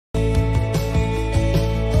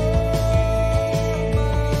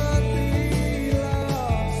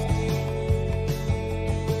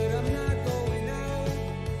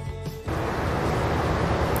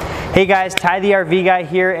Hey guys, Ty the RV guy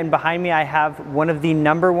here, and behind me I have one of the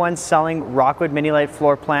 #1 selling Rockwood Mini-Lite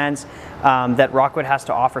floor plans that Rockwood has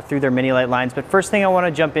to offer through their Mini-Lite lines. But first thing I want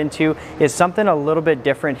to jump into is something a little bit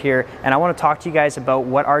different here, and I want to talk to you guys about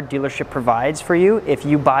what our dealership provides for you if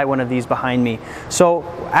you buy one of these behind me. So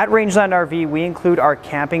at Rangeland RV, we include our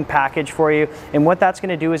camping package for you, and what that's going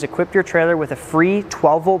to do is equip your trailer with a free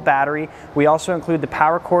 12-volt battery. We also include the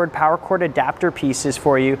power cord adapter pieces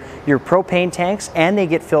for you, your propane tanks, and they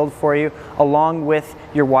get filled for you, along with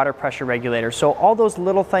your water pressure regulator. So all those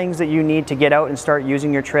little things that you need to get out and start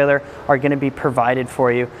using your trailer are going to be provided for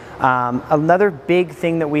you. Another big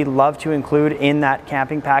thing that we love to include in that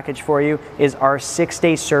camping package for you is our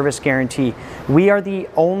 6-day service guarantee. We are the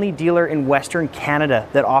only dealer in Western Canada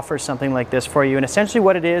that offers something like this for you. And essentially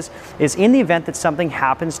what it is in the event that something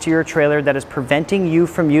happens to your trailer that is preventing you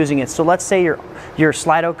from using it. So let's say your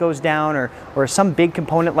slide out goes down or some big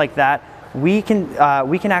component like that. We can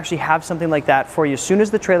actually have something like that for you as soon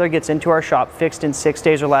as the trailer gets into our shop, fixed in 6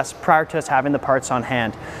 days or less, prior to us having the parts on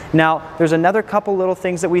hand. Now, there's another couple little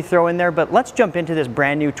things that we throw in there, but let's jump into this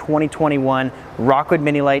brand new 2021 Rockwood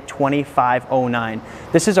Mini-Lite 2509.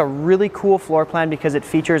 This is a really cool floor plan because it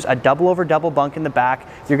features a double-over-double bunk in the back.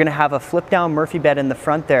 You're going to have a flip-down Murphy bed in the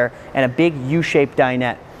front there and a big U-shaped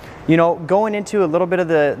dinette. You know, going into a little bit of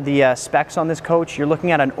the specs on this coach, you're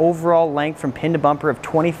looking at an overall length from pin to bumper of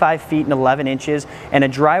 25 feet and 11 inches and a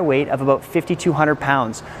dry weight of about 5,200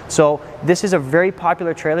 pounds. So this is a very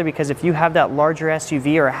popular trailer because if you have that larger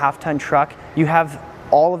SUV or a half-ton truck, you have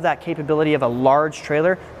all of that capability of a large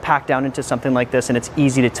trailer packed down into something like this, and it's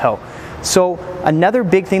easy to tow. So another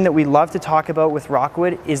big thing that we love to talk about with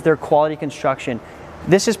Rockwood is their quality construction.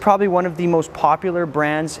 This is probably one of the most popular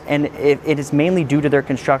brands, and it is mainly due to their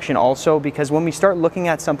construction also, because when we start looking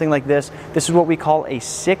at something like this is what we call a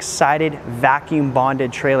 6-sided vacuum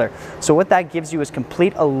bonded trailer. So what that gives you is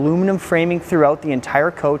complete aluminum framing throughout the entire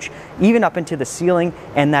coach, even up into the ceiling,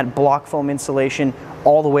 and that block foam insulation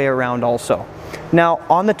all the way around also. Now,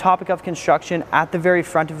 on the topic of construction, at the very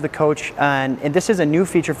front of the coach, and this is a new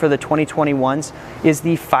feature for the 2021s, is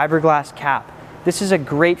the fiberglass cap. This is a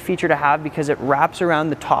great feature to have because it wraps around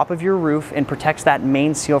the top of your roof and protects that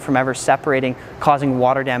main seal from ever separating, causing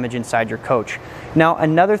water damage inside your coach. Now,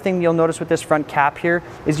 another thing you'll notice with this front cap here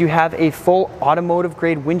is you have a full automotive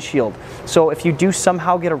grade windshield. So if you do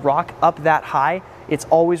somehow get a rock up that high, it's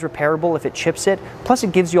always repairable if it chips it. Plus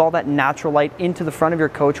it gives you all that natural light into the front of your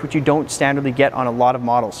coach, which you don't standardly get on a lot of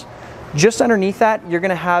models. Just underneath that, you're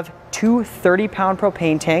gonna have two 30-pound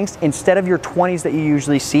propane tanks instead of your 20s that you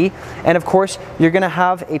usually see. And of course, you're gonna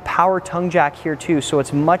have a power tongue jack here too, so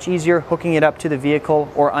it's much easier hooking it up to the vehicle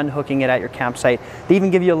or unhooking it at your campsite. They even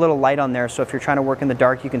give you a little light on there, so if you're trying to work in the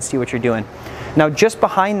dark, you can see what you're doing. Now, just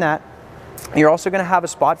behind that, you're also going to have a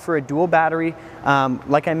spot for a dual battery.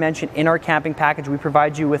 Like I mentioned, in our camping package, we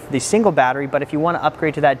provide you with the single battery, but if you want to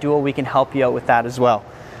upgrade to that dual, we can help you out with that as well.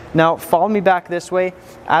 Now, follow me back this way.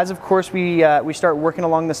 As of course we start working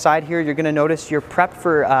along the side here, you're going to notice you're prepped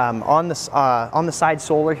for on the side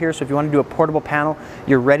solar here. So if you want to do a portable panel,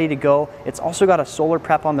 you're ready to go. It's also got a solar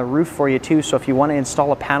prep on the roof for you too. So if you want to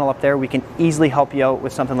install a panel up there, we can easily help you out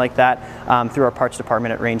with something like that through our parts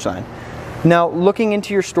department at Rangeland. Now, looking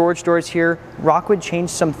into your storage doors here, Rockwood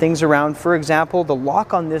changed some things around. For example, the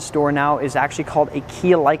lock on this door now is actually called a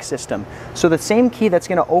key-alike system. So the same key that's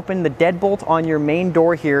going to open the deadbolt on your main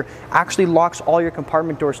door here actually locks all your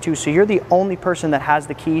compartment doors too. So you're the only person that has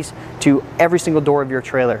the keys to every single door of your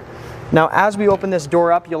trailer. Now, as we open this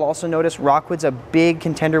door up, you'll also notice Rockwood's a big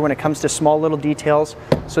contender when it comes to small little details.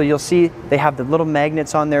 So you'll see they have the little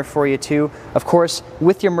magnets on there for you too. Of course,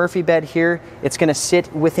 with your Murphy bed here, it's going to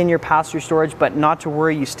sit within your passenger storage, but not to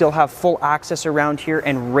worry, you still have full access around here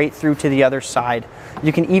and right through to the other side.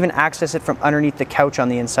 You can even access it from underneath the couch on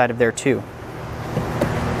the inside of there too.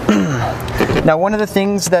 Now, one of the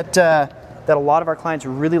things that a lot of our clients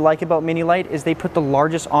really like about Mini-Lite is they put the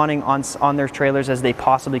largest awning on their trailers as they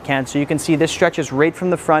possibly can. So you can see this stretches right from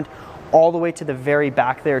the front all the way to the very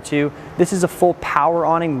back there too. This is a full power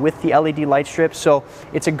awning with the LED light strip, so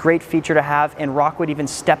it's a great feature to have, and Rockwood even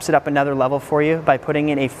steps it up another level for you by putting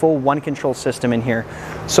in a full one control system in here.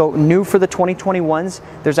 So new for the 2021s,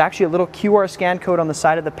 there's actually a little QR scan code on the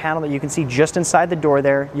side of the panel that you can see just inside the door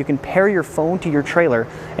there. You can pair your phone to your trailer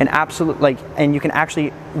and and you can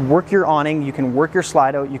actually work your awning, you can work your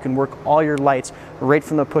slide out, you can work all your lights right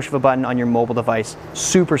from the push of a button on your mobile device.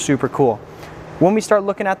 Super, super cool. When we start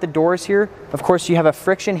looking at the doors here, of course you have a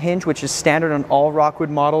friction hinge, which is standard on all Rockwood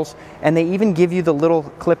models, and they even give you the little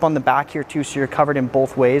clip on the back here too, so you're covered in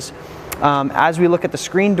both ways. As we look at the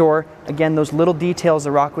screen door, again, those little details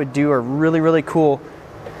that Rockwood do are really, really cool.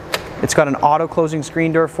 It's got an auto closing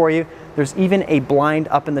screen door for you. There's even a blind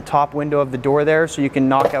up in the top window of the door there, so you can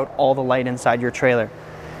knock out all the light inside your trailer.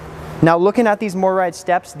 Now looking at these MoRide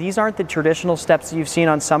steps, these aren't the traditional steps that you've seen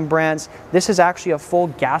on some brands. This is actually a full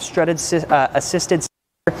gas strutted assisted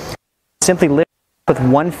steer. Simply lift with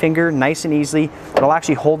one finger, nice and easily. It'll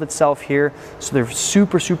actually hold itself here, so they're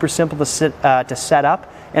super simple to set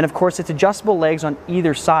up. And of course, it's adjustable legs on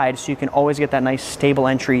either side, so you can always get that nice stable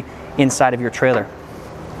entry inside of your trailer.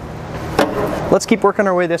 Let's keep working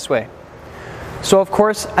our way this way. So of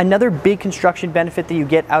course, another big construction benefit that you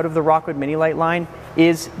get out of the Rockwood Mini Lite line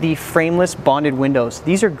is the frameless bonded windows.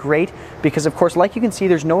 These are great because of course, like you can see,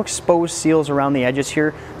 there's no exposed seals around the edges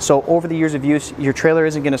here. So over the years of use, your trailer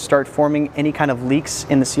isn't going to start forming any kind of leaks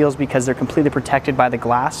in the seals because they're completely protected by the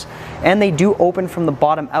glass. And they do open from the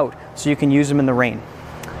bottom out, so you can use them in the rain.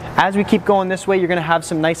 As we keep going this way, you're going to have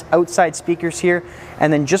some nice outside speakers here,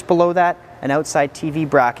 and then just below that, an outside TV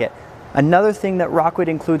bracket. Another thing that Rockwood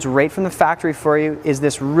includes right from the factory for you is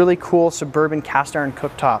this really cool Suburban cast iron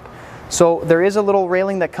cooktop. So there is a little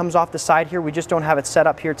railing that comes off the side here. We just don't have it set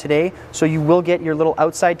up here today. So you will get your little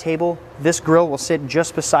outside table. This grill will sit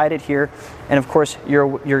just beside it here. And of course,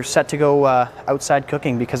 you're set to go outside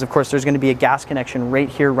cooking because of course there's going to be a gas connection right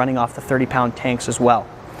here running off the 30-pound tanks as well.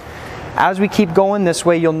 As we keep going this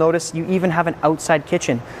way, you'll notice you even have an outside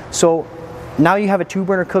kitchen. So now you have a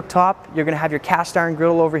 2-burner cooktop. You're going to have your cast iron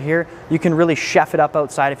griddle over here. You can really chef it up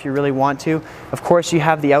outside if you really want to. Of course, you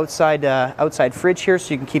have the outside fridge here,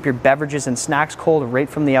 so you can keep your beverages and snacks cold right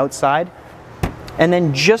from the outside. And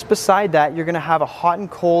then just beside that, you're going to have a hot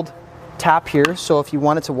and cold tap here. So if you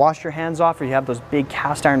wanted to wash your hands off, or you have those big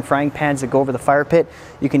cast iron frying pans that go over the fire pit,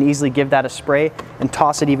 you can easily give that a spray and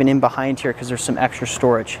toss it even in behind here because there's some extra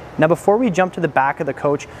storage. Now before we jump to the back of the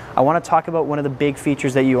coach, I want to talk about one of the big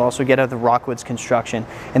features that you also get out of the Rockwood's construction,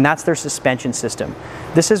 and that's their suspension system.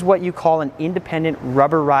 This is what you call an independent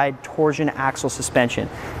rubber ride torsion axle suspension.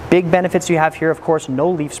 Big benefits you have here, of course,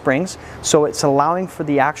 no leaf springs, so it's allowing for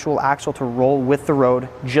the actual axle to roll with the road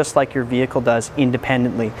just like your vehicle does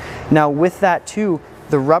independently. Now with that too,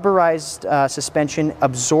 the rubberized suspension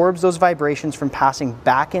absorbs those vibrations from passing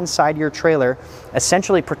back inside your trailer,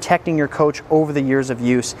 essentially protecting your coach over the years of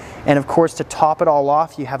use. And of course, to top it all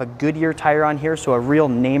off, you have a Goodyear tire on here, so a real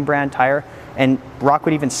name brand tire. And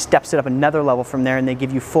Rockwood even steps it up another level from there, and they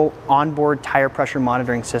give you full onboard tire pressure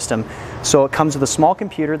monitoring system. So it comes with a small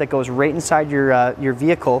computer that goes right inside your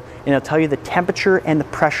vehicle, and it'll tell you the temperature and the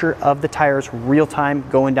pressure of the tires real time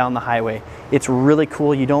going down the highway. It's really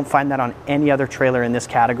cool. You don't find that on any other trailer in this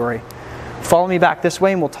category. Follow me back this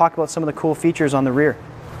way and we'll talk about some of the cool features on the rear.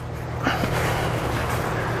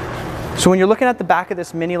 So when you're looking at the back of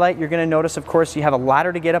this Mini Lite, you're going to notice, of course, you have a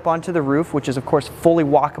ladder to get up onto the roof, which is, of course, fully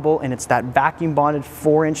walkable, and it's that vacuum bonded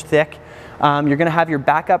 4-inch thick. You're going to have your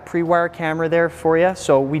backup pre-wire camera there for you.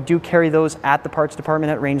 So we do carry those at the parts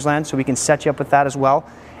department at Rangeland, so we can set you up with that as well.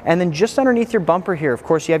 And then just underneath your bumper here, of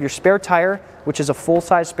course, you have your spare tire, which is a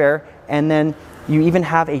full-size spare, and then you even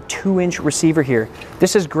have a 2-inch receiver here.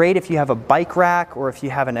 This is great if you have a bike rack or if you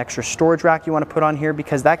have an extra storage rack you want to put on here,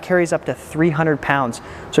 because that carries up to 300 pounds.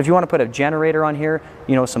 So if you want to put a generator on here,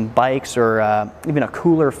 you know, some bikes or even a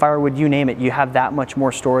cooler, firewood, you name it, you have that much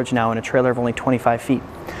more storage now in a trailer of only 25 feet.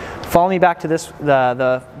 Follow me back to this,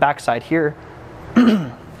 the back side here.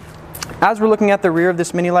 As we're looking at the rear of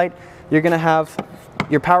this Mini Lite, you're going to have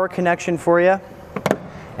your power connection for you.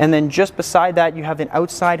 And then just beside that, you have an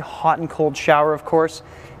outside hot and cold shower, of course,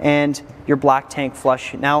 and your black tank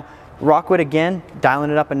flush. Now, Rockwood, again, dialing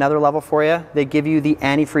it up another level for you, they give you the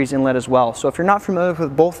antifreeze inlet as well. So if you're not familiar with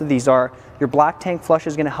what both of these are, your black tank flush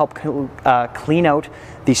is going to help clean out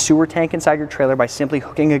the sewer tank inside your trailer by simply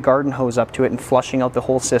hooking a garden hose up to it and flushing out the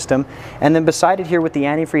whole system. And then beside it here with the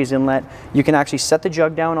antifreeze inlet, you can actually set the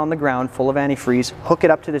jug down on the ground full of antifreeze, hook it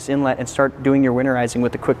up to this inlet, and start doing your winterizing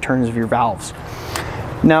with the quick turns of your valves.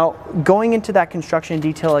 Now, going into that construction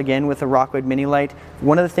detail again with the Rockwood Mini Lite,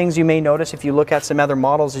 one of the things you may notice if you look at some other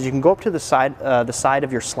models is you can go up to the side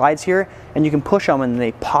of your slides here, and you can push them and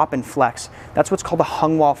they pop and flex. That's what's called a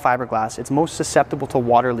hung wall fiberglass. It's most susceptible to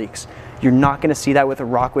water leaks. You're not going to see that with a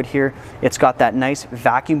Rockwood here. It's got that nice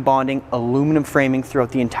vacuum bonding aluminum framing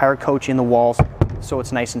throughout the entire coach in the walls, so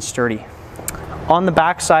it's nice and sturdy. On the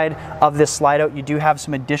back side of this slide out, you do have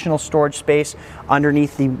some additional storage space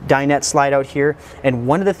underneath the dinette slide out here. And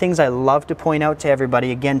one of the things I love to point out to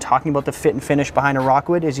everybody, again, talking about the fit and finish behind a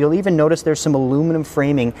Rockwood, is you'll even notice there's some aluminum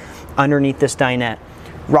framing underneath this dinette.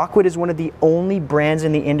 Rockwood is one of the only brands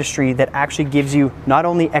in the industry that actually gives you not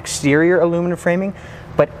only exterior aluminum framing,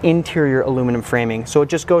 but interior aluminum framing. So it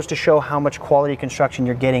just goes to show how much quality construction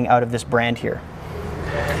you're getting out of this brand here.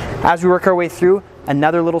 As we work our way through,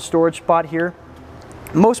 another little storage spot here.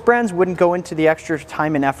 Most brands wouldn't go into the extra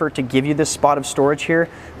time and effort to give you this spot of storage here,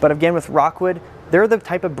 but again, with Rockwood, they're the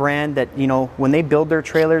type of brand that, you know, when they build their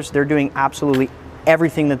trailers, they're doing absolutely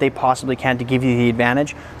everything that they possibly can to give you the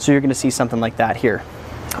advantage. So you're going to see something like that here.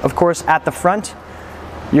 Of course, at the front,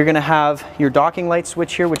 you're going to have your docking light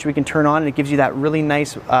switch here, which we can turn on, and it gives you that really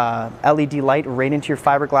nice LED light right into your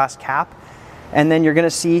fiberglass cap. And then you're going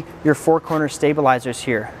to see your 4-corner stabilizers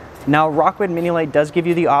here. Now, Rockwood Mini-Lite does give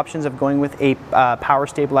you the options of going with a power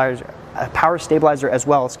stabilizer as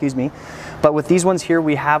well, excuse me. But with these ones here,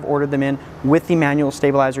 we have ordered them in with the manual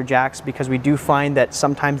stabilizer jacks because we do find that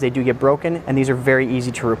sometimes they do get broken, and these are very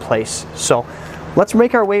easy to replace. So let's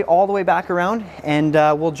make our way all the way back around, and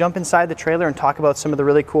we'll jump inside the trailer and talk about some of the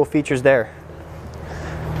really cool features there.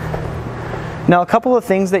 Now, a couple of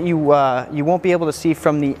things that you won't be able to see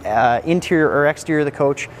from the interior or exterior of the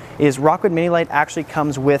coach is Rockwood Mini-Lite actually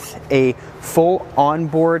comes with a full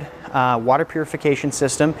onboard water purification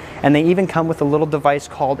system, and they even come with a little device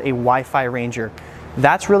called a Wi-Fi Ranger.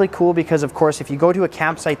 That's really cool because, of course, if you go to a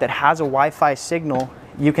campsite that has a Wi-Fi signal,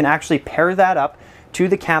 you can actually pair that up to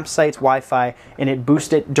the campsite's Wi-Fi, and it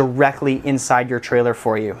boosts it directly inside your trailer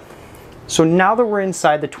for you. So now that we're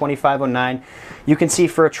inside the 2509, you can see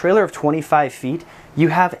for a trailer of 25 feet, you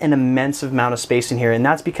have an immense amount of space in here, and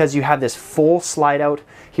that's because you have this full slide out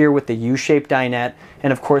here with the U-shaped dinette,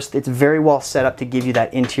 and of course it's very well set up to give you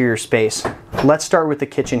that interior space. Let's start with the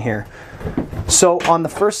kitchen here. So on the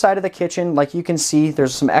first side of the kitchen, like you can see,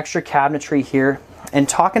 there's some extra cabinetry here. And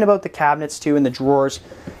talking about the cabinets too and the drawers,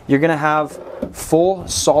 you're gonna have full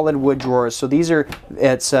solid wood drawers. So these are,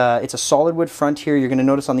 it's a solid wood front here. You're gonna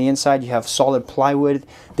notice on the inside you have solid plywood.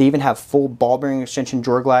 They even have full ball bearing extension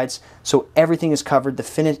drawer glides. So everything is covered. The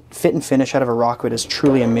fit and finish out of a Rockwood is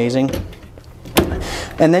truly amazing.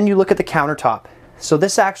 And then you look at the countertop. So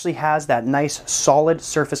this actually has that nice solid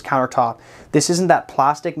surface countertop. This isn't that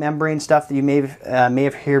plastic membrane stuff that you may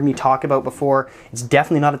have heard me talk about before. It's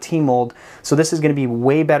definitely not a T-mold. So this is going to be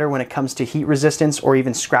way better when it comes to heat resistance or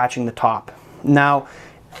even scratching the top. Now,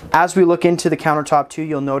 as we look into the countertop too,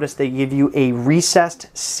 you'll notice they give you a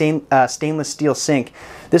recessed stainless steel sink.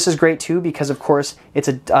 This is great too because, of course, it's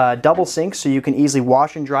a double sink, so you can easily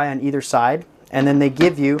wash and dry on either side. And then they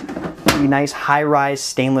give you a nice high-rise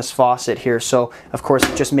stainless faucet here. So, of course,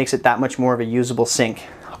 it just makes it that much more of a usable sink.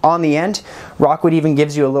 On the end, Rockwood even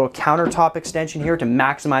gives you a little countertop extension here to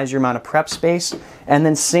maximize your amount of prep space. And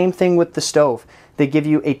then same thing with the stove. They give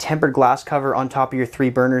you a tempered glass cover on top of your 3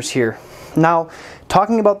 burners here. Now,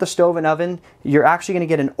 talking about the stove and oven, you're actually going to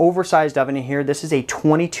get an oversized oven in here. This is a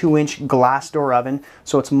 22-inch glass door oven,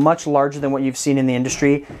 so it's much larger than what you've seen in the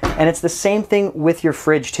industry. And it's the same thing with your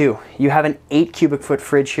fridge too. You have an 8 cubic foot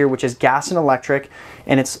fridge here, which is gas and electric,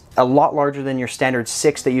 and it's a lot larger than your standard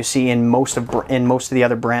 6 that you see in most of the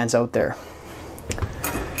other brands out there.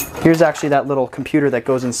 Here's actually that little computer that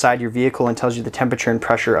goes inside your vehicle and tells you the temperature and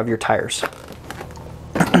pressure of your tires.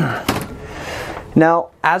 Now,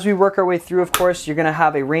 as we work our way through, of course, you're going to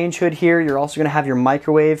have a range hood here. You're also going to have your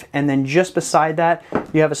microwave, and then just beside that,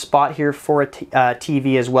 you have a spot here for a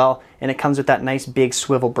TV as well, and it comes with that nice big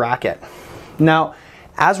swivel bracket. Now,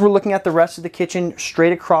 as we're looking at the rest of the kitchen,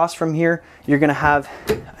 straight across from here, you're going to have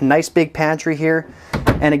a nice big pantry here.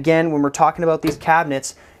 And again, when we're talking about these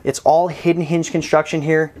cabinets, it's all hidden hinge construction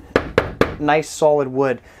here, nice solid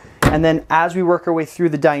wood. And then as we work our way through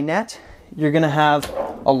the dinette, you're going to have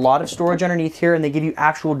a lot of storage underneath here, and they give you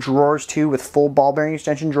actual drawers too with full ball bearing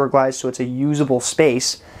extension drawer glides, so it's a usable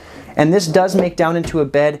space. And this does make down into a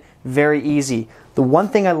bed very easy. The one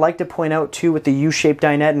thing I like to point out too with the U-shaped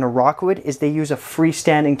dinette and a Rockwood is they use a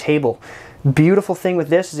freestanding table. Beautiful thing with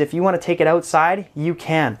this is if you want to take it outside, you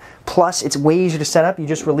can. Plus, it's way easier to set up. You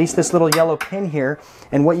just release this little yellow pin here,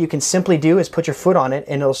 and what you can simply do is put your foot on it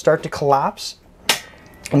and it'll start to collapse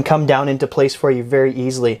and come down into place for you very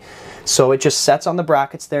easily. So it just sets on the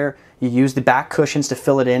brackets there. You use the back cushions to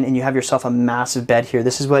fill it in, and you have yourself a massive bed here.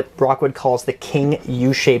 This is what Rockwood calls the King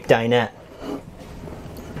U-shaped dinette.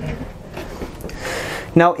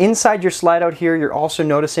 Now inside your slide out here, you're also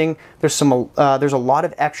noticing there's a lot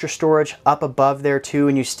of extra storage up above there too,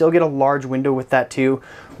 and you still get a large window with that too.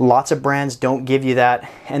 Lots of brands don't give you that.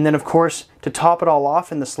 And then of course, to top it all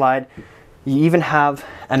off in the slide, you even have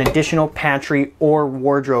an additional pantry or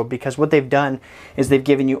wardrobe, because what they've done is they've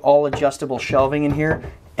given you all adjustable shelving in here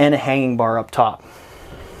and a hanging bar up top.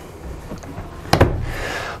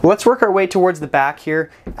 Let's work our way towards the back here.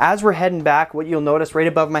 As we're heading back, what you'll notice right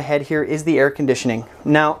above my head here is the air conditioning.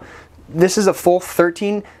 Now, this is a full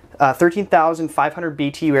 13 13,500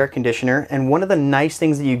 BTU air conditioner, and one of the nice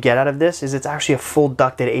things that you get out of this is it's actually a full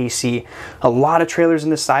ducted AC. A lot of trailers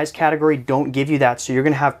in this size category don't give you that, so you're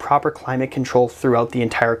going to have proper climate control throughout the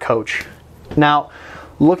entire coach. Now,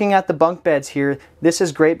 looking at the bunk beds here, this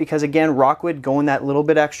is great because again, Rockwood going that little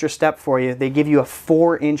bit extra step for you. They give you a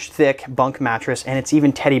 4-inch thick bunk mattress, and it's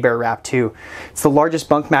even teddy bear wrapped too. It's the largest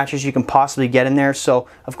bunk mattress you can possibly get in there, so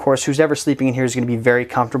of course who's ever sleeping in here is going to be very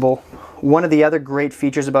comfortable. One of the other great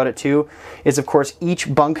features about it too is of course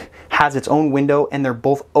each bunk has its own window, and they're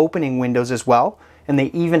both opening windows as well, and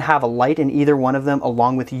they even have a light in either one of them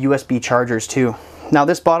along with USB chargers too. Now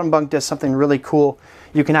this bottom bunk does something really cool.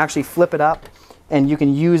 You can actually flip it up and you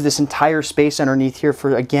can use this entire space underneath here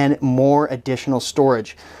for, again, more additional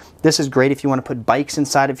storage. This is great if you want to put bikes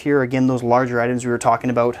inside of here, again, those larger items we were talking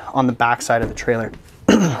about on the back side of the trailer.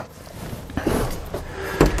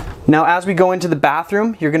 Now as we go into the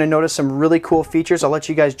bathroom, you're going to notice some really cool features. I'll let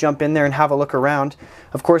you guys jump in there and have a look around.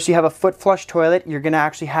 Of course, you have a foot flush toilet. You're going to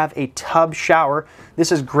actually have a tub shower.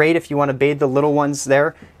 This is great if you want to bathe the little ones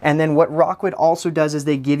there. And then what Rockwood also does is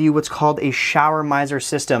they give you what's called a shower miser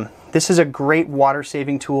system. This is a great water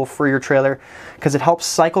saving tool for your trailer because it helps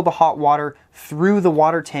cycle the hot water through the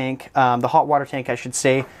water tank, the hot water tank I should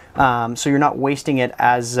say, so you're not wasting it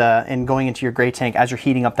as and going into your gray tank as you're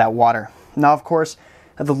heating up that water. Now of course,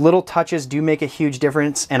 the little touches do make a huge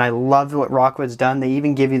difference, and I love what Rockwood's done. They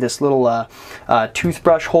even give you this little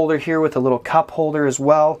toothbrush holder here with a little cup holder as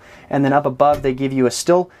well, and then up above they give you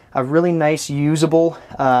a really nice usable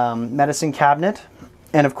medicine cabinet,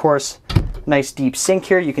 and of course nice deep sink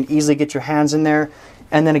here. You can easily get your hands in there,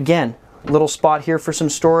 and then again, little spot here for some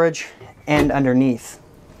storage and underneath.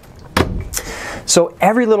 So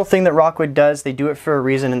every little thing that Rockwood does, they do it for a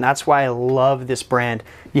reason, and that's why I love this brand.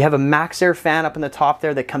 You have a max air fan up in the top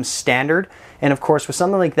there that comes standard, and of course with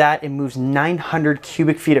something like that, it moves 900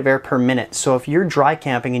 cubic feet of air per minute. So if you're dry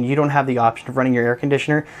camping and you don't have the option of running your air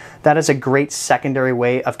conditioner, that is a great secondary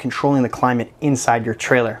way of controlling the climate inside your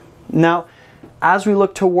trailer. Now, as we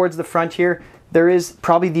look towards the front here, there is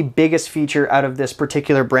probably the biggest feature out of this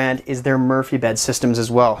particular brand is their Murphy bed systems as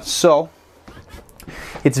well. So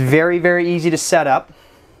it's very, very easy to set up.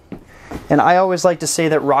 And I always like to say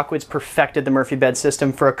that Rockwood's perfected the Murphy bed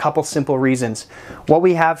system for a couple simple reasons. What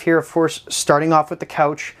we have here, of course, starting off with the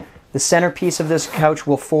couch, the centerpiece of this couch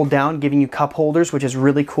will fold down, giving you cup holders, which is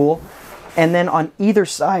really cool. And then on either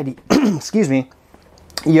side, excuse me,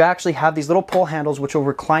 you actually have these little pull handles which will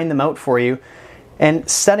recline them out for you. And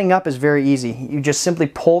setting up is very easy. You just simply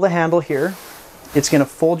pull the handle here. It's going to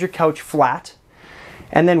fold your couch flat.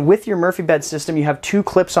 And then with your Murphy bed system, you have 2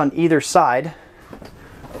 clips on either side.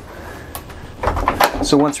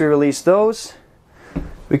 So once we release those,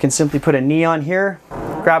 we can simply put a knee on here,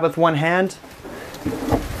 grab with one hand,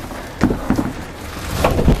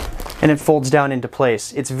 and it folds down into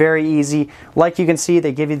place. It's very easy. Like you can see,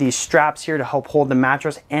 they give you these straps here to help hold the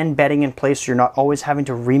mattress and bedding in place so you're not always having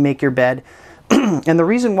to remake your bed. And the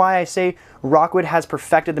reason why I say Rockwood has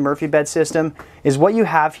perfected the Murphy bed system is what you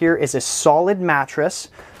have here is a solid mattress.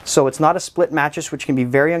 So it's not a split mattress, which can be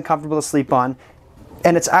very uncomfortable to sleep on.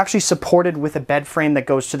 And it's actually supported with a bed frame that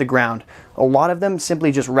goes to the ground. A lot of them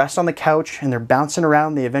simply just rest on the couch and they're bouncing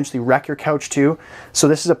around. They eventually wreck your couch too. So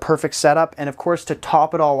this is a perfect setup. And of course, to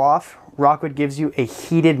top it all off, Rockwood gives you a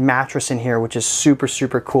heated mattress in here, which is super,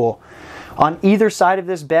 super cool. On either side of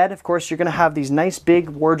this bed, of course, you're gonna have these nice big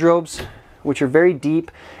wardrobes, which are very deep.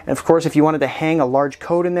 And of course, if you wanted to hang a large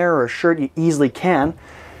coat in there or a shirt, you easily can.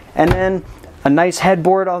 And then a nice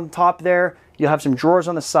headboard on top there. You'll have some drawers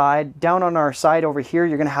on the side. Down on our side over here,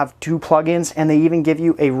 you're gonna have 2 plugins, and they even give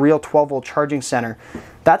you a real 12-volt charging center.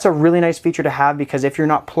 That's a really nice feature to have because if you're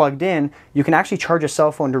not plugged in, you can actually charge a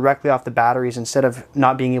cell phone directly off the batteries instead of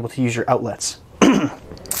not being able to use your outlets.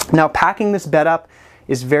 Now, packing this bed up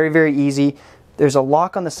is very, very easy. There's a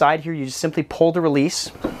lock on the side here. You just simply pull to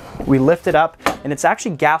release. We lift it up, and it's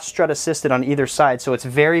actually gas strut assisted on either side, so it's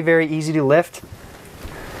very, very easy to lift.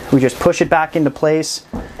 We just push it back into place.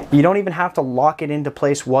 You don't even have to lock it into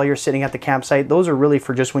place while you're sitting at the campsite. Those are really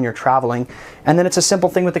for just when you're traveling. And then it's a simple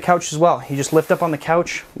thing with the couch as well. You just lift up on the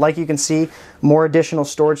couch. Like you can see, more additional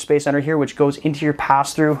storage space under here, which goes into your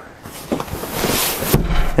pass-through.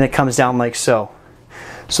 And it comes down like so.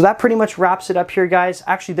 So that pretty much wraps it up here, guys.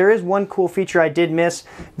 Actually, there is one cool feature I did miss.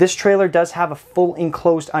 This trailer does have a full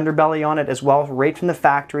enclosed underbelly on it as well, right from the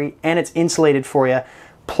factory, and it's insulated for you.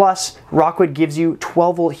 Plus, Rockwood gives you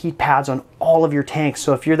 12-volt heat pads on all of your tanks.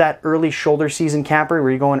 So if you're that early shoulder season camper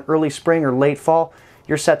where you're going early spring or late fall,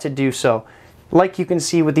 you're set to do so. Like you can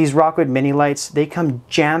see with these Rockwood mini lights, they come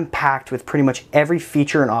jam-packed with pretty much every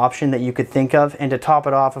feature and option that you could think of. And to top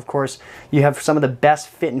it off, of course, you have some of the best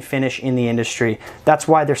fit and finish in the industry. That's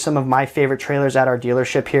why they're some of my favorite trailers at our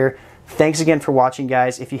dealership here. Thanks again for watching,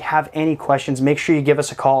 guys. If you have any questions, make sure you give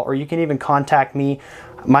us a call, or you can even contact me.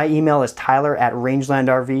 My email is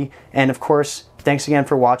tyler@rangelandrv. And of course, thanks again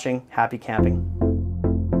for watching. Happy camping.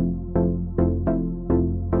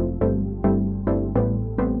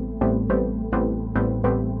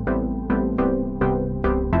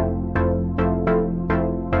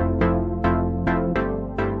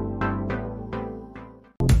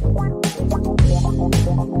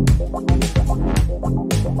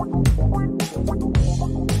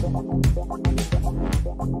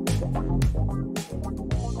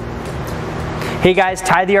 Hey guys,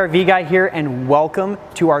 Ty the RV Guy here, and welcome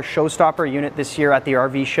to our showstopper unit this year at the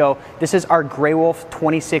RV show. This is our Grey Wolf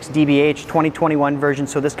 26 DBH 2021 version,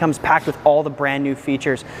 so this comes packed with all the brand new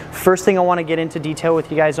features. First thing I want to get into detail with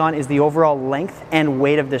you guys on is the overall length and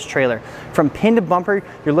weight of this trailer. From pin to bumper,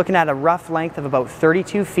 you're looking at a rough length of about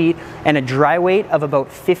 32 feet and a dry weight of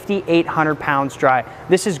about 5,800 pounds dry.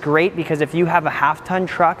 This is great because if you have a half-ton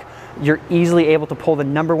truck, you're easily able to pull the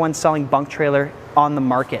 #1 selling bunk trailer on the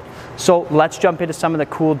market. So let's jump into some of the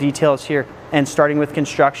cool details here, and starting with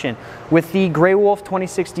construction. With the Grey Wolf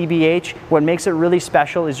 26 DBH, what makes it really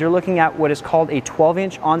special is you're looking at what is called a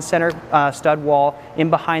 12-inch on-center stud wall in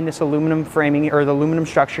behind this aluminum framing, or the aluminum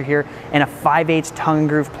structure here, and a 5/8 tongue and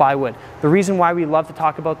groove plywood. The reason why we love to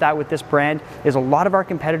talk about that with this brand is a lot of our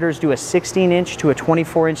competitors do a 16-inch to a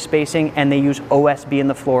 24-inch spacing, and they use OSB in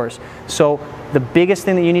the floors. So the biggest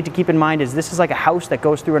thing that you need to keep in mind is this is like a house that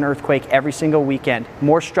goes through an earthquake every single weekend.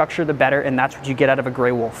 More structure the better, and that's what you get out of a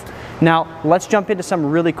Grey Wolf. Now let's jump into some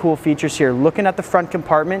really cool features here. Looking at the front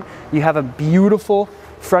compartment, you have a beautiful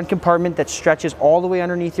front compartment that stretches all the way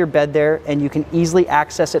underneath your bed there, and you can easily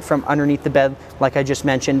access it from underneath the bed like I just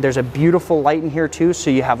mentioned. There's a beautiful light in here too, so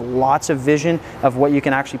you have lots of vision of what you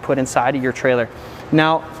can actually put inside of your trailer.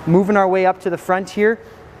 Now moving our way up to the front here,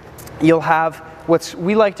 you'll have what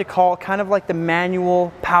we like to call kind of like the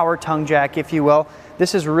manual power tongue jack, if you will.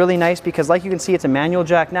 This is really nice because, like you can see, it's a manual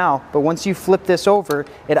jack now, but once you flip this over,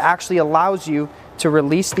 it actually allows you to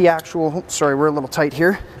release the actual, sorry, we're a little tight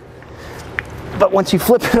here. But once you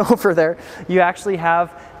flip it over there, you actually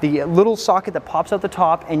have the little socket that pops out the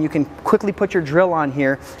top, and you can quickly put your drill on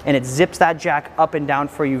here, and it zips that jack up and down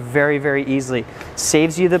for you very, very easily.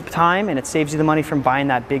 Saves you the time, and it saves you the money from buying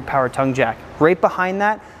that big power tongue jack. Right behind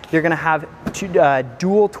that, you're gonna have two,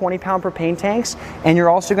 dual 20-pound propane tanks, and you're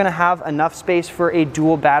also gonna have enough space for a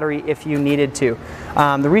dual battery if you needed to.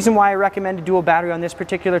 The reason why I recommend a dual battery on this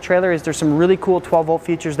particular trailer is there's some really cool 12-volt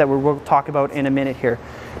features that we'll talk about in a minute here.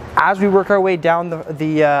 As we work our way down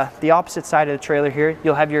the opposite side of the trailer here,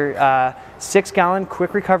 you'll have your 6-gallon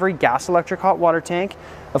quick recovery gas electric hot water tank.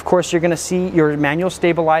 Of course, you're gonna see your manual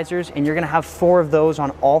stabilizers, and you're gonna have 4 of those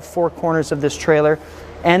on all 4 corners of this trailer.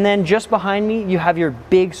 And then just behind me, you have your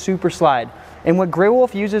big super slide. And what Grey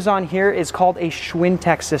Wolf uses on here is called a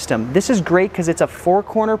Schwintek system. This is great because it's a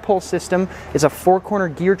 4-corner pull system. It's a 4-corner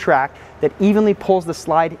gear track that evenly pulls the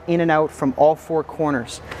slide in and out from all 4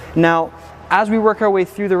 corners. Now, as we work our way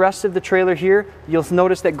through the rest of the trailer here, you'll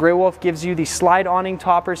notice that Grey Wolf gives you the slide awning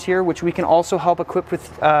toppers here, which we can also help equip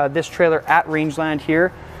with this trailer at Rangeland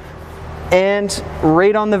here. And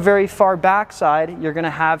right on the very far back side, you're gonna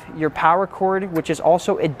have your power cord, which is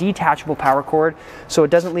also a detachable power cord, so it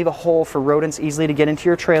doesn't leave a hole for rodents easily to get into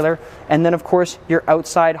your trailer. And then of course, your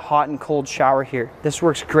outside hot and cold shower here. This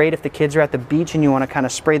works great if the kids are at the beach and you wanna kind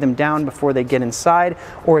of spray them down before they get inside,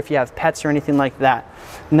 or if you have pets or anything like that.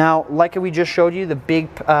 Now, like we just showed you, the big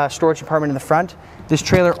storage compartment in the front, this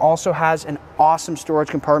trailer also has an awesome storage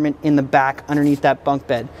compartment in the back underneath that bunk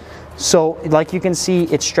bed. So like you can see,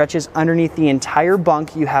 it stretches underneath the entire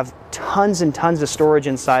bunk. You have tons and tons of storage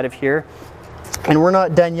inside of here. And we're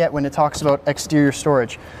not done yet when it talks about exterior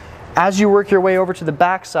storage. As you work your way over to the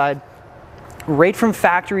back side, right from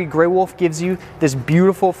factory, Grey Wolf gives you this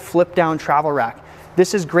beautiful flip down travel rack.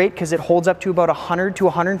 This is great because it holds up to about 100 to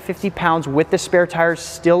 150 pounds with the spare tires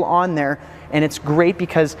still on there. And it's great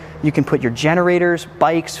because you can put your generators,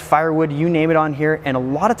 bikes, firewood, you name it on here. And a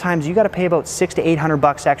lot of times you got to pay about $600 to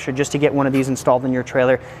 $800 extra just to get one of these installed in your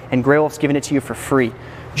trailer. And Grey Wolf's giving it to you for free.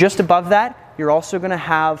 Just above that, you're also going to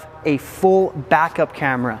have a full backup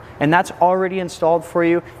camera, and that's already installed for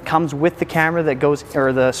you. Comes with the camera that goes,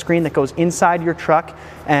 or the screen that goes inside your truck,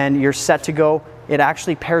 and you're set to go. It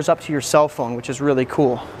actually pairs up to your cell phone, which is really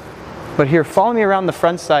cool. But here, follow me around the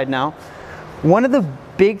front side now. One of the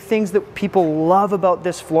big things that people love about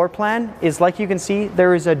this floor plan is, like you can see,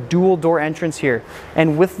 there is a dual door entrance here.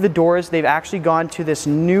 And with the doors, they've actually gone to this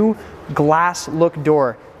new glass look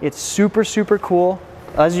door. It's super, super cool.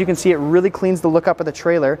 As you can see, it really cleans the look up of the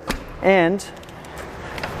trailer. And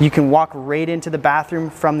you can walk right into the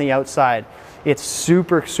bathroom from the outside. It's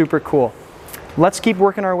super, super cool. Let's keep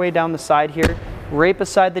working our way down the side here. Right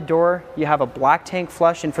beside the door, you have a black tank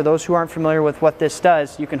flush, and for those who aren't familiar with what this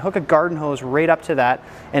does, you can hook a garden hose right up to that,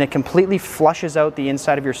 and it completely flushes out the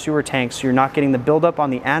inside of your sewer tank, so you're not getting the buildup on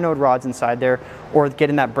the anode rods inside there, or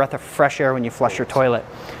getting that breath of fresh air when you flush your toilet.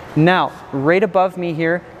 Now, right above me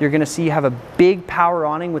here, you're gonna see you have a big power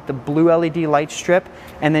awning with the blue LED light strip,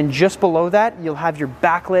 and then just below that, you'll have your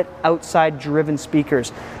backlit outside driven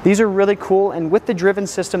speakers. These are really cool, and with the driven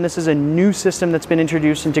system, this is a new system that's been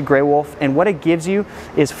introduced into Grey Wolf, and what it gives you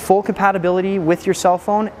is full compatibility with your cell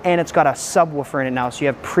phone, and it's got a subwoofer in it now, so you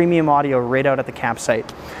have premium audio right out at the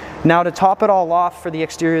campsite. Now, to top it all off for the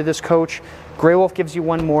exterior of this coach, Grey Wolf gives you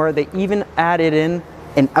one more. They even added in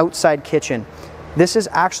an outside kitchen. This is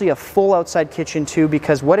actually a full outside kitchen too,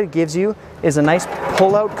 because what it gives you is a nice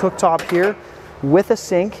pull-out cooktop here with a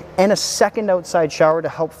sink and a second outside shower to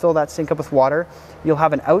help fill that sink up with water. You'll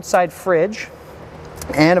have an outside fridge,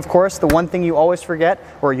 and of course the one thing you always forget,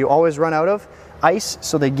 or you always run out of, ice,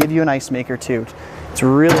 so they give you an ice maker too. It's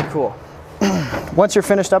really cool. Once you're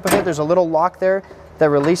finished up with it, there's a little lock there that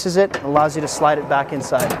releases it and allows you to slide it back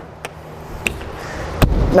inside.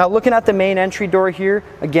 Now, looking at the main entry door here,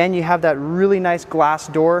 again, you have that really nice glass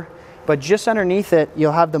door, but just underneath it,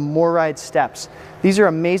 you'll have the MORryde steps. These are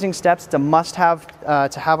amazing steps. It's a must-have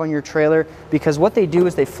to have on your trailer, because what they do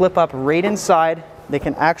is they flip up right inside. They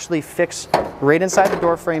can actually fix right inside the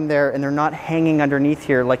door frame there, and they're not hanging underneath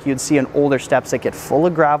here like you'd see on older steps that get full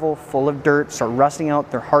of gravel, full of dirt, start rusting out.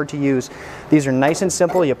 They're hard to use. These are nice and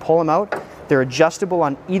simple. You pull them out. They're adjustable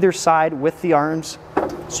on either side with the arms,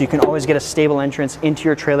 so you can always get a stable entrance into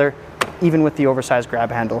your trailer, even with the oversized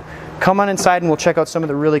grab handle. Come on inside and we'll check out some of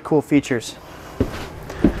the really cool features.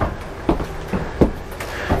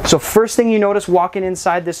 So first thing you notice walking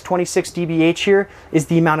inside this 26 DBH here is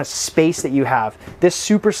the amount of space that you have. This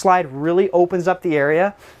super slide really opens up the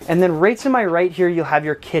area, and then right to my right here you'll have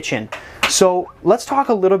your kitchen. So let's talk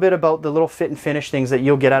a little bit about the little fit and finish things that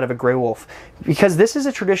you'll get out of a Grey Wolf. Because this is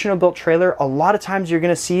a traditional built trailer, a lot of times you're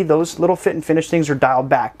gonna see those little fit and finish things are dialed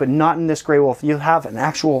back, but not in this Grey Wolf. You'll have an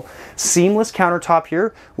actual seamless countertop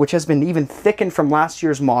here, which has been even thickened from last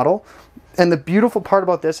year's model. And the beautiful part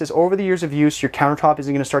about this is over the years of use, your countertop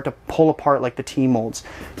isn't going to start to pull apart like the T-molds.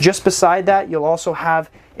 Just beside that, you'll also have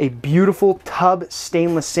a beautiful tub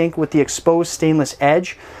stainless sink with the exposed stainless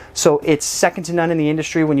edge. So it's second to none in the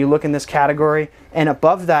industry when you look in this category. And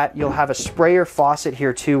above that, you'll have a sprayer faucet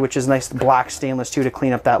here too, which is nice black stainless too to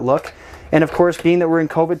clean up that look. And of course, being that we're in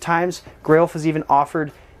COVID times, Grey Wolf has even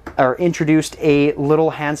offered or introduced a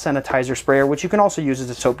little hand sanitizer sprayer, which you can also use as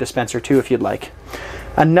a soap dispenser too if you'd like.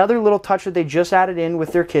 Another little touch that they just added in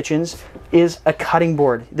with their kitchens is a cutting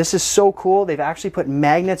board. This is so cool. They've actually put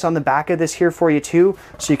magnets on the back of this here for you too,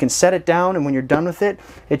 so you can set it down, and when you're done with it,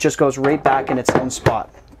 it just goes right back in its own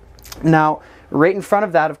spot. Now, right in front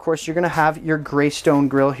of that, of course, you're going to have your Greystone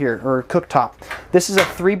grill here, or cooktop. This is a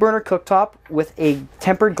 3-burner cooktop with a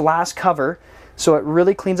tempered glass cover, so it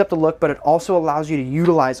really cleans up the look, but it also allows you to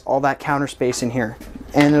utilize all that counter space in here.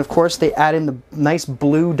 And of course, they add in the nice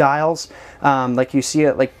blue dials, like you see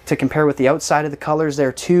it, like to compare with the outside of the colors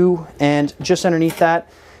there too. And just underneath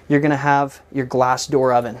that, you're gonna have your glass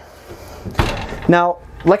door oven. Now,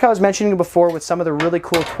 like I was mentioning before with some of the really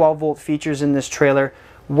cool 12-volt features in this trailer,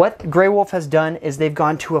 what Grey Wolf has done is they've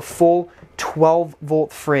gone to a full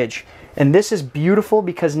 12-volt fridge. And this is beautiful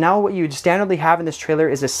because now what you would standardly have in this trailer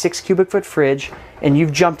is a 6 cubic foot fridge, and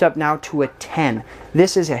you've jumped up now to a 10.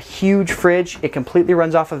 This is a huge fridge. It completely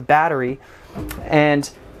runs off of battery. And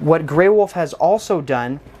what Grey Wolf has also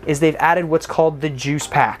done is they've added what's called the juice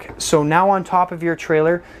pack. So now on top of your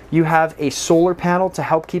trailer, you have a solar panel to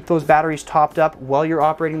help keep those batteries topped up while you're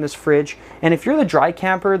operating this fridge. And if you're the dry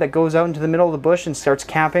camper that goes out into the middle of the bush and starts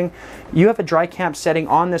camping, you have a dry camp setting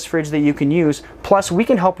on this fridge that you can use. Plus, we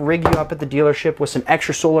can help rig you up at the dealership with some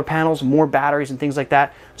extra solar panels, more batteries and things like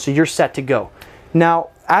that, so you're set to go. Now,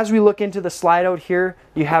 as we look into the slide out here,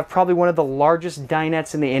 you have probably one of the largest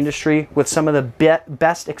dinettes in the industry with some of the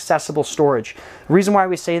best accessible storage. The reason why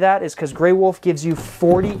we say that is because Grey Wolf gives you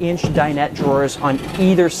 40-inch dinette drawers on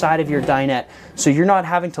either side of your dinette. So you're not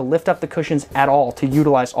having to lift up the cushions at all to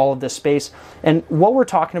utilize all of this space. And what we're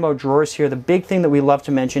talking about drawers here, the big thing that we love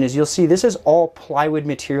to mention is you'll see this is all plywood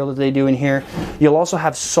material that they do in here. You'll also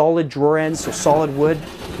have solid drawer ends, so solid wood.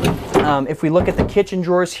 If we look at the kitchen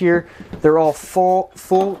drawers here, they're all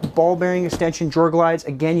full ball bearing extension drawer glides.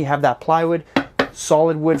 Again, you have that plywood,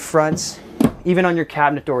 solid wood fronts. Even on your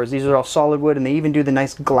cabinet doors, these are all solid wood, and they even do the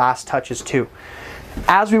nice glass touches too.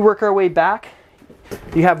 As we work our way back,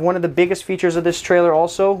 you have one of the biggest features of this trailer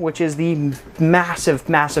also, which is the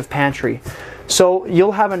massive pantry. So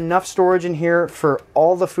you'll have enough storage in here for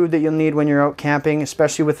all the food that you'll need when you're out camping,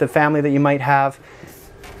 especially with the family that you might have.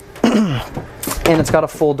 And it's got a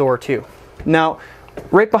full door too. Now,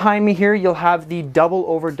 right behind me here, you'll have the double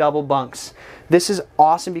over double bunks. This is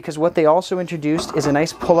awesome because what they also introduced is a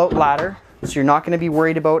nice pull-out ladder. So you're not going to be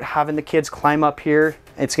worried about having the kids climb up here.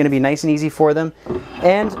 It's going to be nice and easy for them.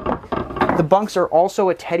 And the bunks are also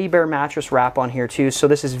a teddy bear mattress wrap on here too. So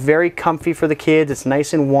this is very comfy for the kids. It's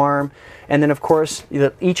nice and warm. And then of course,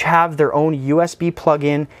 they'll each have their own USB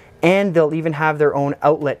plug-in, and they'll even have their own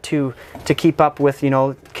outlet too to keep up with, you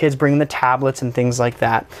know, kids bringing the tablets and things like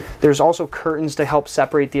that. There's also curtains to help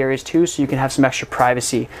separate the areas too, so you can have some extra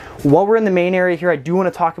privacy. While we're in the main area here, I do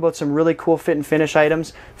want to talk about some really cool fit and finish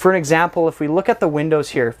items. For an example, if we look at the windows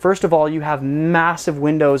here, first of all, you have massive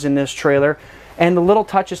windows in this trailer. And the little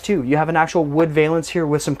touches too. You have an actual wood valance here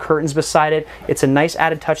with some curtains beside it. It's a nice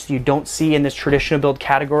added touch that you don't see in this traditional build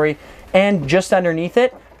category. And just underneath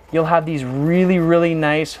it, you'll have these really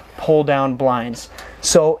nice pull down blinds.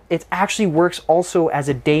 So it actually works also as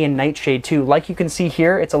a day and night shade too. Like you can see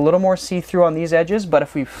here, it's a little more see-through on these edges, but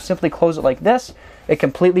if we simply close it like this, it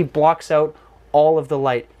completely blocks out all of the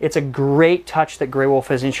light. It's a great touch that Grey Wolf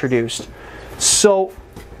has introduced. So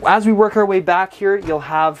as we work our way back here, you'll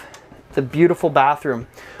have the beautiful bathroom.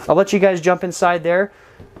 I'll let you guys jump inside there.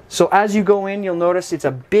 So as you go in, you'll notice it's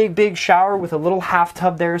a big shower with a little half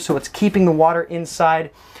tub there, so it's keeping the water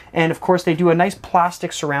inside. And of course they do a nice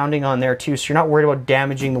plastic surrounding on there too, so you're not worried about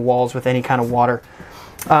damaging the walls with any kind of water.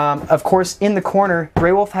 Of course, in the corner,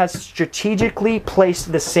 Grey Wolf has strategically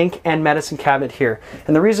placed the sink and medicine cabinet here.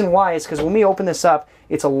 And the reason why is because when we open this up,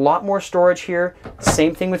 it's a lot more storage here.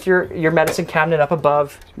 Same thing with your medicine cabinet up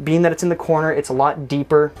above. Being that it's in the corner, it's a lot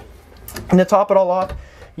deeper. And to top it all off,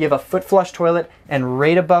 you have a foot flush toilet, and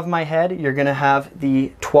right above my head, you're gonna have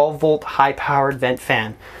the 12-volt high-powered vent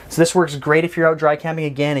fan. So this works great if you're out dry camping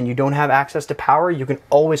again and you don't have access to power. You can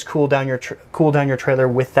always cool down your trailer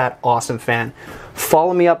with that awesome fan.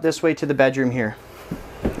 Follow me up this way to the bedroom here.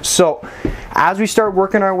 So as we start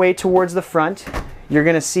working our way towards the front, you're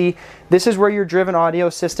gonna see this is where your driven audio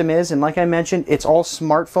system is, and like I mentioned, it's all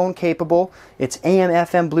smartphone capable. It's AM,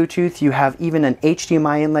 FM, Bluetooth. You have even an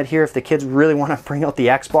HDMI inlet here if the kids really want to bring out the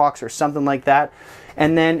Xbox or something like that.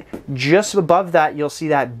 And then just above that, you'll see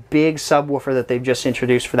that big subwoofer that they've just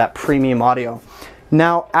introduced for that premium audio.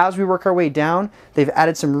 Now, as we work our way down, they've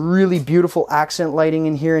added some really beautiful accent lighting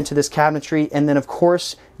in here into this cabinetry, and then of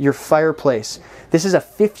course, your fireplace. This is a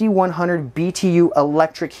 5100 BTU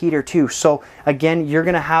electric heater too. So again, you're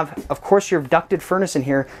gonna have, of course, your ducted furnace in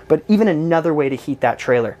here, but even another way to heat that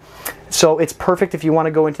trailer. So it's perfect if you want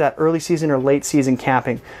to go into that early season or late season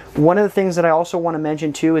camping. One of the things that I also want to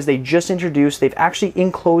mention too is they've actually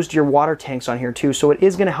enclosed your water tanks on here too. So it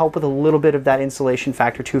is going to help with a little bit of that insulation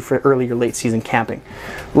factor too for early or late season camping.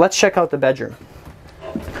 Let's check out the bedroom.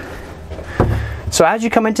 So as you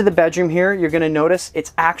come into the bedroom here, you're going to notice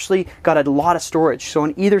it's actually got a lot of storage. So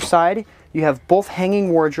on either side, you have both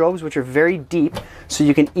hanging wardrobes, which are very deep, so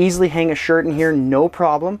you can easily hang a shirt in here, no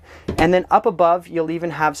problem. And then up above, you'll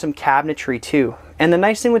even have some cabinetry too. And the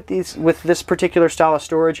nice thing with this particular style of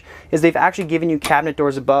storage is they've actually given you cabinet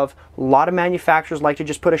doors above. A lot of manufacturers like to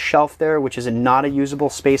just put a shelf there, which is not a usable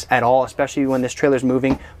space at all, especially when this trailer's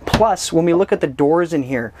moving. Plus, when we look at the doors in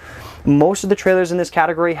here, most of the trailers in this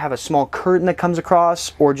category have a small curtain that comes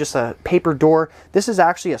across or just a paper door. This is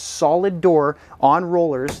actually a solid door on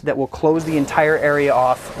rollers that will close the entire area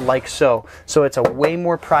off like so. So it's a way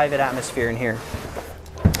more private atmosphere in here.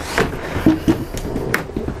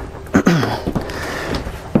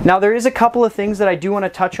 Now there is a couple of things that I do want to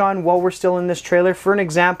touch on while we're still in this trailer. For an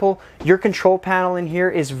example, your control panel in here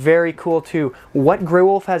is very cool too. What Grey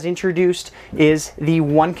Wolf has introduced is the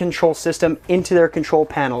one control system into their control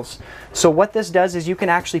panels. So what this does is you can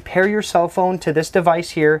actually pair your cell phone to this device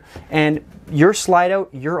here, and your slide out,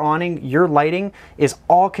 your awning, your lighting is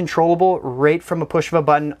all controllable right from a push of a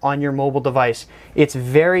button on your mobile device. It's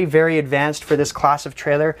very, very advanced for this class of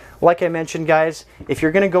trailer. Like I mentioned, guys, if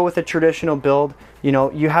you're going to go with a traditional build, you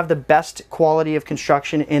know, you have the best quality of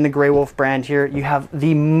construction in the Grey Wolf brand here. You have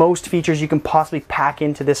the most features you can possibly pack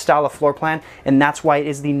into this style of floor plan, and that's why it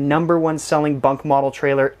is the #1 selling bunk model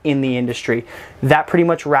trailer in the industry. That pretty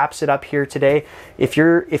much wraps it up here today. If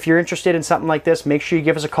you're interested in something like this, make sure you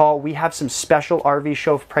give us a call. We have some special RV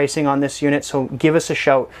show pricing on this unit, so give us a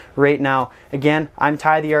shout right now. Again, I'm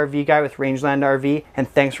Ty, the RV guy with Rangeland RV, and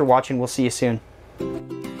thanks for watching. We'll see you soon.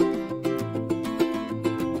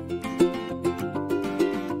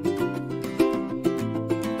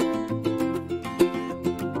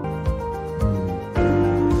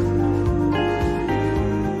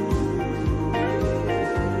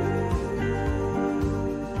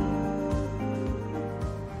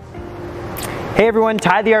 Hey everyone,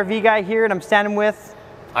 Ty the RV guy here, and I'm standing with...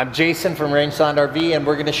 I'm Jason from Rangeland RV, and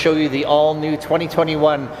we're going to show you the all-new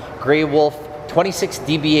 2021 Grey Wolf 26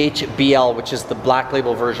 DBH BL, which is the black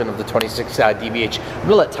label version of the 26 DBH. I'm going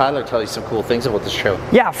to let Tyler tell you some cool things about this show.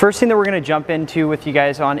 Yeah, first thing that we're going to jump into with you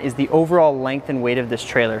guys on is the overall length and weight of this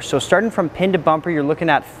trailer. So starting from pin to bumper, you're looking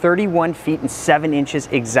at 31 feet and 7 inches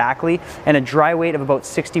exactly, and a dry weight of about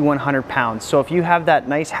 6,100 pounds. So if you have that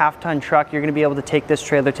nice half-ton truck, you're going to be able to take this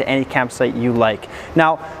trailer to any campsite you like.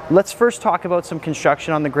 Now, let's first talk about some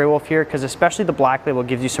construction on the Grey Wolf here, because especially the black label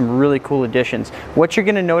gives you some really cool additions. What you're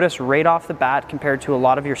going to notice right off the bat compared to a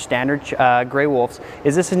lot of your standard Grey Wolves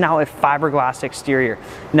is this is now a fiberglass exterior.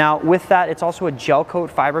 Now with that, it's also a gel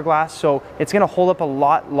coat fiberglass, so it's going to hold up a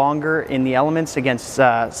lot longer in the elements against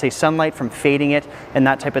say sunlight from fading it and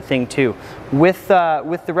that type of thing too. With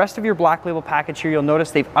the rest of your black label package here, you'll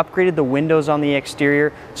notice they've upgraded the windows on the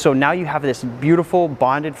exterior, so now you have this beautiful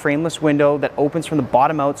bonded frameless window that opens from the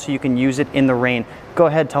bottom out so you can use it in the rain. Go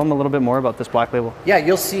ahead, tell them a little bit more about this black label. Yeah,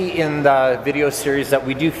 you'll see in the video series that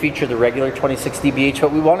we do feature the regular 26 DBH,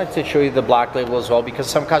 but we wanted to show you the black label as well because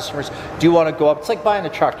some customers do want to go up. It's like buying a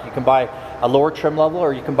truck. You can buy a lower trim level,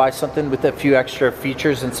 or you can buy something with a few extra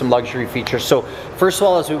features and some luxury features. So first of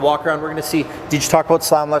all, as we walk around, we're going to see, did you talk about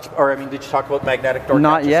slam latch, or I mean, did you talk about magnetic door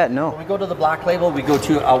Not catches? yet, no. When we go to the black label, we go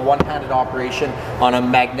to a one-handed operation on a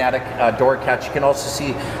magnetic door catch. You can also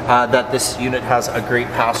see that this unit has a great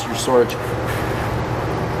passenger storage.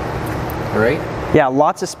 All right. Yeah,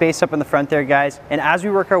 lots of space up in the front there, guys. And as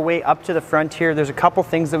we work our way up to the front here, there's a couple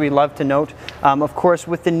things that we love to note. Of course,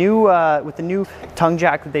 with the new tongue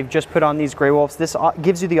jack that they've just put on these Grey Wolves, this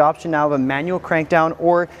gives you the option now of a manual crank down,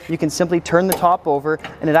 or you can simply turn the top over,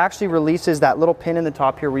 and it actually releases that little pin in the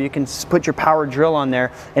top here where you can put your power drill on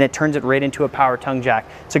there, and it turns it right into a power tongue jack.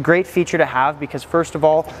 It's a great feature to have because first of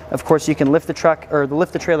all, of course, you can lift the truck or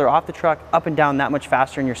lift the trailer off the truck up and down that much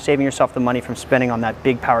faster, and you're saving yourself the money from spending on that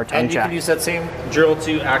big power tongue jack. And you can use that same drill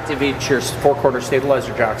to activate your 4/4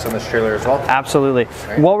 stabilizer jacks on this trailer as well. Absolutely.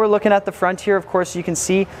 Right. While we're looking at the front here, of course, you can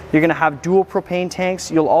see you're going to have dual propane tanks.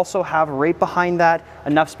 You'll also have right behind that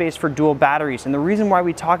enough space for dual batteries. And the reason why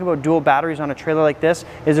we talk about dual batteries on a trailer like this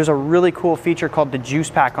is there's a really cool feature called the juice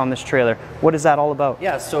pack on this trailer. What is that all about?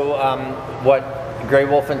 Yeah, so what Grey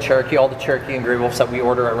Wolf and Cherokee, all the Cherokee and Grey Wolves that we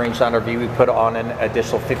order at Rangeland RV, we put on an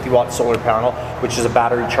additional 50-watt solar panel, which is a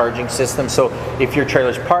battery charging system. So if your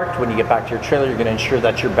trailer's parked, when you get back to your trailer, you're going to ensure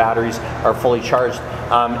that your batteries are fully charged.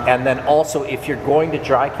 And then also, if you're going to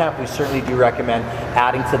dry camp, we certainly do recommend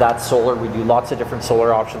adding to that solar. We do lots of different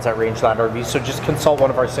solar options at Rangeland RV, so just consult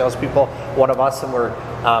one of our salespeople, one of us, and we're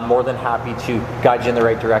more than happy to guide you in the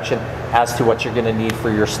right direction as to what you're going to need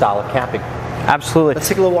for your style of camping. Absolutely. Let's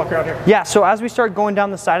take a little walk around here. Yeah, so as we start going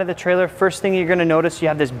down the side of the trailer, first thing you're going to notice, you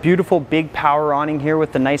have this beautiful big power awning here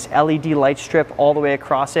with the nice LED light strip all the way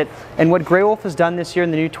across it. And what Grey Wolf has done this year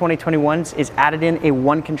in the new 2021s is added in a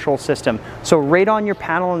one control system. So right on your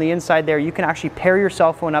panel on the inside there, you can actually pair your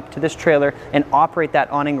cell phone up to this trailer and operate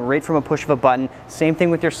that awning right from a push of a button. Same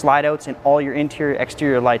thing with your slide outs and all your interior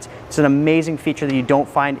exterior lights. It's an amazing feature that you don't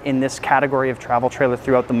find in this category of travel trailer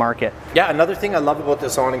throughout the market. Yeah, another thing I love about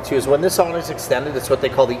this awning too is when this awning is extended, it's what they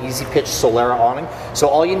call the Easy Pitch Solera awning. So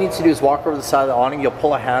all you need to do is walk over the side of the awning, you'll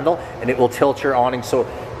pull a handle and it will tilt your awning. So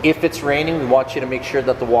if it's raining, we want you to make sure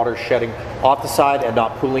that the water is shedding off the side and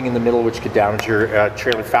not pooling in the middle, which could damage your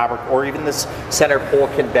trailer fabric, or even this center pole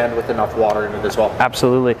can bend with enough water in it as well.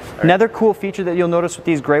 Absolutely. Another cool feature that you'll notice with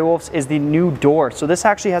these Grey Wolves is the new door. So this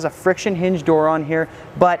actually has a friction hinge door on here,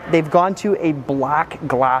 but they've gone to a black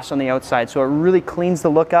glass on the outside, so it really cleans the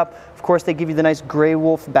look up. Of course, they give you the nice Grey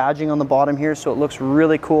Wolf badging on the bottom here, so it looks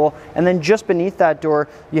really cool. And then just beneath that door,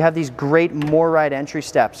 you have these great MoreRide entry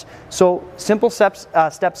steps. So simple step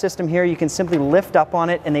system here. You can simply lift up on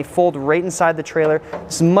it, and they fold right inside the trailer.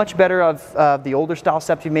 This is much better of the older style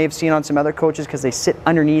steps you may have seen on some other coaches, because they sit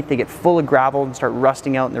underneath, they get full of gravel and start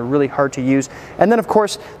rusting out, and they're really hard to use. And then, of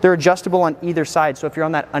course, they're adjustable on either side. So if you're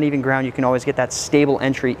on that uneven ground, you can always get that stable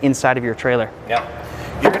entry inside of your trailer. Yeah.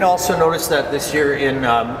 You're going to also notice that this year in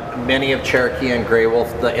many of Cherokee and Grey Wolf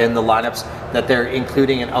in the lineups that they're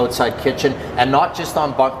including an outside kitchen, and not just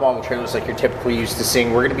on bunk model trailers like you're typically used to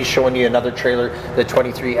seeing. We're going to be showing you another trailer, the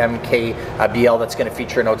 23MK BL, that's going to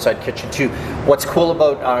feature an outside kitchen too. What's cool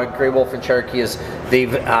about Grey Wolf and Cherokee is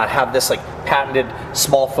they've have this like patented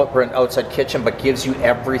small footprint outside kitchen, but gives you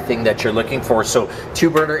everything that you're looking for. So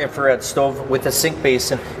 2-burner infrared stove with a sink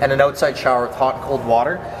basin and an outside shower with hot and cold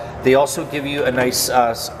water. They also give you a nice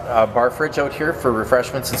bar fridge out here for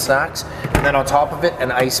refreshments and snacks. And then on top of it,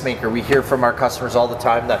 an ice maker. We hear from our customers all the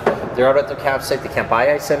time that they're out at their campsite, they can't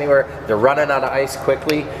buy ice anywhere, they're running out of ice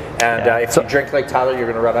quickly. And if you drink like Tyler, you're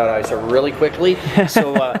going to run out of ice really quickly.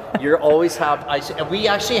 So you always have ice. And we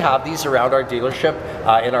actually have these around our dealership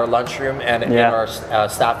in our lunchroom and in our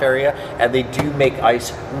staff area. And they do make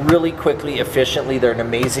ice really quickly, efficiently. They're an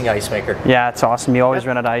amazing ice maker. Yeah, it's awesome. You always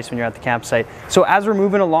run out of ice when you're at the campsite. So as we're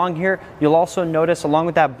moving along here, you'll also notice, along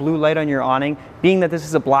with that blue light on your awning, being that this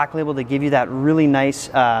is a black label, they give you that really nice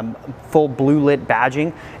full blue lit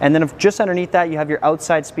badging. And then just underneath that, you have your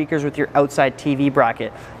outside speakers with your outside TV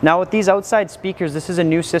bracket. Now with these outside speakers, this is a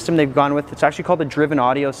new system they've gone with. It's actually called the driven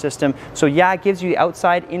audio system. So yeah, it gives you the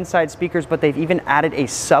outside, inside speakers, but they've even added a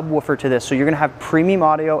subwoofer to this. So you're gonna have premium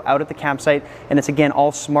audio out at the campsite, and it's again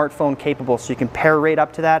all smartphone capable. So you can pair right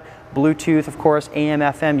up to that. Bluetooth, of course, AM,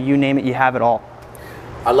 FM, you name it, you have it all.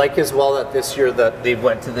 I like as well that this year that they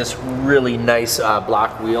went to this really nice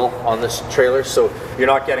black wheel on this trailer, so you're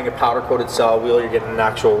not getting a powder coated saw wheel, you're getting an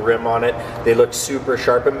actual rim on it. They look super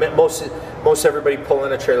sharp, and most everybody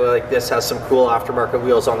pulling a trailer like this has some cool aftermarket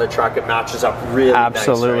wheels on the truck. It matches up really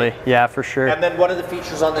Absolutely. nice, right? Yeah, for sure. And then one of the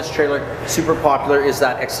features on this trailer, super popular, is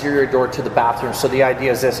that exterior door to the bathroom. So the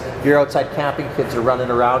idea is this: you're outside camping, kids are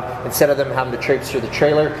running around, instead of them having to traipse through the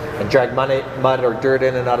trailer and drag mud or dirt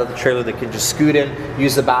in and out of the trailer, they can just scoot in,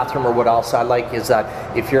 use the bathroom. Or what else I like is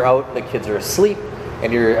that if you're out and the kids are asleep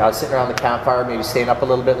and you're sitting around the campfire, maybe staying up a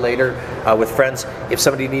little bit later with friends, if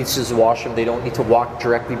somebody needs to use the washroom, they don't need to walk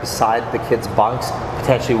directly beside the kids' bunks,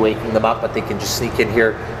 potentially waking them up, but they can just sneak in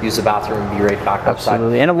here, use the bathroom, and be right back outside.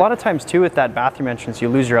 Absolutely. And a lot of times too, with that bathroom entrance, you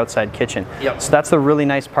lose your outside kitchen. Yep. So that's the really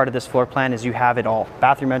nice part of this floor plan, is you have it all: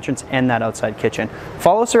 bathroom entrance and that outside kitchen.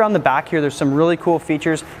 Follow us around the back here. There's some really cool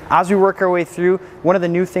features. As we work our way through, one of the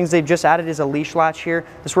new things they've just added is a leash latch here.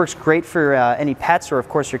 This works great for any pets, or of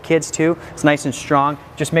course your kids too. It's nice and strong.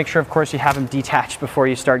 Just make sure, of course, you have them detached before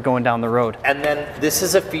you start going down the road. And then this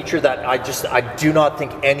is a feature that I do not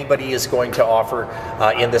think anybody is going to offer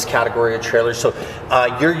in this category of trailers. So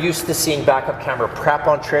you're used to seeing backup camera prep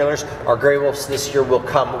on trailers. Our Grey Wolves this year will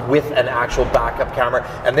come with an actual backup camera.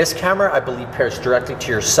 And this camera, I believe, pairs directly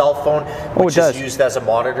to your cell phone, which is used as a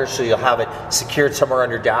monitor. So you'll have it secured somewhere on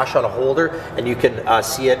your dash on a holder, and you can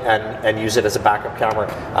see it and use it as a backup camera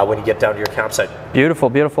when you get down to your campsite. Beautiful,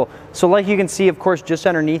 beautiful. So like you can see, of course, just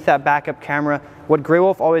underneath that backup camera, what Grey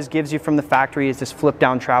Wolf always gives you from the factory is this flip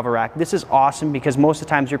down travel rack. This is awesome because most of the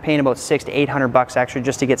times you're paying about $600 to $800 extra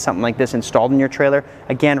just to get something like this installed in your trailer.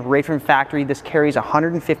 Again, right from factory, this carries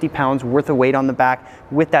 150 pounds worth of weight on the back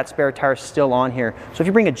with that spare tire still on here. So if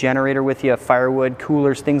you bring a generator with you, firewood,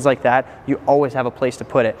 coolers, things like that, you always have a place to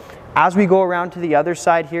put it. As we go around to the other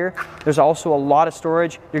side here, there's also a lot of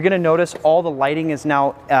storage. You're gonna notice all the lighting is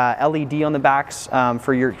now LED on the backs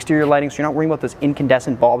for your exterior lighting, so you're not worrying about those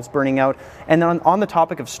incandescent bulbs burning out. And then on the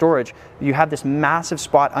topic of storage, you have this massive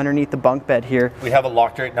spot underneath the bunk bed here. We have it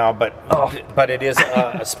locked right now, but it is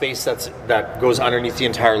a space that goes underneath the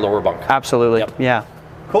entire lower bunk. Absolutely, yeah.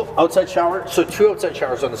 Cool. Outside shower. So 2 outside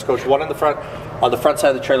showers on this coach. One on the front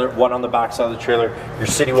side of the trailer, one on the back side of the trailer. Your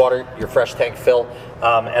city water, your fresh tank fill,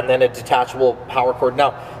 and then a detachable power cord.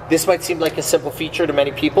 Now, this might seem like a simple feature to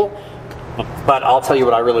many people, but I'll tell you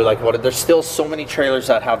what I really like about it. There's still so many trailers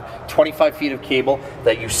that have 25 feet of cable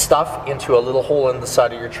that you stuff into a little hole in the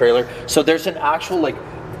side of your trailer. So there's an actual like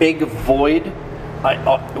big void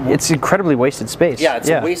It's incredibly wasted space. Yeah, it's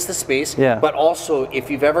a waste of space. Yeah. But also, if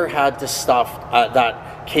you've ever had to stuff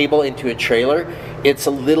that cable into a trailer, it's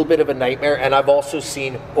a little bit of a nightmare. And I've also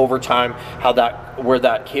seen over time how where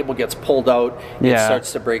that cable gets pulled out, it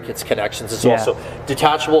starts to break its connections as well. So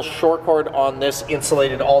detachable short cord on this,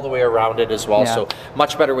 insulated all the way around it as well. So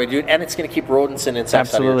much better way to do it, and it's going to keep rodents and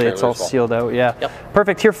insects out of your trailer. It's all sealed out.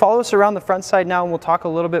 Perfect. Here, follow us around the front side now, and we'll talk a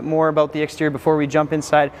little bit more about the exterior before we jump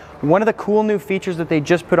inside. One of the cool new features that they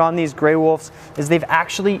just put on these Grey Wolves is they've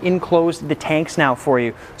actually enclosed the tanks now for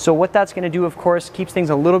you. So what that's going to do, of course, keeps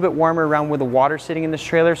things a little bit warmer around where the water's sitting in this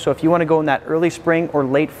trailer. So if you want to go in that early spring or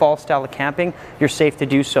late fall style of camping, you're safe to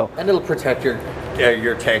do so. And it'll protect your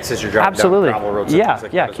tanks as you're driving down gravel roads. And things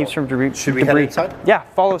like that keeps from debris. Should we head inside? Yeah,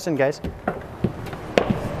 follow us in, guys.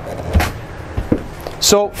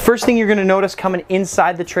 So first thing you're going to notice coming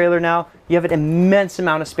inside the trailer now, you have an immense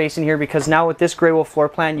amount of space in here, because now with this Grey Wolf floor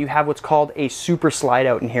plan, you have what's called a super slide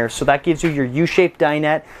out in here. So that gives you your U-shaped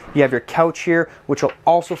dinette. You have your couch here, which will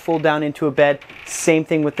also fold down into a bed. Same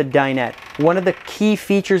thing with the dinette. One of the key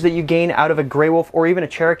features that you gain out of a Grey Wolf or even a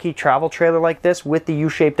Cherokee travel trailer like this with the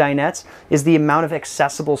U-shaped dinettes is the amount of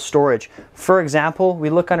accessible storage. For example, we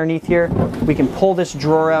look underneath here, we can pull this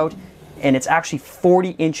drawer out, and it's actually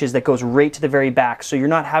 40 inches that goes right to the very back. So you're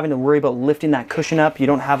not having to worry about lifting that cushion up. You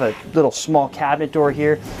don't have a little small cabinet door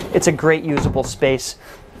here. It's a great usable space.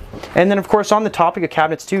 And then of course, on the topic of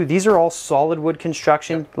cabinets too, these are all solid wood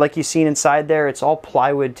construction. Like you've seen inside there, it's all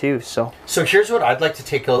plywood too. So here's what I'd like to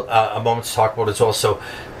take a moment to talk about as well. So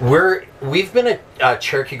we've been a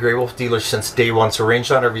Cherokee Grey Wolf dealer since day one. So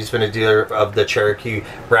Range Land RV's been a dealer of the Cherokee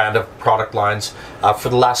brand of product lines for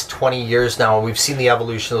the last 20 years now. We've seen the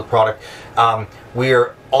evolution of the product. We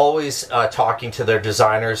are always talking to their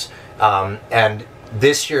designers, and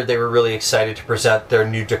this year they were really excited to present their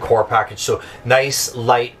new decor package. So nice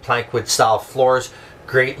light plankwood style floors,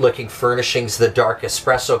 great looking furnishings, the dark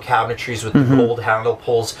espresso cabinetries with the gold handle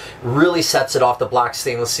pulls really sets it off, the black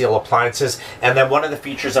stainless steel appliances. And then one of the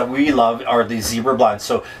features that we love are these zebra blinds.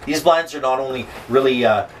 So these blinds are not only really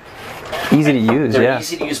easy to use, they're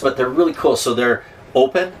easy to use, but they're really cool. So they're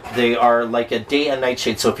open, they are like a day and night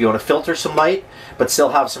shade. So if you want to filter some light but still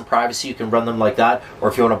have some privacy, you can run them like that. Or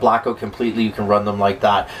if you want to black out completely, you can run them like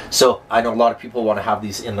that. So I know a lot of people want to have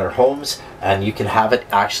these in their homes, and you can have it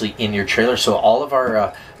actually in your trailer. So all of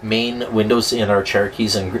our main windows in our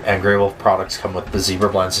Cherokees and Grey Wolf products come with the zebra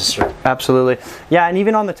blinds this year. Absolutely. Yeah, and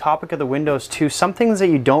even on the topic of the windows too, some things that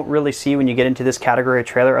you don't really see when you get into this category of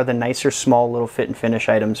trailer are the nicer small little fit and finish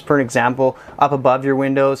items. For an example, up above your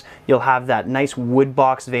windows, you'll have that nice wood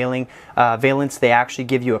box valance. They actually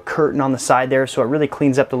give you a curtain on the side there, so it really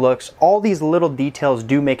cleans up the looks. All these little details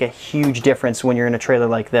do make a huge difference when you're in a trailer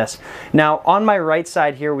like this. Now on my right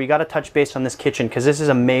side here, we got to touch base on this kitchen because this is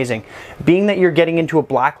amazing. Being that you're getting into a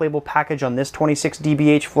black label package on this 26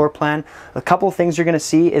 dBH floor plan, a couple of things you're going to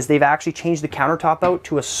see is they've actually changed the countertop out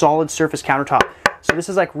to a solid surface countertop. So this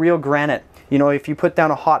is like real granite. You know, if you put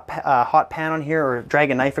down a hot pan on here or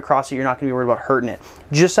drag a knife across it, you're not going to be worried about hurting it.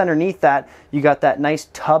 Just underneath that, you got that nice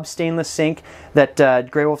tub stainless sink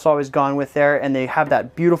that Grey Wolf's always gone with there, and they have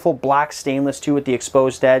that beautiful black stainless too with the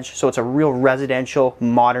exposed edge, so it's a real residential,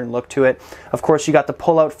 modern look to it. Of course, you got the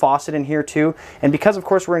pull-out faucet in here too, and because of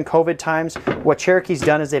course we're in COVID times, what Cherokee's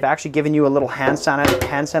done is they've actually given you a little hand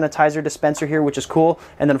sanitizer dispenser here, which is cool,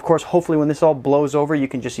 and then of course, hopefully when this all blows over, you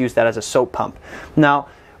can just use that as a soap pump. Now,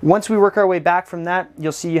 once we work our way back from that,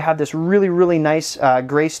 you'll see you have this really, really nice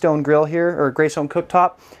gray stone grill here, or gray stone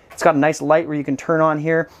cooktop. It's got a nice light where you can turn on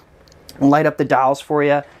here and light up the dials for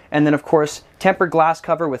you. And then of course, tempered glass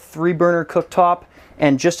cover with 3-burner cooktop,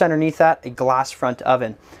 and just underneath that, a glass front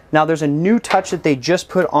oven. Now there's a new touch that they just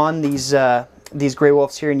put on these Grey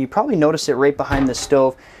Wolves here, and you probably notice it right behind the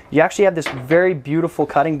stove. You actually have this very beautiful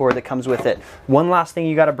cutting board that comes with it. One last thing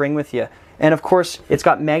you got to bring with you. And of course, it's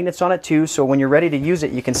got magnets on it too, so when you're ready to use it,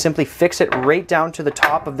 you can simply fix it right down to the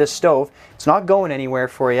top of this stove. It's not going anywhere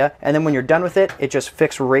for you, and then when you're done with it, it just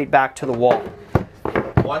fixes right back to the wall.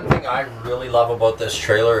 One thing I really love about this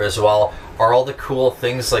trailer as well are all the cool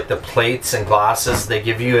things like the plates and glasses they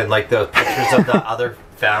give you, and like the pictures of the other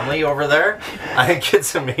family over there. I think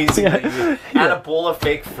it's amazing. And a bowl of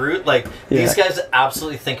fake fruit. Like these guys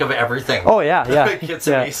absolutely think of everything. Oh yeah, yeah. It's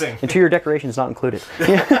amazing. Interior decorations not included.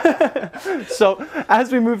 So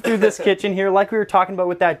as we move through this kitchen here, like we were talking about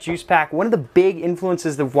with that juice pack, one of the big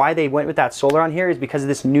influences of why they went with that solar on here is because of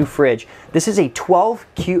this new fridge. This is a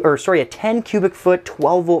 10 cubic foot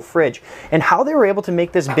 12 volt fridge, and how they were able to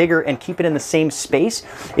make this bigger and keep it in the same space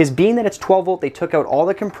is being that it's 12 volt, they took out all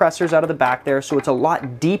the compressors out of the back there, so it's a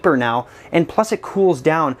lot deeper now, and plus it cools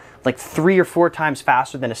down like 3 or 4 times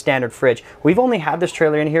faster than a standard fridge. We've only had this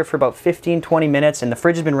trailer in here for about 15-20 minutes, and the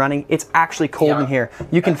fridge has been running. It's actually cold in here.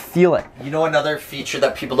 You can feel it. You know, another feature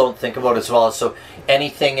that people don't think about as well is, so any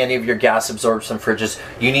of your gas absorption fridges,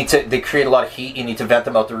 they create a lot of heat. You need to vent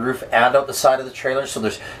them out the roof and out the side of the trailer. So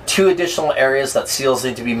there's 2 additional areas that seals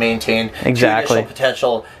need to be maintained. Exactly. 2 additional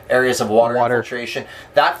potential areas of water infiltration.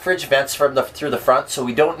 That fridge vents through the front, so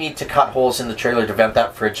we don't need to cut holes in the trailer to vent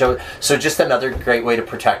that fridge out. So just another great way to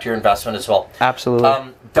protect your investment as well.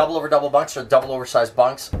 Absolutely. Double over double bunks or double oversized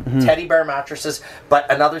bunks, teddy bear mattresses.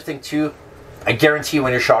 But another thing too, I guarantee you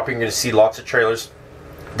when you're shopping, you're going to see lots of trailers.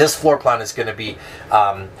 This floor plan is going to be,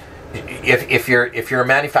 if you're a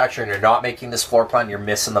manufacturer and you're not making this floor plan, you're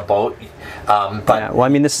missing the boat. But yeah, well, I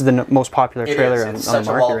mean, this is the most popular trailer on the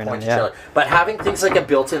market right now. Trailer. But having things like a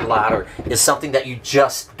built-in ladder is something that you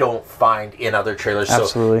just don't find in other trailers.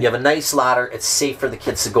 Absolutely. So you have a nice ladder. It's safe for the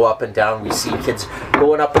kids to go up and down. We see kids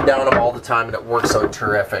going up and down them all the time, and it works out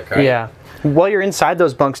terrific. Right? Yeah. While you're inside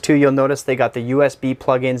those bunks too, you'll notice they got the USB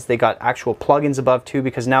plugins. They got actual plugins above too,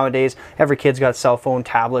 because nowadays every kid's got cell phone,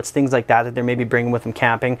 tablets, things like that they're maybe bringing with them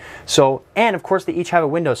camping. So, and of course they each have a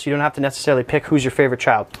window, so you don't have to necessarily pick who's your favorite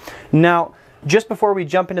child. Now, just before we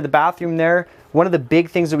jump into the bathroom there, one of the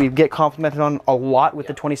big things that we get complimented on a lot with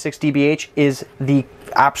the 26 DBH is the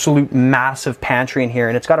absolute massive pantry in here,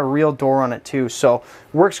 and it's got a real door on it too, so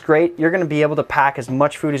works great. You're going to be able to pack as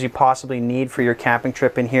much food as you possibly need for your camping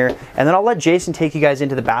trip in here, and then I'll let Jason take you guys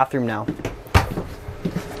into the bathroom now.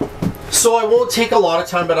 So I won't take a lot of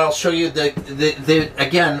time, but I'll show you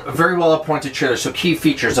again, a very well appointed trailer. So key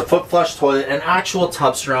features: a foot flush toilet, an actual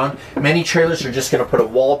tub surround. Many trailers are just going to put a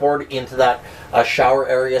wallboard into that shower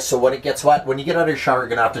area, so when it gets wet, when you get out of your shower, you're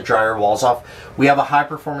going to have to dry your walls off. We have a high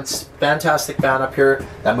performance, fantastic fan up here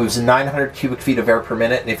that moves 900 cubic feet of air per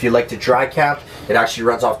minute, and if you like to dry camp, it actually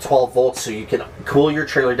runs off 12 volts, so you can cool your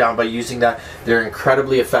trailer down by using that. They're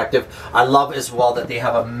incredibly effective. I love as well that they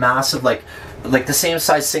have a massive, like the same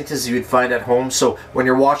size sink as you would find at home, so when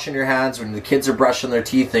you're washing your hands, when the kids are brushing their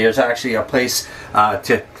teeth, there's actually a place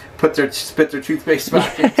to spit their toothpaste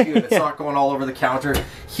back into, and it's not going all over the counter.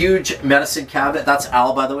 Huge medicine cabinet. That's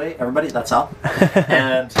Al, by the way. Everybody, that's Al.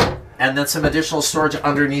 and then some additional storage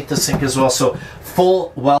underneath the sink as well. So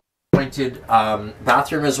full, well-appointed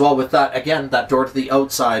bathroom as well, with that, again, that door to the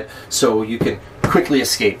outside, so you can quickly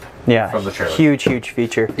escape from the trailer. Huge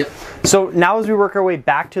feature. Yep. So now as we work our way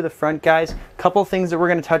back to the front, guys, couple things that we're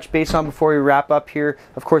going to touch base on before we wrap up here.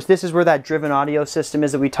 Of course, this is where that driven audio system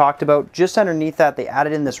is that we talked about. Just underneath that, they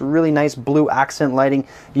added in this really nice blue accent lighting.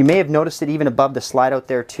 You may have noticed it even above the slide out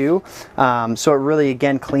there too. So it really,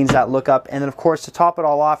 again, cleans that look up. And then, of course, to top it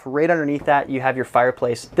all off, right underneath that, you have your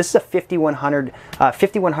fireplace. This is a 5100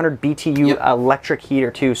 BTU electric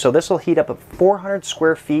heater too. So this will heat up 400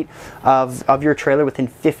 square feet of your trailer within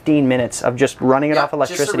 15 minutes of just running it off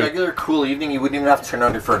electricity. Just a regular cool evening, you wouldn't even have to turn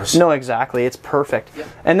on your furnace. No, exactly. It's perfect. Yep.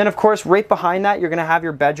 And then, of course, right behind that, you're going to have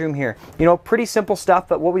your bedroom here. You know, pretty simple stuff,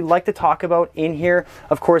 but what we like to talk about in here,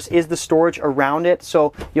 of course, is the storage around it.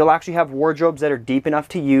 So you'll actually have wardrobes that are deep enough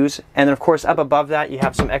to use. And then, of course, up above that, you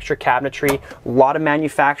have some extra cabinetry. A lot of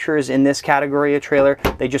manufacturers in this category of trailer,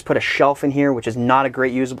 they just put a shelf in here, which is not a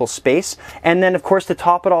great usable space. And then, of course, to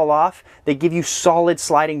top it all off, they give you solid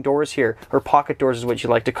sliding doors here, or pocket doors is what you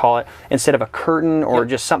like to call it, instead of a curtain or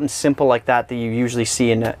just something simple like that you usually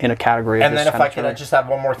see in a category of this. And then if I can just have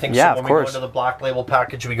one more thing. Yeah, so when we go into the Black Label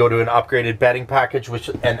package, we go to an upgraded bedding package, which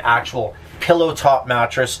is an actual pillow top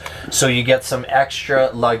mattress, so you get some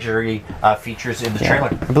extra luxury features in the trailer.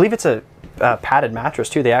 I believe it's a padded mattress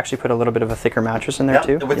too. They actually put a little bit of a thicker mattress in there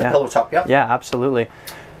too. With the pillow top, Yeah, absolutely.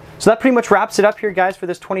 So that pretty much wraps it up here, guys, for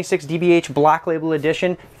this 26 DBH Black Label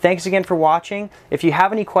Edition. Thanks again for watching. If you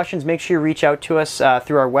have any questions, make sure you reach out to us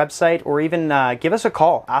through our website, or even give us a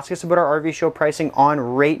call. Ask us about our RV show pricing on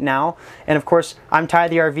right now. And of course, I'm Ty,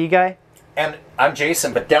 the RV guy. And I'm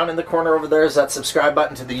Jason, but down in the corner over there is that subscribe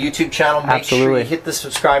button to the YouTube channel. Make sure you hit the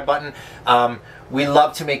subscribe button. We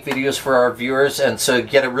love to make videos for our viewers, and so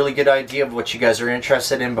get a really good idea of what you guys are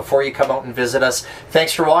interested in before you come out and visit us.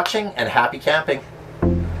 Thanks for watching, and happy camping.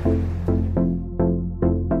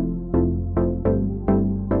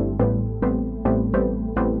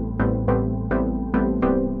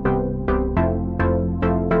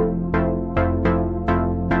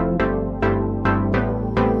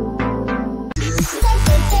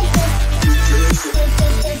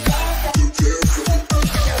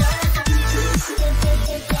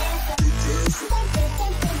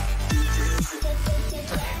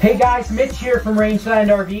 Hey guys, Mitch here from Rangeland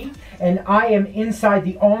RV, and I am inside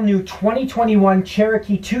the all-new 2021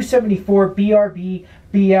 Cherokee 274 BRB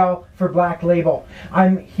BL for Black Label.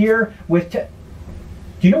 I'm here with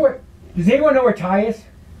Do you know where, does anyone know where Ty is?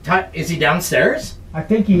 Ty, is he downstairs? I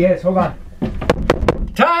think he is. Hold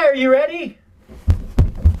on. Ty, are you ready?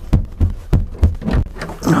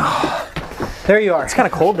 There you are. It's kind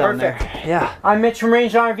of cold down there. Yeah. I'm Mitch from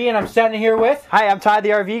Range RV, and I'm standing here with... Hi, I'm Ty, the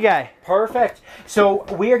RV guy. Perfect. So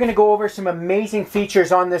we are going to go over some amazing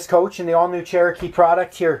features on this coach and the all-new Cherokee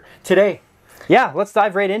product here today. Yeah, let's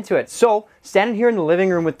dive right into it. So, standing here in the living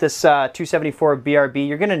room with this 274 BRB,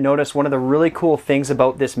 you're going to notice one of the really cool things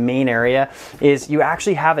about this main area is you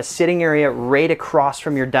actually have a sitting area right across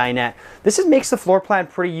from your dinette. This makes the floor plan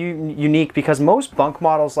pretty unique because most bunk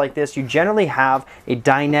models like this, you generally have a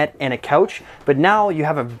dinette and a couch, but now you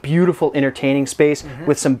have a beautiful entertaining space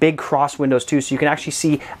with some big cross windows too, so you can actually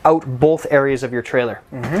see out both areas of your trailer.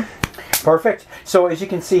 Perfect. So as you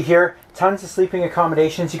can see here, tons of sleeping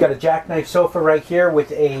accommodations. You got a jackknife sofa right here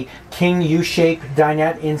with a king U-shaped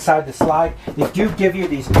dinette inside the slide. They do give you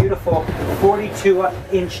these beautiful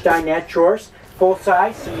 42-inch dinette drawers, full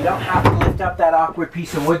size, so you don't have to lift up that awkward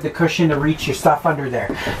piece of wood, the cushion, to reach your stuff under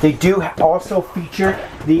there. They do also feature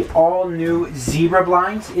the all-new zebra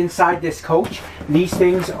blinds inside this coach. These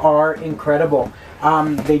things are incredible.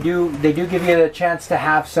 They do give you the chance to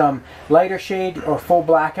have some lighter shade or full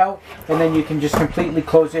blackout, and then you can just completely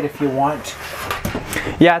close it if you want.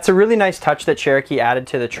 Yeah, it's a really nice touch that Cherokee added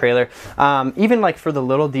to the trailer. Even like for the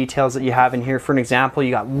little details that you have in here, for an example,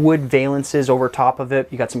 you got wood valances over top of it,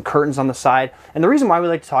 you got some curtains on the side, and the reason why we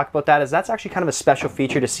like to talk about that is that's actually kind of a special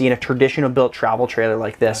feature to see in a traditional built travel trailer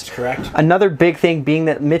like this. That's correct. Another big thing being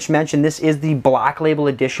that Mitch mentioned, this is the Black Label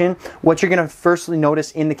edition. What you're going to firstly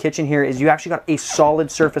notice in the kitchen here is you actually got a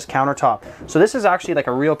solid surface countertop. So this is actually like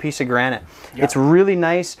a real piece of granite. Yep. It's really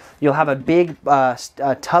nice. You'll have a big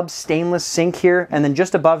tub stainless sink here, and then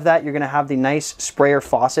just above that you're going to have the nice sprayer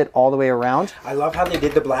faucet all the way around. I love how they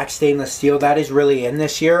did the black stainless steel. That is really in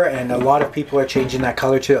this year, and a lot of people are changing that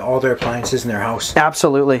color to all their appliances in their house.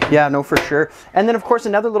 Absolutely. Yeah, no, for sure. And then of course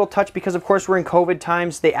another little touch, because of course we're in COVID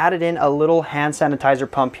times, they added in a little hand sanitizer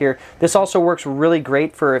pump here. This also works really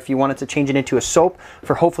great for if you wanted to change it into a soap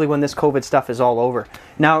for hopefully when this COVID stuff is all over.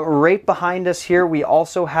 Now right behind us here we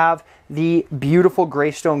also have the beautiful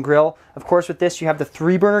Greystone grill. Of course with this you have the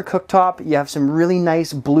 3-burner cooktop, you have some really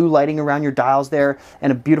nice blue lighting around your dials there,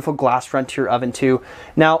 and a beautiful glass front to your oven too.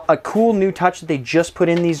 Now a cool new touch that they just put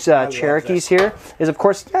in these Cherokees here is of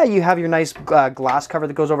course, yeah, you have your nice glass cover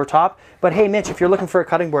that goes over top, but hey Mitch, if you're looking for a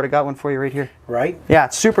cutting board, I got one for you right here. Right? Yeah,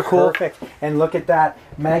 it's super cool. Perfect. And look at that,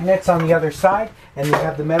 magnets on the other side, and you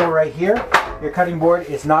have the metal right here. Your cutting board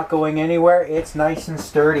is not going anywhere. It's nice and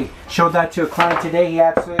sturdy. Showed that to a client today. He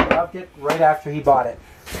absolutely loved it right after he bought it.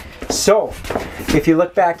 So, if you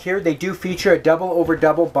look back here, they do feature a double over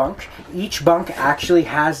double bunk. Each bunk actually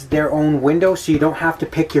has their own window, so you don't have to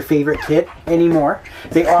pick your favorite kid anymore.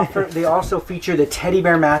 They also feature the teddy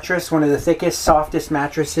bear mattress, one of the thickest, softest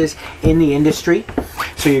mattresses in the industry.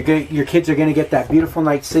 So your kids are going to get that beautiful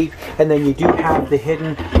night's sleep. And then you do have the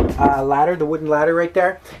hidden ladder, the wooden ladder right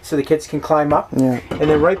there, so the kids can climb up. Yeah. And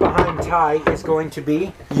then right behind Ty is going to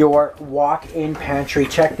be your walk-in pantry.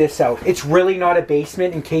 Check this out. It's really not a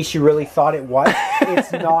basement, in case you really thought it was.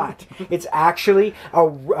 It's not. It's actually a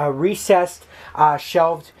recessed,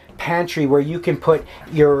 shelved pantry where you can put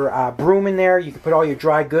your broom in there. You can put all your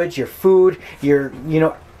dry goods, your food, your,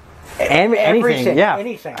 anything. Yeah.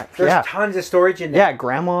 Anything. There's tons of storage in there. Yeah,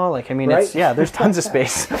 grandma, like, I mean, right? There's tons of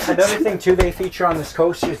space. Another thing too they feature on this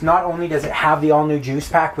coach is not only does it have the all-new juice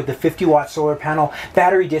pack with the 50-watt solar panel,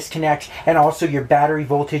 battery disconnect, and also your battery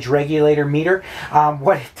voltage regulator meter,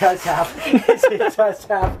 what it does have is it does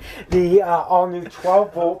have the all-new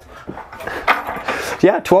 12-volt.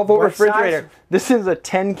 Yeah, 12-volt refrigerator. This is a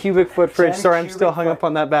 10 cubic foot fridge. Sorry, I'm still hung up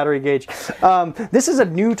on that battery gauge. This is a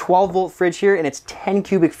new 12-volt fridge here, and it's 10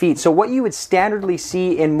 cubic feet. So what you would standardly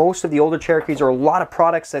see in most of the older Cherokees, or a lot of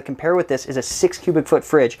products that compare with this, is a 6 cubic foot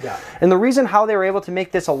fridge. Yeah. And the reason how they were able to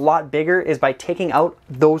make this a lot bigger is by taking out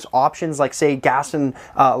those options like, say, gas and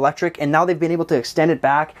electric, and now they've been able to extend it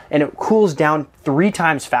back, and it cools down 3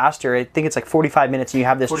 times faster. I think it's like 45 minutes, and you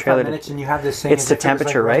have this 45 trailer. Minutes and you have this thing. It's the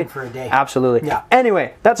temperature, like right? For a day. Absolutely. Yeah.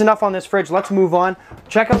 Anyway, that's enough on this fridge. Let's move on.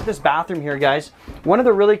 Check out this bathroom here, guys. One of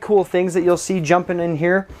the really cool things that you'll see jumping in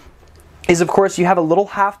here is, of course, you have a little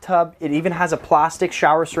half tub. It even has a plastic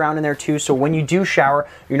shower surround in there too, so when you do shower,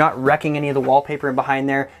 you're not wrecking any of the wallpaper in behind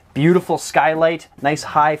there. Beautiful skylight, nice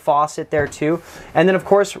high faucet there too. And then of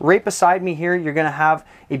course, right beside me here, you're gonna have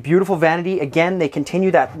a beautiful vanity. Again, they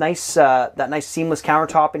continue that nice seamless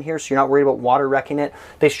countertop in here, so you're not worried about water wrecking it.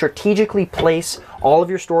 They strategically place all of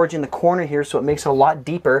your storage in the corner here, so it makes it a lot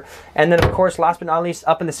deeper. And then of course, last but not least,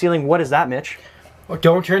 up in the ceiling, what is that, Mitch? Oh,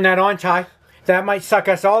 don't turn that on, Ty. that might suck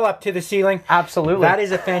us all up to the ceiling. Absolutely. That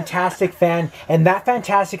is a fantastic fan, and that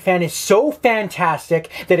fantastic fan is so fantastic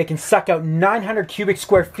that it can suck out 900 cubic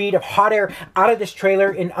square feet of hot air out of this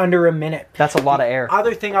trailer in under a minute. That's a lot of air.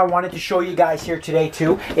 Other thing I wanted to show you guys here today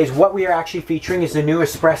too is what we are actually featuring is the new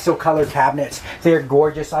espresso color cabinets. They're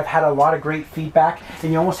gorgeous. I've had a lot of great feedback,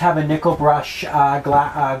 and you almost have a nickel brush,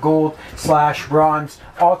 gold / bronze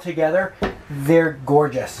all together. They're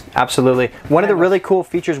gorgeous. Absolutely. One of the really cool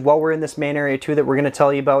features while we're in this main area too that we're going to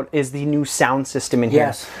tell you about is the new sound system in here.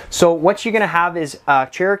 Yes. So what you're going to have is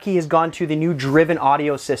Cherokee has gone to the new driven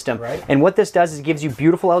audio system. Right. And what this does is it gives you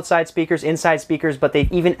beautiful outside speakers, inside speakers, but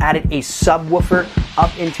they've even added a subwoofer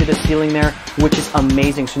up into the ceiling there, which is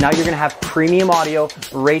amazing. So now you're going to have premium audio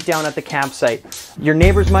right down at the campsite. Your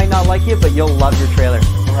neighbors might not like you, but you'll love your trailer.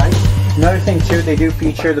 Right. Another thing too, they do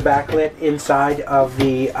feature the backlit inside of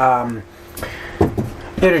the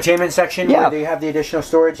entertainment section where they have the additional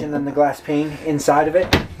storage and then the glass pane inside of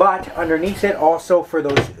it. But underneath it also, for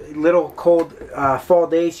those little cold fall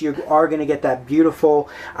days, you are going to get that beautiful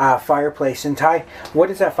fireplace. And Ty, what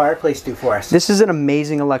does that fireplace do for us? This is an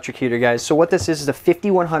amazing electric heater, guys. So what this is a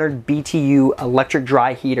 5100 BTU electric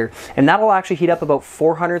dry heater, and that'll actually heat up about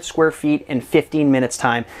 400 square feet in 15 minutes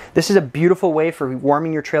time. This is a beautiful way for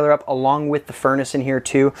warming your trailer up, along with the furnace in here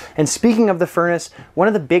too. And speaking of the furnace, one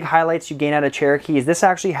of the big highlights you gain out of Cherokee is this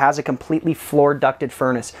actually has a completely floor ducted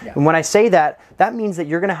furnace. Yeah. And when I say that, that means that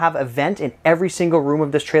you're going to have a vent in every single room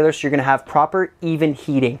of this trailer, so you're going to have proper, even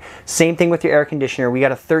heating. Same thing with your air conditioner. We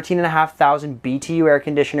got a 13,500 BTU air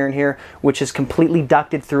conditioner in here, which is completely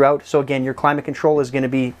ducted throughout. So again, your climate control is going to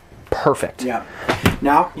be perfect. Yeah.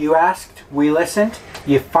 Now, you asked, we listened.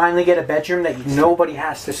 You finally get a bedroom that nobody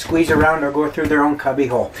has to squeeze around or go through their own cubby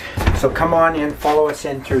hole. So come on in, follow us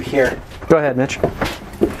in through here. Go ahead, Mitch.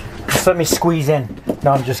 Just let me squeeze in.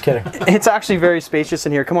 No, I'm just kidding. It's actually very spacious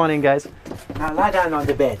in here. Come on in, guys. Now lie down on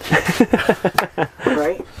the bed.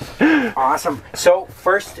 Right? Awesome. So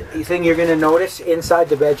first thing you're going to notice inside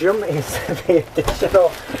the bedroom is the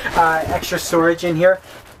additional extra storage in here.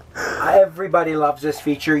 Everybody loves this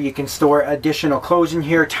feature. You can store additional clothes in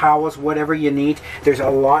here, towels, whatever you need. There's a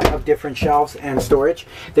lot of different shelves and storage.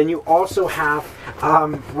 Then you also have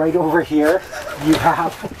right over here, you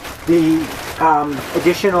have the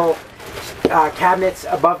additional cabinets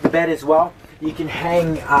above the bed as well. You can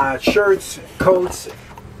hang shirts, coats,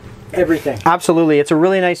 everything. Absolutely. It's a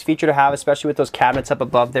really nice feature to have, especially with those cabinets up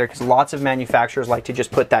above there, because lots of manufacturers like to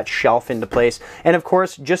just put that shelf into place. And of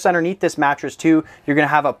course, just underneath this mattress too, you're going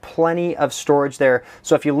to have a plenty of storage there.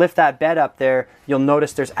 So if you lift that bed up there, you'll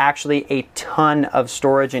notice there's actually a ton of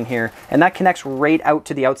storage in here, and that connects right out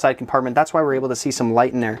to the outside compartment. That's why we're able to see some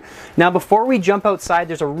light in there. Now, before we jump outside,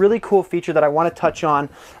 there's a really cool feature that I want to touch on,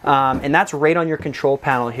 and that's right on your control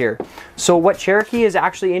panel here. So what Cherokee has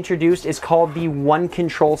actually introduced is called the One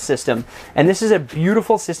Control System. And this is a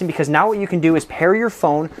beautiful system because now what you can do is pair your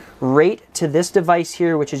phone right to this device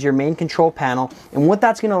here, which is your main control panel. And what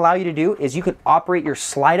that's going to allow you to do is you can operate your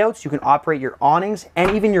slide outs, you can operate your awnings,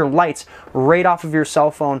 and even your lights right off of your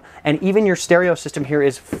cell phone. And even your stereo system here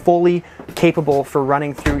is fully capable for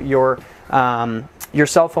running through your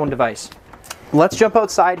cell phone device. Let's jump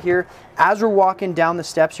outside here. As we're walking down the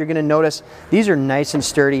steps, you're going to notice these are nice and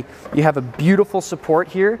sturdy. You have a beautiful support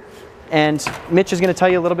here. And Mitch is going to tell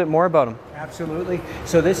you a little bit more about them. Absolutely.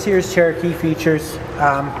 So this here's Cherokee features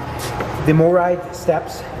the MoRide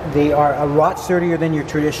steps. They are a lot sturdier than your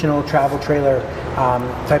traditional travel trailer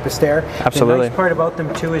type of stair. Absolutely. The nice part about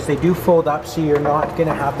them too is they do fold up, so you're not going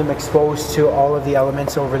to have them exposed to all of the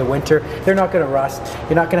elements over the winter. They're not going to rust.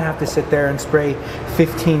 You're not going to have to sit there and spray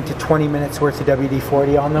 15 to 20 minutes worth of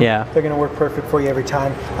WD-40 on them. Yeah. They're going to work perfect for you every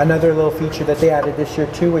time. Another little feature that they added this year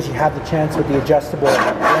too is you have the chance with the adjustable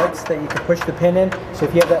legs that you can push the pin in. So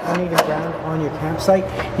if you have that uneven ground on your campsite,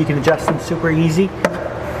 you can adjust them super easy.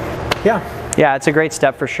 Yeah, it's a great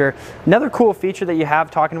step for sure. Another cool feature that you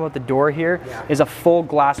have, talking about the door here, is a full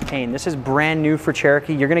glass pane. This is brand new for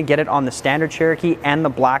Cherokee. You're going to get it on the standard Cherokee and the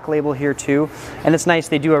black label here too. And it's nice,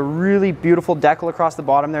 they do a really beautiful decal across the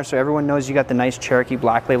bottom there, so everyone knows you got the nice Cherokee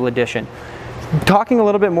black label edition. Talking a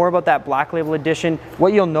little bit more about that black label edition,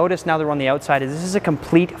 what you'll notice now that we're on the outside is this is a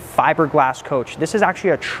complete fiberglass coach. This is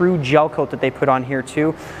actually a true gel coat that they put on here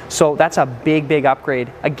too. So that's a big upgrade.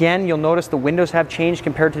 Again, you'll notice the windows have changed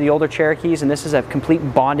compared to the older Cherokees, and this is a complete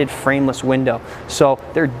bonded frameless window. So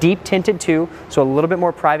they're deep tinted too, so a little bit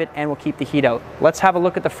more private and will keep the heat out. Let's have a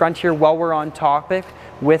look at the front here while we're on topic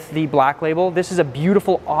with the black label. This is a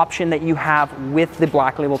beautiful option that you have with the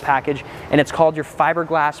black label package, and it's called your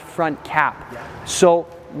fiberglass front cap. So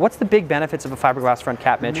what's the big benefits of a fiberglass front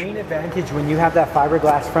cap, Mitch? The main advantage when you have that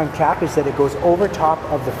fiberglass front cap is that it goes over top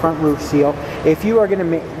of the front roof seal. If you are going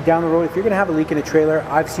to, down the road, if you're going to have a leak in a trailer,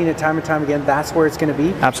 I've seen it time and time again, that's where it's going to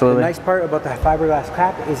be. Absolutely. The nice part about the fiberglass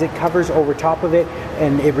cap is it covers over top of it,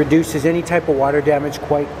 and it reduces any type of water damage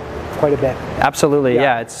quite a bit. Absolutely,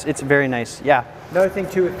 yeah, it's very nice, yeah. Another thing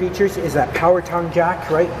too it features is that power tongue jack,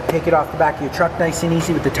 right? Take it off the back of your truck nice and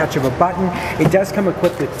easy with the touch of a button. It does come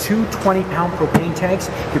equipped with 2 20-pound propane tanks.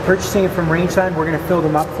 If you're purchasing it from Rangeland, we're going to fill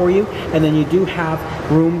them up for you, and then you do have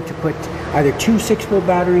room to put either 2 6-volt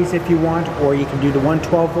batteries if you want, or you can do the 1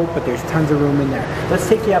 12-volt, but there's tons of room in there. Let's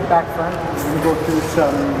take you up back front. We're going to go through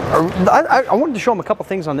some... I wanted to show them a couple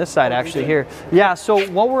things on this side actually here. Yeah, so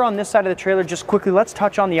while we're on this side of the trailer, just quickly, let's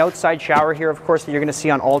touch on the outside shower here, of course, that you're going to see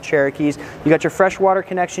on all Cherokees. You got your fresh water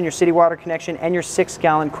connection, your city water connection, and your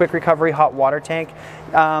 6-gallon quick recovery hot water tank.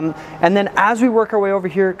 And then as we work our way over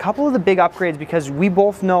here, a couple of the big upgrades, because we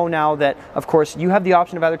both know now that, of course, you have the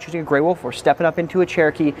option of either choosing a Grey Wolf or stepping up into a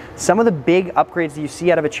Cherokee. Some of the big upgrades that you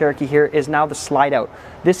see out of a Cherokee here is now the slide out.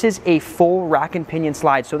 This is a full rack and pinion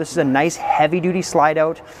slide. So this is a nice heavy duty slide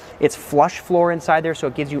out. It's flush floor inside there, so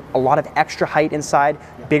it gives you a lot of extra height inside,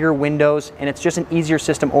 bigger windows, and it's just an easier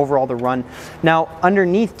system overall to run. Now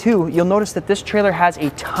underneath too, you'll notice that this trailer has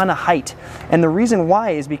a ton of height. And the reason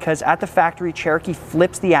why is because at the factory, Cherokee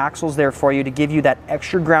flips the axles there for you to give you that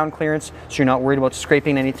extra ground clearance, so you're not worried about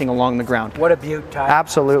scraping anything along the ground. What a beaut, Ty.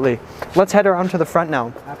 Absolutely. Let's head around to the front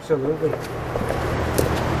now. Absolutely.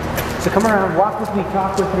 So come around, walk with me,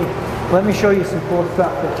 talk with me. Let me show you some cool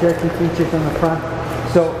stuff that Cherokee features on the front.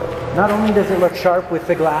 So not only does it look sharp with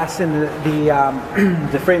the glass and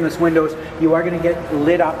the frameless windows, you are going to get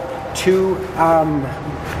lit up 2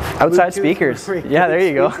 outside speakers. Yeah, there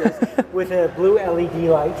you go. With a blue LED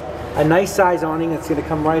light, a nice size awning that's going to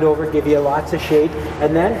come right over, give you lots of shade.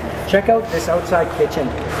 And then check out this outside kitchen.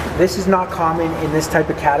 This is not common in this type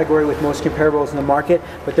of category with most comparables in the market,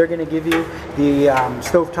 but they're going to give you the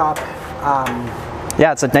stovetop.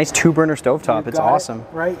 Yeah, it's a nice 2-burner stovetop. It's awesome.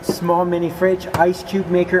 Right, small mini fridge, ice cube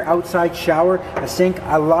maker, outside shower, a sink.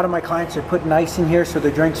 A lot of my clients are putting ice in here, so the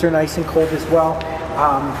drinks are nice and cold as well.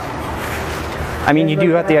 I mean, you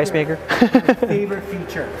do have the ice maker. Favorite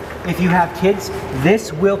feature. If you have kids,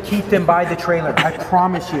 this will keep them by the trailer. I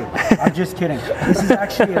promise you. I'm just kidding. This is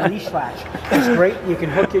actually a leash latch. It's great. You can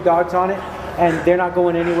hook your dogs on it, and they're not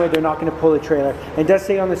going anywhere. They're not going to pull the trailer. It does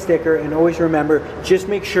say on the sticker, and always remember, just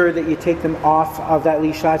make sure that you take them off of that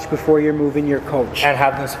leash latch before you're moving your coach. And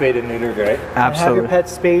have them spayed and neutered, right? Absolutely. And have your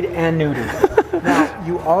pets spayed and neutered. Now,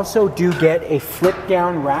 you also do get a flip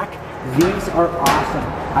down rack. These are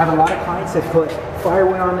awesome. I have a lot of clients that put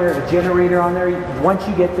firewood on there, a generator on there. Once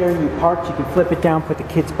you get there and you park, you can flip it down, put the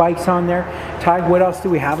kids' bikes on there. Ty, what else do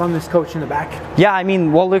we have on this coach in the back? Yeah, I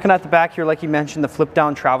mean, while looking at the back here, like you mentioned, the flip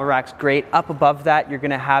down travel rack's great. Up above that, you're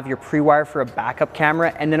gonna have your pre-wire for a backup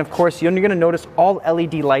camera. And then of course, you're gonna notice all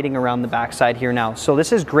LED lighting around the backside here now. So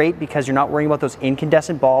this is great because you're not worrying about those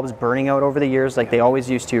incandescent bulbs burning out over the years like they always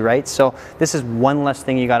used to, right? So this is one less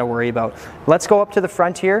thing you gotta worry about. Let's go up to the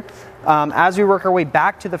front here. As we work our way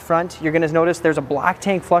back to the front, you're going to notice there's a black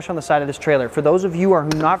tank flush on the side of this trailer. For those of you who are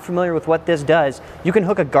not familiar with what this does, you can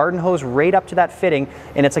hook a garden hose right up to that fitting,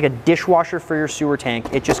 and it's like a dishwasher for your sewer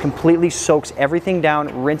tank. It just completely soaks everything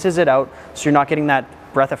down, rinses it out, so you're not getting that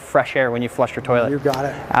breath of fresh air when you flush your toilet. You got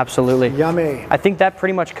it. Absolutely. Yummy. I think that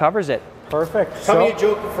pretty much covers it. Perfect. Tell me a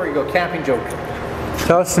joke before you go. Camping joke.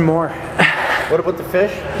 Tell us some more. What about the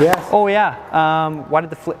fish? Yes. Oh yeah. Why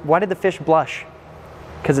did the fish blush?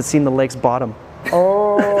 Because it's seen the lake's bottom.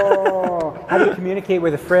 Oh, how do you communicate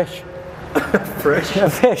with a fish? A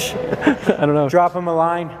fish. I don't know. Drop them a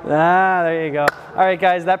line. Ah, there you go. All right,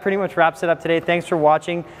 guys, that pretty much wraps it up today. Thanks for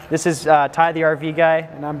watching. This is Ty, the RV guy.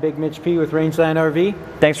 And I'm Big Mitch P with Rangeland RV.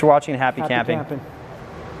 Thanks for watching and happy camping.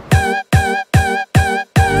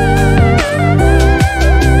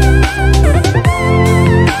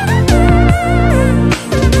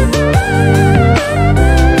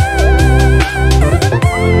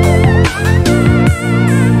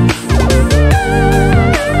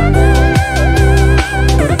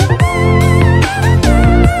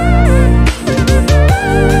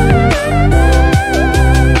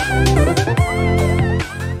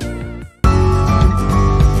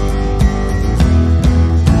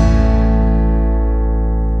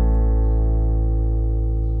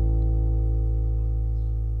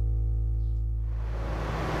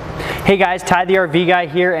 Hey guys, Ty the RV guy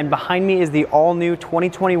here, and behind me is the all-new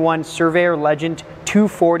 2021 Surveyor Legend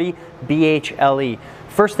 240 BHLE.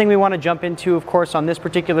 First thing we want to jump into, of course, on this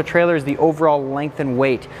particular trailer is the overall length and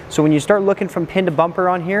weight. So when you start looking from pin to bumper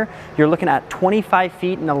on here, you're looking at 25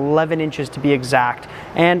 feet and 11 inches to be exact.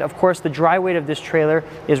 And of course, the dry weight of this trailer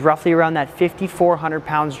is roughly around that 5,400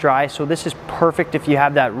 pounds dry. So this is perfect if you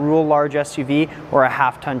have that real large SUV or a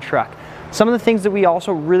half-ton truck. Some of the things that we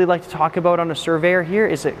also really like to talk about on a Surveyor here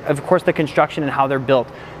is, of course, the construction and how they're built.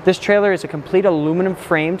 This trailer is a complete aluminum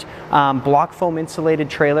framed, block foam insulated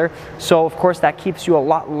trailer. So of course that keeps you a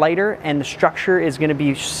lot lighter and the structure is going to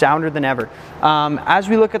be sounder than ever. As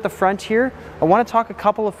we look at the front here, I want to talk a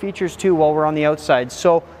couple of features too while we're on the outside.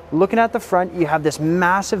 So looking at the front, you have this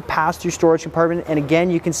massive pass-through storage compartment, and again,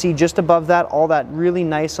 you can see just above that all that really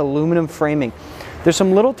nice aluminum framing. There's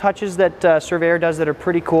some little touches that Surveyor does that are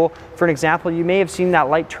pretty cool. For an example, you may have seen that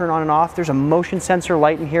light turn on and off. There's a motion sensor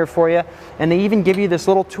light in here for you, and they even give you this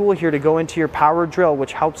little tool here to go into your power drill,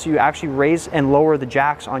 which helps you actually raise and lower the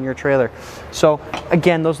jacks on your trailer. So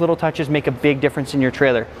again, those little touches make a big difference in your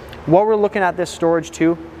trailer. While we're looking at this storage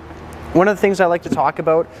too, one of the things I like to talk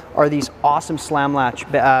about are these awesome slam latch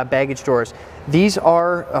baggage doors. These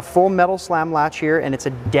are a full metal slam latch here, and it's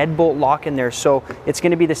a deadbolt lock in there, so it's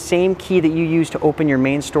going to be the same key that you use to open your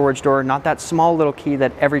main storage door, not that small little key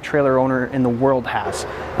that every trailer owner in the world has.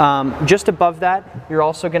 Just above that, you're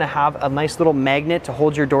also going to have a nice little magnet to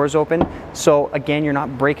hold your doors open, so again, you're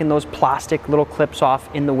not breaking those plastic little clips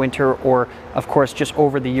off in the winter or, of course, just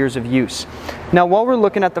over the years of use. Now, while we're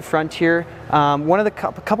looking at the front here, one of the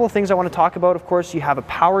couple of things I want to talk about, of course, you have a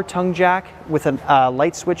power tongue jack with a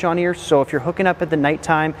light switch on here, so if you're hooking up at the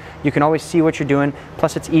nighttime, you can always see what you're doing,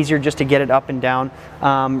 plus it's easier just to get it up and down.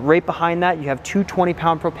 Right behind that, you have two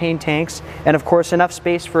 20-pound propane tanks, and of course enough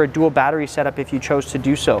space for a dual battery setup if you choose to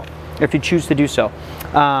do so.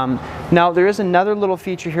 Now there is another little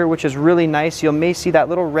feature here which is really nice. You may see that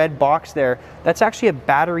little red box there. That's actually a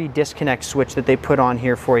battery disconnect switch that they put on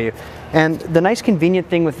here for you. And the nice convenient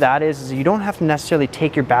thing with that is you don't have to necessarily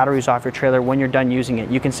take your batteries off your trailer when you're done using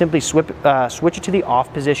it. You can simply switch it to the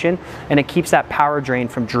off position, and it keeps that power drain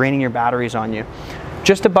from draining your batteries on you.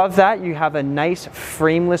 Just above that, you have a nice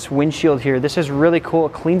frameless windshield here. This is really cool.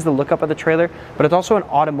 It cleans the look up of the trailer, but it's also an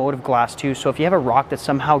automotive glass too. So if you have a rock that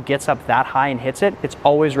somehow gets up that high and hits it, it's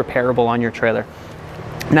always repairable on your trailer.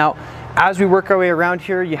 Now, as we work our way around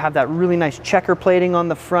here, you have that really nice checker plating on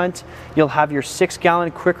the front. You'll have your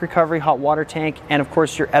 6-gallon quick recovery hot water tank, and of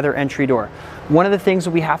course your other entry door. One of the things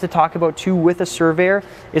that we have to talk about too with a Surveyor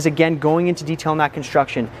is, again, going into detail in that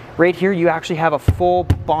construction. Right here, you actually have a full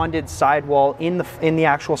bonded sidewall in the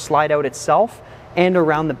actual slide out itself and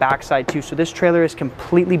around the backside too. So this trailer is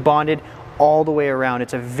completely bonded all the way around.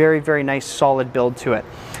 It's a very, very nice solid build to it.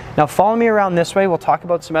 Now follow me around this way. We'll talk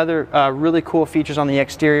about some other really cool features on the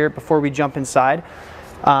exterior before we jump inside.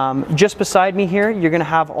 Just beside me here, you're going to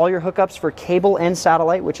have all your hookups for cable and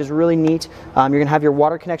satellite, which is really neat. You're going to have your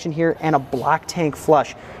water connection here and a black tank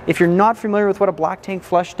flush. If you're not familiar with what a black tank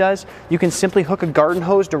flush does, you can simply hook a garden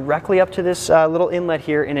hose directly up to this little inlet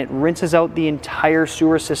here, and it rinses out the entire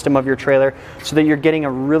sewer system of your trailer so that you're getting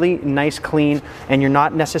a really nice clean, and you're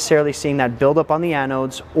not necessarily seeing that buildup on the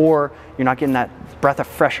anodes, or you're not getting that breath of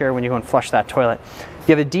fresh air when you go and flush that toilet.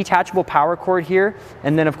 You have a detachable power cord here,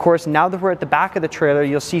 and then of course, now that we're at the back of the trailer,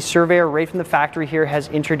 you'll see Surveyor right from the factory here has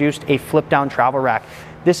introduced a flip down travel rack.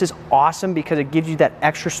 This is awesome because it gives you that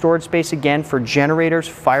extra storage space again for generators,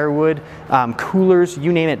 firewood, coolers,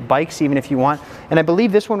 you name it, bikes even if you want. And I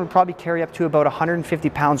believe this one would probably carry up to about 150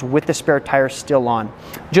 pounds with the spare tire still on.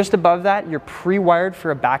 Just above that, you're pre-wired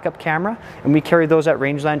for a backup camera, and we carry those at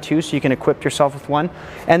Rangeland too, so you can equip yourself with one.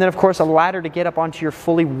 And then of course a ladder to get up onto your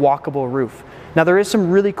fully walkable roof. Now there is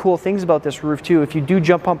some really cool things about this roof too. If you do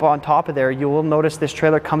jump up on top of there, you will notice this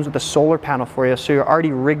trailer comes with a solar panel for you, so you're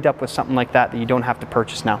already rigged up with something like that you don't have to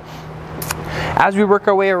purchase now. As we work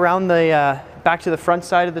our way around the back to the front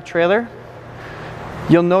side of the trailer,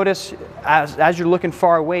 you'll notice as you're looking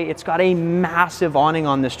far away, it's got a massive awning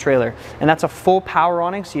on this trailer, and that's a full power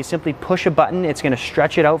awning, so you simply push a button, it's going to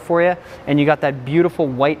stretch it out for you, and you got that beautiful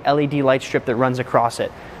white LED light strip that runs across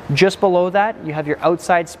it. Just below that, you have your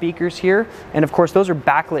outside speakers here, and of course those are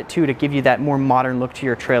backlit too to give you that more modern look to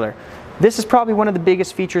your trailer. This is probably one of the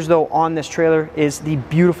biggest features though on this trailer is the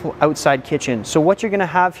beautiful outside kitchen. So what you're going to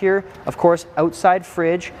have here, of course, outside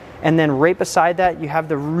fridge, and then right beside that you have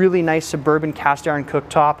the really nice Suburban cast iron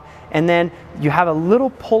cooktop, and then you have a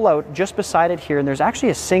little pull out just beside it here, and there's actually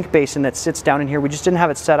a sink basin that sits down in here. We just didn't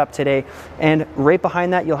have it set up today, and right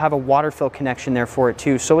behind that you'll have a water fill connection there for it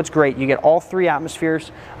too. So it's great. You get all three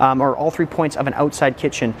atmospheres or all 3 points of an outside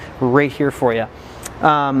kitchen right here for you.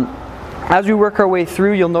 As we work our way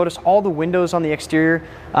through, you'll notice all the windows on the exterior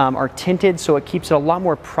are tinted, so it keeps it a lot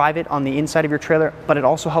more private on the inside of your trailer, but it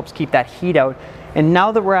also helps keep that heat out. And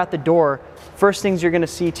now that we're at the door, first things you're going to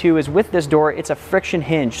see too is with this door, it's a friction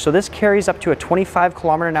hinge. So this carries up to a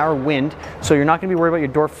 25-kilometer-an-hour wind, so you're not going to be worried about your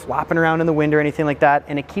door flapping around in the wind or anything like that,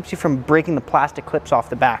 and it keeps you from breaking the plastic clips off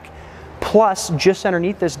the back. Plus, just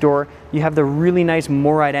underneath this door, you have the really nice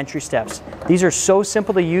Moride entry steps. These are so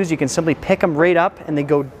simple to use, you can simply pick them right up and they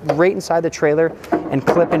go right inside the trailer and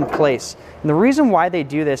clip in place. And the reason why they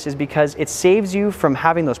do this is because it saves you from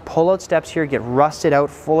having those pull-out steps here get rusted out,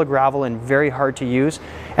 full of gravel and very hard to use.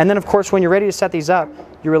 And then of course, when you're ready to set these up,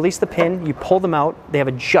 you release the pin, you pull them out. They have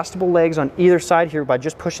adjustable legs on either side here by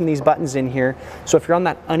just pushing these buttons in here. So if you're on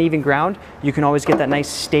that uneven ground, you can always get that nice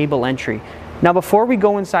stable entry. Now before we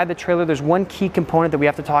go inside the trailer, there's one key component that we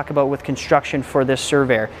have to talk about with construction for this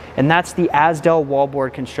Surveyor, and that's the Asdel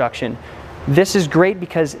wallboard construction. This is great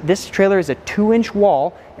because this trailer is a 2-inch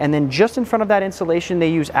wall, and then just in front of that insulation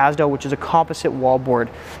they use Asdel, which is a composite wallboard.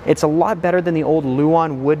 It's a lot better than the old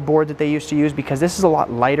Luan wood board that they used to use because this is a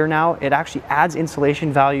lot lighter now. It actually adds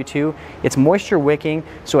insulation value too. It's moisture wicking,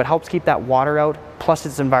 so it helps keep that water out, plus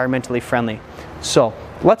it's environmentally friendly. So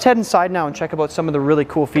let's head inside now and check out some of the really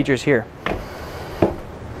cool features here.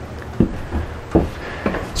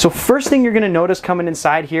 So first thing you're going to notice coming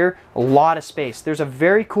inside here, a lot of space. There's a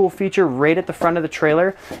very cool feature right at the front of the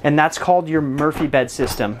trailer, and that's called your Murphy bed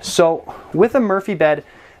system. So with a Murphy bed,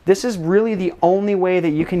 this is really the only way that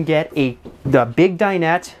you can get the big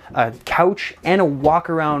dinette, a couch, and a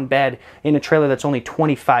walk-around bed in a trailer that's only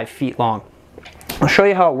 25 feet long. I'll show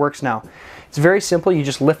you how it works now. It's very simple. You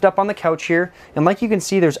just lift up on the couch here, and like you can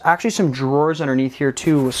see, there's actually some drawers underneath here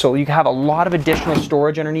too, so you have a lot of additional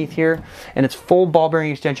storage underneath here, and it's full ball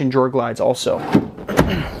bearing extension drawer glides also.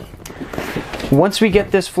 Once we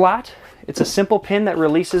get this flat, it's a simple pin that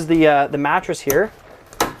releases the mattress here.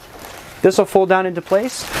 This will fold down into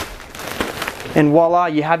place, and voila,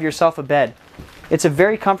 you have yourself a bed. It's a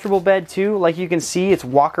very comfortable bed too. Like you can see, it's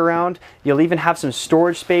walk around. You'll even have some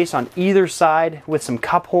storage space on either side with some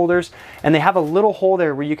cup holders. And they have a little hole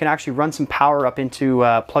there where you can actually run some power up into,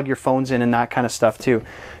 plug your phones in and that kind of stuff too.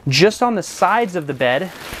 Just on the sides of the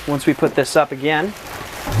bed, once we put this up again,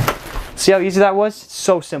 see how easy that was? It's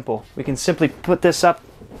so simple. We can simply put this up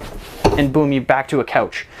and boom, you're back to a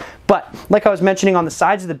couch. But like I was mentioning, on the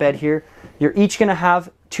sides of the bed here, you're each gonna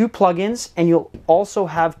have 2 plug-ins, and you'll also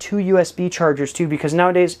have 2 USB chargers too, because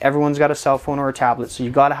nowadays everyone's got a cell phone or a tablet, so you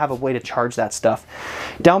got to have a way to charge that stuff.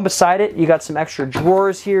 Down beside it, you got some extra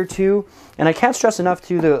drawers here too, and I can't stress enough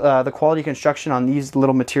too the quality construction on these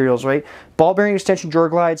little materials, right? Ball bearing extension drawer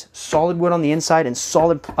glides, solid wood on the inside and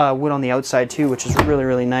solid wood on the outside too, which is really,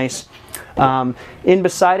 really nice. In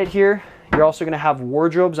beside it here, you're also going to have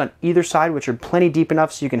wardrobes on either side, which are plenty deep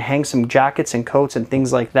enough so you can hang some jackets and coats and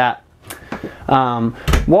things like that.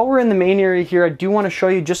 While we're in the main area here, I do want to show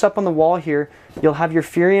you just up on the wall here, you'll have your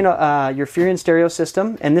Furrion stereo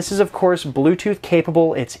system, and this is of course Bluetooth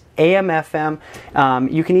capable. It's AM FM.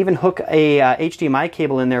 You can even hook a HDMI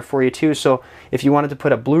cable in there for you too, so if you wanted to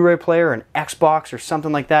put a Blu-ray player, an Xbox or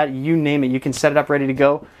something like that, you name it, you can set it up ready to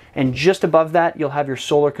go. And just above that, you'll have your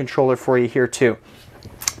solar controller for you here too.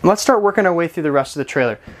 Let's start working our way through the rest of the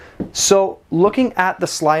trailer. So looking at the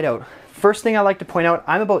slide out, first thing I like to point out,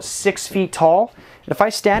 I'm about 6 feet tall. And if I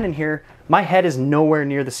stand in here, my head is nowhere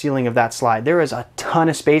near the ceiling of that slide. There is a ton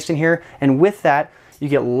of space in here, and with that, you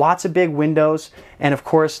get lots of big windows. And of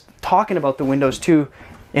course, talking about the windows too,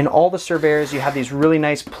 in all the Surveyors, you have these really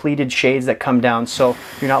nice pleated shades that come down, so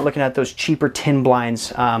you're not looking at those cheaper tin blinds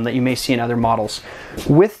that you may see in other models.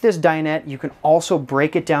 With this dinette, you can also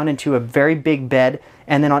break it down into a very big bed,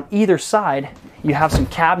 and then on either side, you have some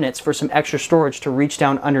cabinets for some extra storage to reach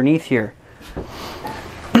down underneath here.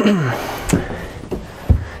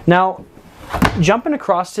 Now, jumping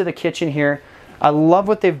across to the kitchen here, I love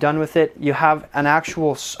what they've done with it. You have an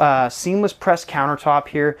actual seamless press countertop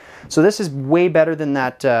here. So this is way better than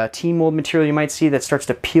that T-mold material you might see that starts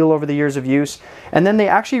to peel over the years of use. And then they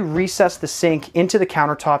actually recess the sink into the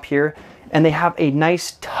countertop here, and they have a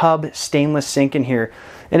nice tub stainless sink in here.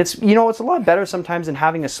 And it's, you know, it's a lot better sometimes than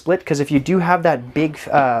having a split, because if you do have that big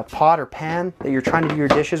pot or pan that you're trying to do your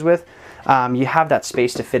dishes with, you have that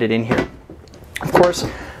space to fit it in here. Of course,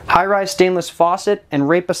 high-rise stainless faucet, and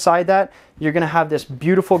right beside that, you're going to have this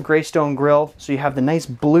beautiful gray stone grill. So you have the nice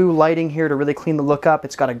blue lighting here to really clean the look up.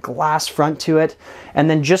 It's got a glass front to it. And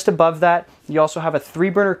then just above that, you also have a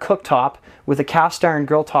 3-burner cooktop with a cast iron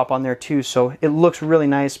grill top on there too. So it looks really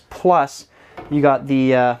nice. Plus, you got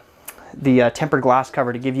the tempered glass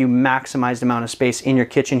cover to give you maximized amount of space in your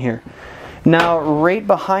kitchen here. Now, right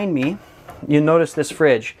behind me, you notice this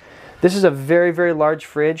fridge. This is a very, very large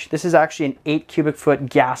fridge. This is actually an 8 cubic foot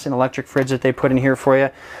gas and electric fridge that they put in here for you.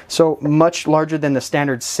 So much larger than the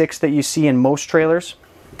standard 6 that you see in most trailers.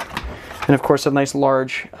 And of course a nice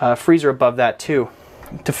large freezer above that too.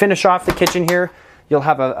 To finish off the kitchen here, you'll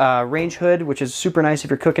have a range hood, which is super nice if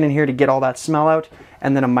you're cooking in here to get all that smell out,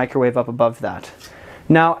 and then a microwave up above that.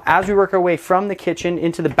 Now, as we work our way from the kitchen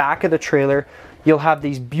into the back of the trailer, you'll have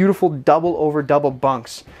these beautiful double over double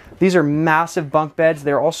bunks. These are massive bunk beds.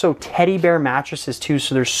 They're also teddy bear mattresses too,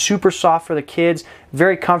 so they're super soft for the kids,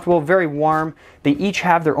 very comfortable, very warm. They each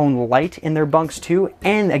have their own light in their bunks too,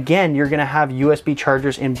 and again, you're gonna have USB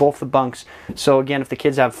chargers in both the bunks. So again, if the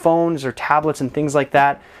kids have phones or tablets and things like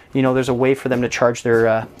that, you know, there's a way for them to charge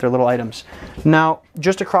their little items. Now,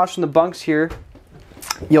 just across from the bunks here,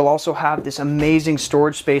 you'll also have this amazing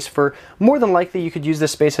storage space for, more than likely you could use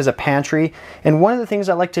this space as a pantry. And one of the things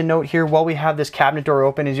I like to note here while we have this cabinet door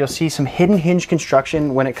open is you'll see some hidden hinge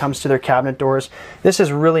construction when it comes to their cabinet doors. This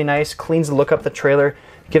is really nice, cleans the look up the trailer,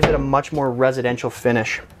 gives it a much more residential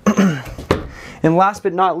finish. And last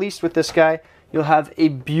but not least with this guy, you'll have a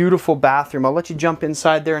beautiful bathroom. I'll let you jump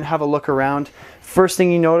inside there and have a look around. First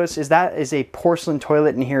thing you notice is that is a porcelain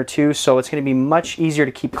toilet in here too, so it's going to be much easier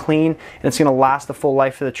to keep clean and it's going to last the full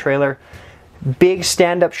life of the trailer. Big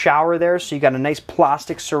stand-up shower there, so you got a nice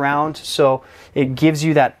plastic surround, so it gives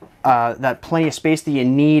you that plenty of space that you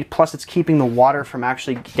need, plus it's keeping the water from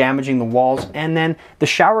actually damaging the walls. And then the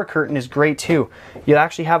shower curtain is great too. You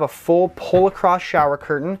actually have a full pull across shower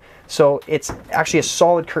curtain, so it's actually a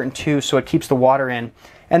solid curtain too, so it keeps the water in.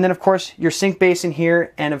 And then of course your sink basin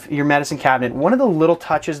here and your medicine cabinet. One of the little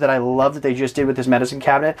touches that I love that they just did with this medicine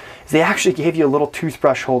cabinet is they actually gave you a little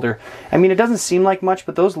toothbrush holder. I mean, it doesn't seem like much,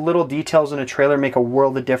 but those little details in a trailer make a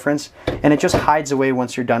world of difference, and it just hides away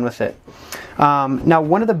once you're done with it. Now,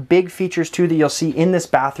 one of the big features too that you'll see in this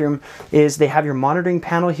bathroom is they have your monitoring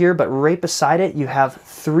panel here, but right beside it you have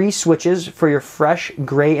 3 switches for your fresh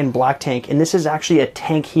gray and black tank, and this is actually a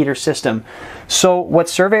tank heater system. So what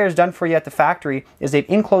Surveyor's done for you at the factory is they've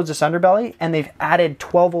enclosed this underbelly and they've added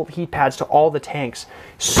 12-volt heat pads to all the tanks.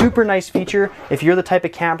 Super nice feature if you're the type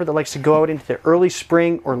of camper that likes to go out into the early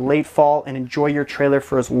spring or late fall and enjoy your trailer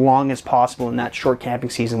for as long as possible in that short camping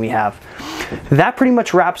season we have. That pretty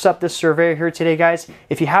much wraps up this Surveyor here today, guys.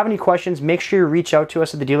 If you have any questions, make sure you reach out to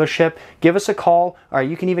us at the dealership. Give us a call, or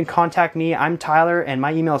you can even contact me. I'm Tyler, and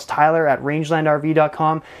my email is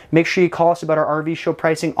tyler@rangelandrv.com. Make sure you call us about our RV show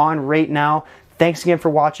pricing on right now. Thanks again for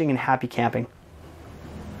watching, and happy camping.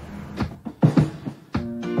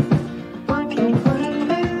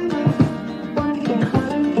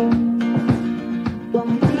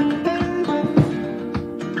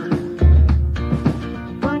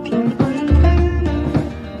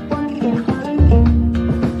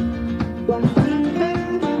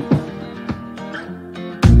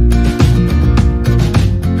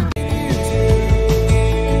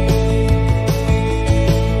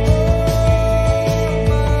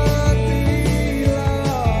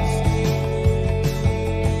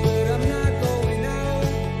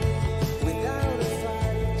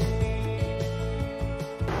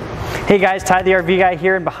 Hey guys, Ty the RV Guy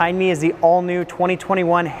here, and behind me is the all-new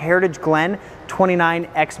 2021 Heritage Glen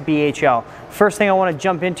 29X BHL. First thing I want to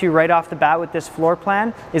jump into right off the bat with this floor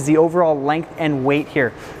plan is the overall length and weight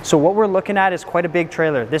here. So what we're looking at is quite a big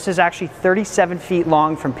trailer. This is actually 37 feet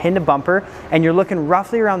long from pin to bumper, and you're looking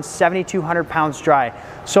roughly around 7,200 pounds dry.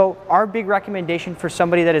 So our big recommendation for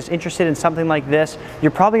somebody that is interested in something like this,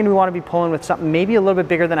 you're probably going to want to be pulling with something maybe a little bit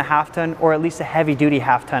bigger than a half ton, or at least a heavy duty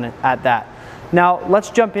half ton at that. Now let's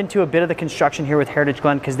jump into a bit of the construction here with Heritage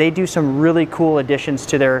Glen, because they do some really cool additions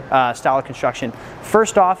to their style of construction.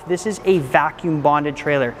 First off, this is a vacuum bonded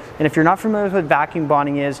trailer, and if you're not familiar with what vacuum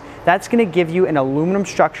bonding is, that's going to give you an aluminum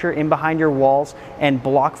structure in behind your walls and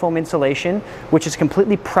block foam insulation, which is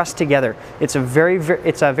completely pressed together. It's a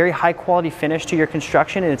very high quality finish to your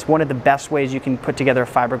construction, and it's one of the best ways you can put together a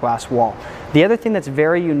fiberglass wall. The other thing that's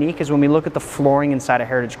very unique is when we look at the flooring inside of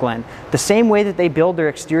Heritage Glen. The same way that they build their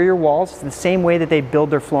exterior walls, the same way that they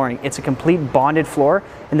build their flooring. It's a complete bonded floor,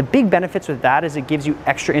 and the big benefits with that is it gives you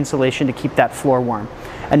extra insulation to keep that floor warm.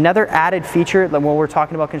 Another added feature when we're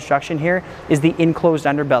talking about construction here is the enclosed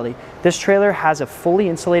underbelly. This trailer has a fully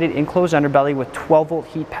insulated enclosed underbelly with 12-volt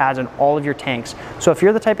heat pads on all of your tanks. So if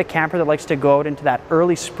you're the type of camper that likes to go out into that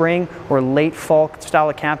early spring or late fall style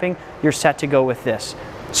of camping, you're set to go with this.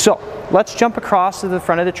 So let's jump across to the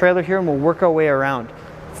front of the trailer here and we'll work our way around.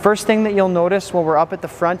 First thing that you'll notice when we're up at the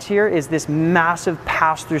front here is this massive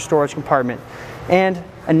pass-through storage compartment. And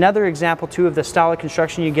another example too of the style of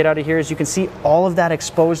construction you get out of here is you can see all of that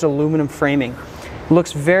exposed aluminum framing. It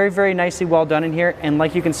looks very, very nicely well done in here, and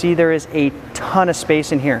like you can see, there is a ton of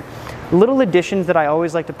space in here. Little additions that I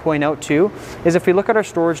always like to point out too is if we look at our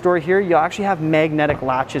storage door here, you'll actually have magnetic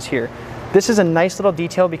latches here. This is a nice little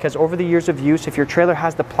detail because over the years of use, if your trailer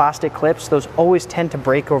has the plastic clips, those always tend to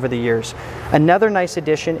break over the years. Another nice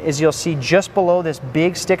addition is you'll see just below this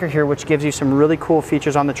big sticker here, which gives you some really cool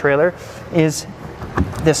features on the trailer, is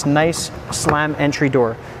this nice slam entry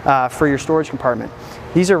door for your storage compartment.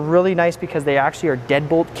 These are really nice because they actually are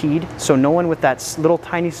deadbolt keyed, so no one with that little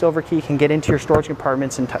tiny silver key can get into your storage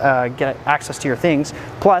compartments and get access to your things.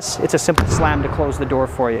 Plus, it's a simple slam to close the door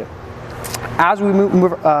for you. As we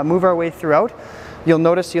move our way throughout, you'll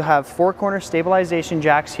notice you'll have 4-corner stabilization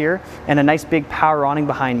jacks here and a nice big power awning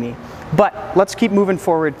behind me. But let's keep moving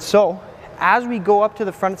forward. So as we go up to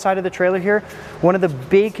the front side of the trailer here, one of the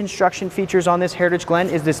big construction features on this Heritage Glen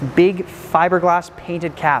is this big fiberglass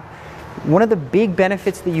painted cap. One of the big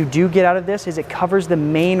benefits that you do get out of this is it covers the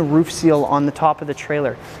main roof seal on the top of the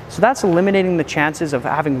trailer. So that's eliminating the chances of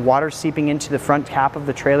having water seeping into the front cap of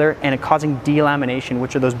the trailer and it causing delamination,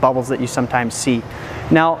 which are those bubbles that you sometimes see.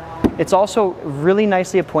 Now, it's also really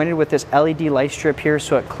nicely appointed with this LED light strip here,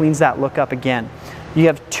 so it cleans that look up again. You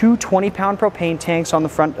have 2 20-pound propane tanks on the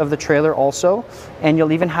front of the trailer also, and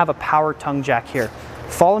you'll even have a power tongue jack here.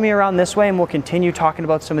 Follow me around this way and we'll continue talking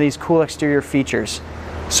about some of these cool exterior features.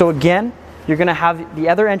 So again, you're going to have the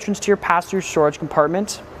other entrance to your pass-through storage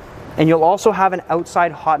compartment, and you'll also have an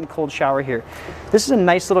outside hot and cold shower here. This is a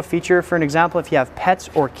nice little feature. For an example, if you have pets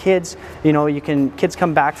or kids, you know, kids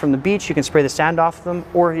come back from the beach, you can spray the sand off of them,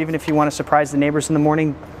 or even if you want to surprise the neighbors in the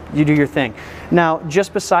morning, you do your thing. Now,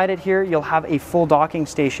 just beside it here, you'll have a full docking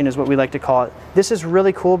station is what we like to call it. This is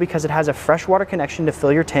really cool because it has a freshwater connection to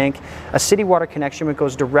fill your tank, a city water connection that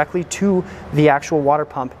goes directly to the actual water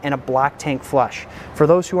pump, and a black tank flush. For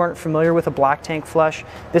those who aren't familiar with a black tank flush,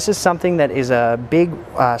 this is something that is a big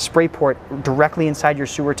spray port directly inside your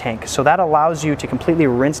sewer tank. So that allows you to completely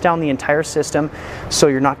rinse down the entire system so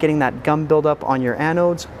you're not getting that gum buildup on your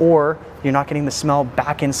anodes, or you're not getting the smell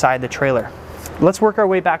back inside the trailer. Let's work our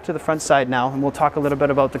way back to the front side now, and we'll talk a little bit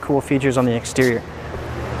about the cool features on the exterior.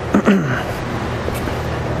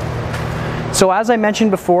 So as I mentioned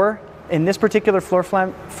before, in this particular floor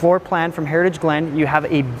plan from Heritage Glen, you have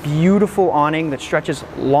a beautiful awning that stretches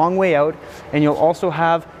a long way out, and you'll also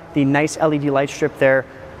have the nice LED light strip there.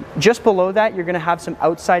 Just below that, you're going to have some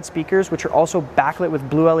outside speakers, which are also backlit with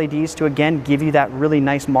blue LEDs to again give you that really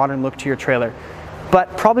nice modern look to your trailer.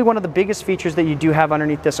 But probably one of the biggest features that you do have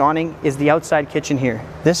underneath this awning is the outside kitchen here.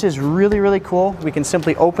 This is really, really cool. We can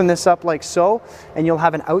simply open this up like so, and you'll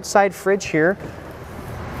have an outside fridge here.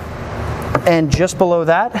 And just below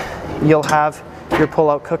that, you'll have your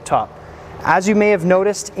pull-out cooktop. As you may have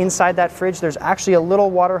noticed, inside that fridge, there's actually a little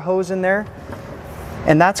water hose in there.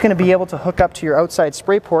 And that's going to be able to hook up to your outside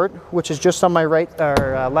spray port, which is just on my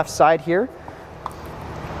left side here.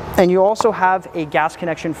 And you also have a gas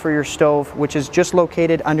connection for your stove, which is just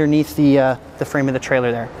located underneath the frame of the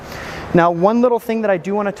trailer there. Now, one little thing that I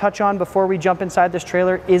do want to touch on before we jump inside this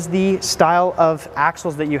trailer is the style of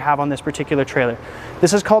axles that you have on this particular trailer.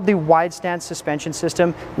 This is called the wide stance suspension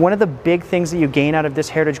system. One of the big things that you gain out of this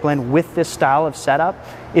Heritage Glen with this style of setup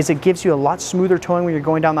is it gives you a lot smoother towing when you're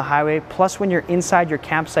going down the highway. Plus, when you're inside your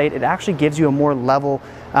campsite, it actually gives you a more level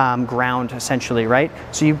ground essentially, right?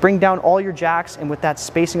 So you bring down all your jacks, and with that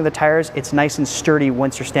spacing of the tires, it's nice and sturdy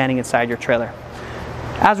once you're standing inside your trailer.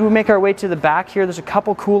 As we make our way to the back here, there's a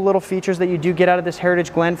couple cool little features that you do get out of this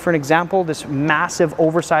Heritage Glen. For an example, this massive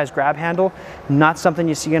oversized grab handle, not something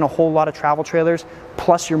you see in a whole lot of travel trailers,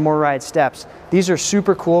 plus your more ride steps. These are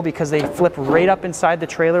super cool because they flip right up inside the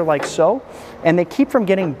trailer like so, and they keep from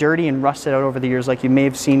getting dirty and rusted out over the years like you may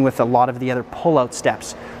have seen with a lot of the other pull-out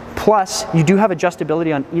steps. Plus, you do have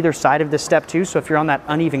adjustability on either side of this step too, so if you're on that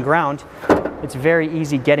uneven ground, it's very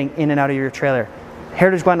easy getting in and out of your trailer.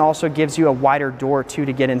 Heritage Glen also gives you a wider door too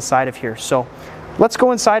to get inside of here. So let's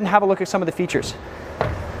go inside and have a look at some of the features.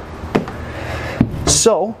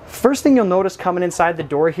 So first thing you'll notice coming inside the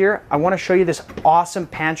door here, I want to show you this awesome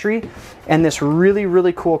pantry and this really,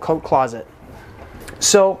 really cool coat closet.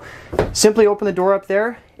 So simply open the door up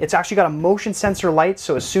there. It's actually got a motion sensor light,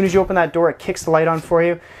 so as soon as you open that door, it kicks the light on for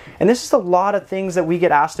you. And this is a lot of things that we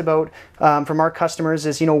get asked about from our customers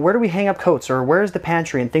is, you know, where do we hang up coats, or where's the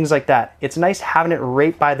pantry and things like that. It's nice having it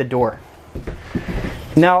right by the door.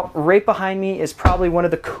 Now, right behind me is probably one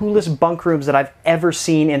of the coolest bunk rooms that I've ever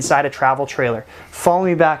seen inside a travel trailer. Follow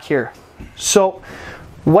me back here. So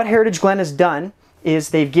what Heritage Glen has done is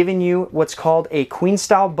they've given you what's called a queen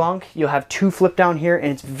style bunk. You'll have 2 flip down here,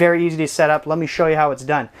 and it's very easy to set up. Let me show you how it's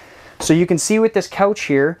done. So you can see with this couch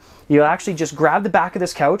here, you'll actually just grab the back of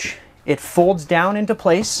this couch. It folds down into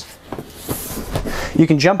place. You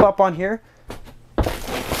can jump up on here,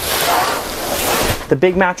 The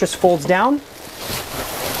big mattress folds down.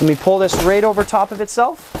 Let me pull this right over top of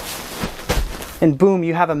itself. And boom,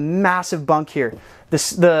 you have a massive bunk here.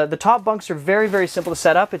 The top bunks are very, very simple to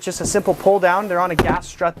set up. It's just a simple pull down. They're on a gas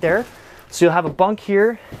strut there. So you'll have a bunk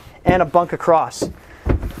here and a bunk across.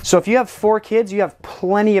 So if you have 4 kids, you have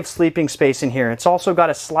plenty of sleeping space in here. It's also got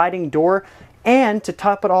a sliding door, and to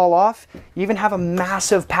top it all off, you even have a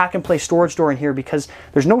massive pack and play storage door in here because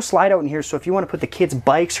there's no slide out in here. So if you want to put the kids'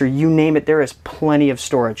 bikes or you name it, there is plenty of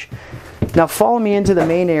storage. Now follow me into the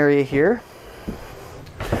main area here.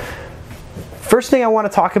 First thing I want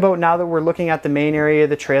to talk about now that we're looking at the main area of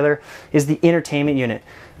the trailer is the entertainment unit.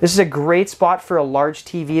 This is a great spot for a large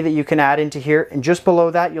TV that you can add into here, and just below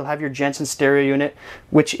that you'll have your Jensen stereo unit,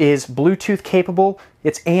 which is Bluetooth capable,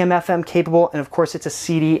 it's AM/FM capable, and of course it's a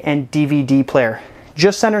CD and DVD player.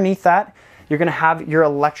 Just underneath that you're going to have your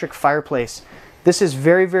electric fireplace. This is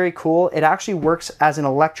very, very cool. It actually works as an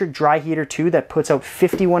electric dry heater too that puts out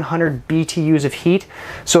 5,100 BTUs of heat.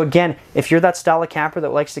 So again, if you're that style of camper that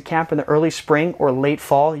likes to camp in the early spring or late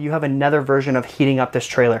fall, you have another version of heating up this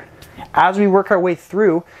trailer. As we work our way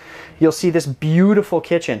through, you'll see this beautiful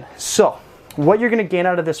kitchen. So what you're going to gain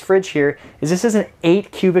out of this fridge here is this is an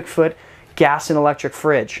 8 cubic foot gas and electric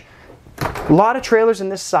fridge. A lot of trailers in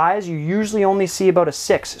this size, you usually only see about a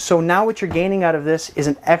 6. So now what you're gaining out of this is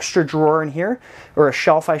an extra drawer in here, or a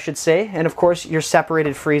shelf I should say, and of course your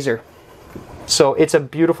separated freezer. So it's a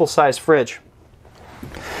beautiful size fridge.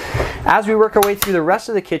 As we work our way through the rest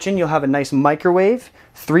of the kitchen, you'll have a nice microwave,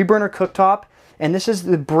 3-burner cooktop, and this is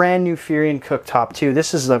the brand new Furion cooktop too.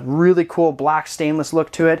 This is a really cool black stainless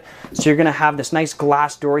look to it. So you're gonna have this nice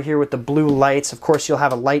glass door here with the blue lights. Of course, you'll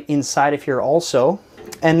have a light inside of here also.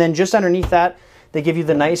 And then just underneath that, they give you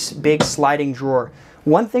the nice big sliding drawer.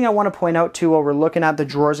 One thing I want to point out too while we're looking at the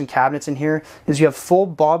drawers and cabinets in here is you have full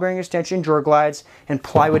ball bearing extension drawer glides and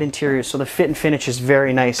plywood interiors, so the fit and finish is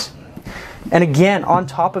very nice. And again, on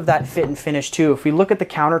top of that fit and finish too, if we look at the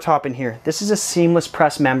countertop in here, this is a seamless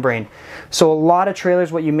press membrane. So a lot of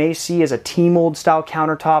trailers, what you may see is a T-mold style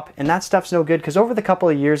countertop, and that stuff's no good because over the couple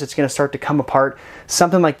of years it's going to start to come apart.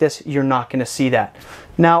 Something like this, you're not going to see that.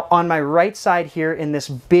 Now on my right side here in this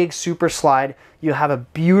big super slide, you have a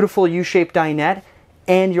beautiful U-shaped dinette,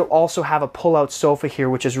 and you'll also have a pull-out sofa here,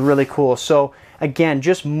 which is really cool. So again,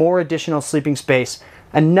 just more additional sleeping space.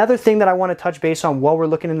 Another thing that I want to touch base on while we're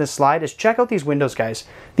looking in this slide is check out these windows, guys.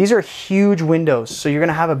 These are huge windows, so you're going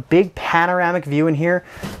to have a big panoramic view in here.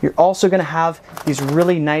 You're also going to have these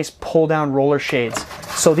really nice pull-down roller shades.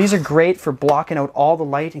 So these are great for blocking out all the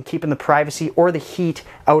light and keeping the privacy or the heat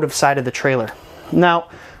out of side of the trailer. Now,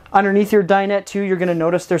 underneath your dinette too, you're going to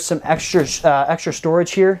notice there's some extra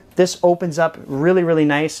storage here. This opens up really, really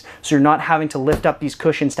nice, so you're not having to lift up these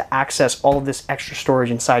cushions to access all of this extra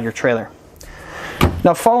storage inside your trailer.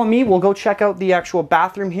 Now follow me, we'll go check out the actual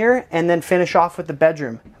bathroom here and then finish off with the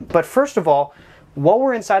bedroom. But first of all, while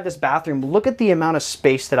we're inside this bathroom, look at the amount of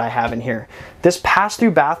space that I have in here. This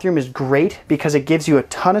pass-through bathroom is great because it gives you a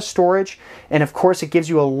ton of storage, and of course it gives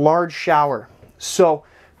you a large shower. So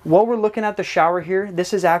while we're looking at the shower here,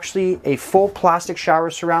 this is actually a full plastic shower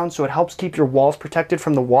surround, so it helps keep your walls protected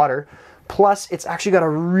from the water. Plus, it's actually got a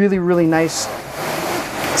really, really nice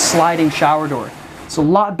sliding shower door. It's a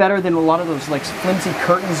lot better than a lot of those like flimsy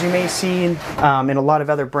curtains you may see in a lot of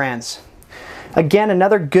other brands. Again,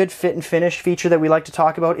 another good fit and finish feature that we like to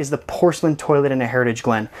talk about is the porcelain toilet in a Heritage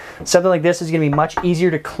Glen. Something like this is going to be much easier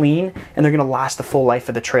to clean, and they're going to last the full life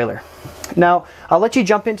of the trailer. Now, I'll let you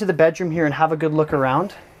jump into the bedroom here and have a good look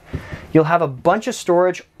around. You'll have a bunch of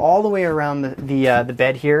storage all the way around the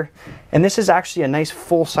bed here, and this is actually a nice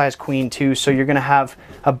full-size queen too. So you're going to have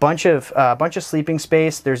a bunch of sleeping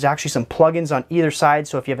space. There's actually some plugins on either side,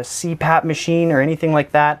 so if you have a CPAP machine or anything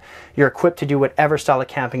like that, you're equipped to do whatever style of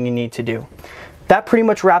camping you need to do. That pretty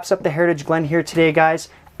much wraps up the Heritage Glen here today, guys.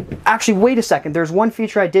 Actually, wait a second. There's one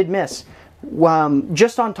feature I did miss.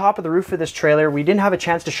 Just on top of the roof of this trailer, we didn't have a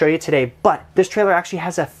chance to show you today, but this trailer actually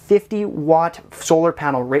has a 50-watt solar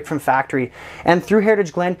panel right from factory. And through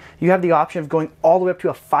Heritage Glen, you have the option of going all the way up to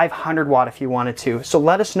a 500-watt if you wanted to. So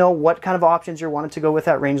let us know what kind of options you wanted to go with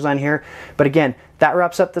that rangeline here. But again, that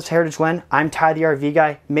wraps up this Heritage Glen. I'm Ty, the RV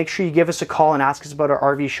guy. Make sure you give us a call and ask us about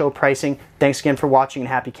our RV show pricing. Thanks again for watching, and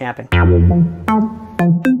happy camping.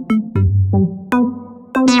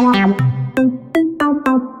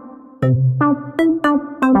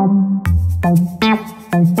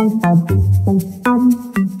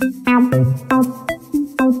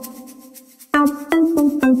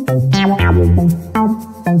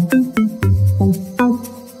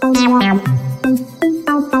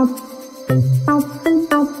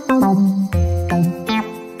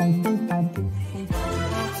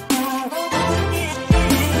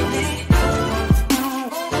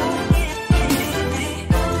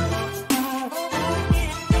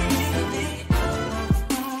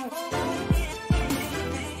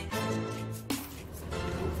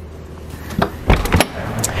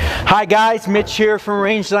 Hi guys, Mitch here from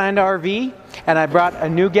Rangeland RV, and I brought a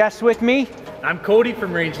new guest with me. I'm Cody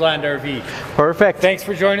from Rangeland RV. Perfect. Thanks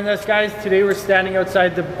for joining us, guys. Today we're standing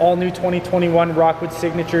outside the all-new 2021 Rockwood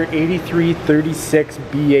Signature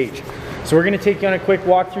 8336BH. So we're going to take you on a quick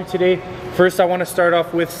walkthrough today. First, I want to start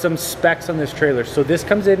off with some specs on this trailer. So this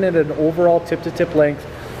comes in at an overall tip-to-tip length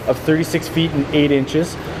of 36 feet and 8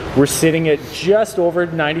 inches. We're sitting at just over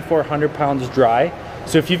 9,400 pounds dry.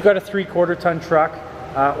 So if you've got a 3/4 ton truck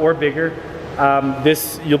or bigger,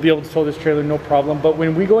 you'll be able to tow this trailer no problem. But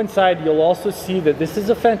when we go inside, you'll also see that this is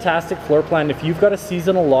a fantastic floor plan. If you've got a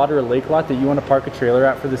seasonal lot or a lake lot that you want to park a trailer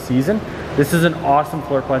at for the season, this is an awesome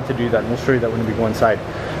floor plan to do that, and we'll show you that when we go inside.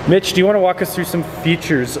 Mitch, do you want to walk us through some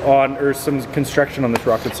features on, or some construction on this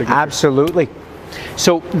Rockwood Signature? Absolutely.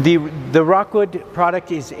 So the Rockwood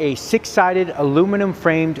product is a 6-sided aluminum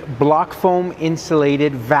framed block foam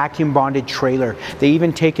insulated vacuum bonded trailer. They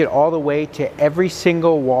even take it all the way to every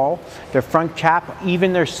single wall. Their front cap,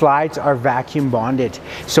 even their slides are vacuum bonded.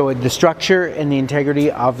 So the structure and the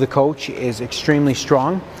integrity of the coach is extremely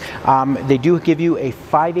strong. They do give you a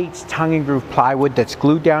 5/8 tongue and groove plywood that's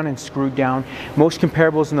glued down and screwed down. Most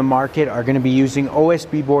comparables in the market are going to be using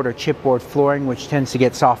OSB board or chipboard flooring, which tends to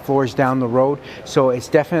get soft floors down the road. So it's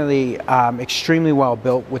definitely extremely well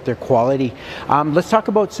built with their quality. Let's talk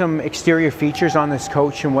about some exterior features on this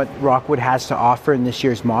coach and what Rockwood has to offer in this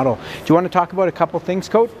year's model. Do you want to talk about a couple things,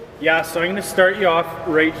 Code? Yeah, so I'm going to start you off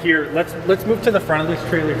right here. Let's move to the front of this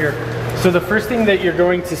trailer here. So the first thing that you're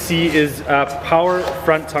going to see is power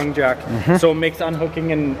front tongue jack. So it makes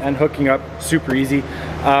unhooking and hooking up super easy.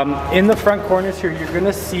 In the front corners here, you're going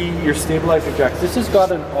to see your stabilizer jacks. This has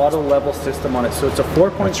got an auto level system on it, so it's a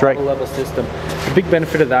 4-point auto level system. The big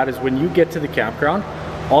benefit of that is when you get to the campground,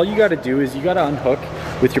 all you got to do is you got to unhook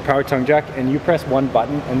with your power tongue jack, and you press one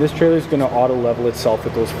button, and this trailer is going to auto level itself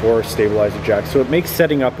with those 4 stabilizer jacks. So it makes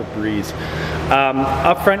setting up a breeze.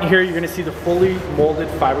 Up front here, you're going to see the fully molded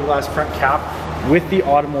fiberglass front cap with the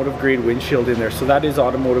automotive grade windshield in there. So that is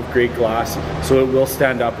automotive grade glass, so it will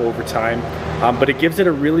stand up over time. But it gives it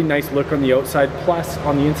a really nice look on the outside, plus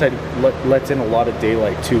on the inside it lets in a lot of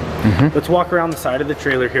daylight too. Let's walk around the side of the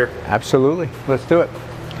trailer here. Absolutely, let's do it.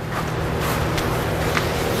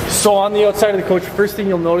 So on the outside of the coach, first thing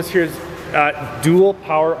you'll notice here is dual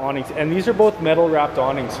power awnings, and these are both metal wrapped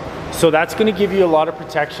awnings. So that's going to give you a lot of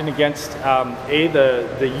protection against the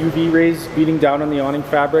UV rays beating down on the awning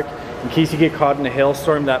fabric. In case you get caught in a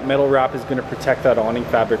hailstorm, that metal wrap is going to protect that awning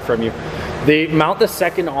fabric from you. They mount the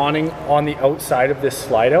second awning on the outside of this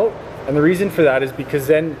slide out, and the reason for that is because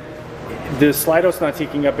then the slide out's not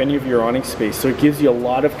taking up any of your awning space, so it gives you a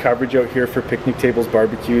lot of coverage out here for picnic tables,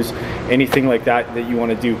 barbecues, anything like that you want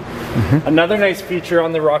to do. Another nice feature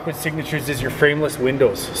on the Rockwood Signatures is your frameless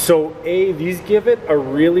windows. So these give it a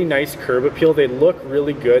really nice curb appeal. They look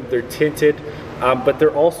really good. They're tinted, but they're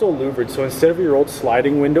also louvered. So instead of your old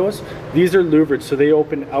sliding windows, these are louvered, so they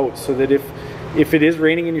open out, so that if it is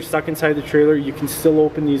raining and you're stuck inside the trailer, you can still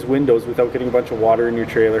open these windows without getting a bunch of water in your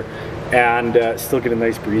trailer and still get a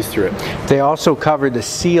nice breeze through it. They also cover the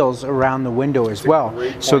seals around the window as well,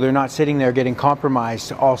 so they're not sitting there getting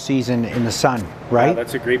compromised all season in the sun, right? Yeah,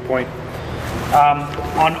 that's a great point.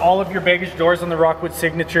 On all of your baggage doors on the Rockwood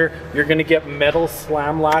Signature, you're going to get metal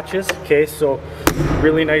slam latches. Okay, so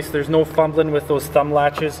really nice. There's no fumbling with those thumb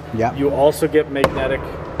latches. Yeah. You also get magnetic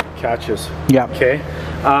catches. Yeah. Okay.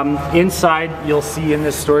 Inside, you'll see in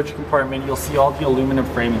this storage compartment, you'll see all the aluminum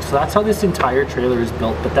framing. So that's how this entire trailer is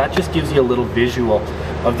built, but that just gives you a little visual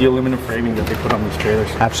of the aluminum framing that they put on these trailers.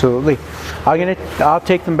 Absolutely. I'll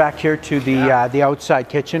take them back here to the outside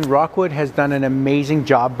kitchen. Rockwood has done an amazing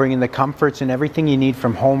job bringing the comforts and everything you need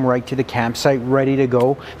from home right to the campsite, ready to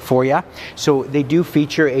go for you. So they do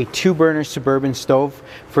feature a 2-burner Suburban stove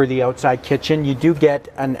for the outside kitchen. You do get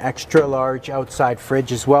an extra large outside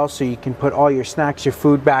fridge as well, so you can put all your snacks, your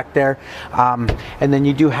food back there. And then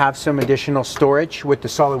you do have some additional storage with the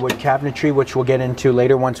solid wood cabinetry, which we'll get into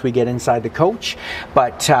later once we get inside the coach.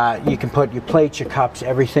 But you can put your plates, your cups,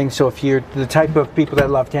 everything. So if you're the type of people that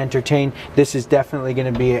love to entertain, this is definitely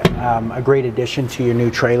going to be a great addition to your new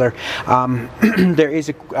trailer. There is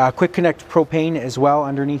a quick connect propane as well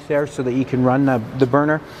underneath there, so that you can run the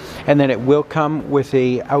burner, and then it will come with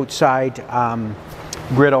a outside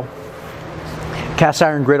griddle, cast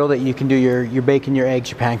iron griddle, that you can do your bacon, your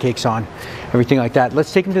eggs, your pancakes on, everything like that.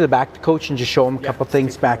 Let's take them to the back of the coach and just show them a couple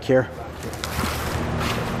things back here.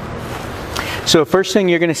 So first thing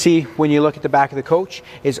you're going to see when you look at the back of the coach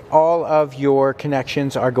is all of your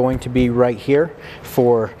connections are going to be right here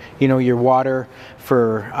for, you know, your water,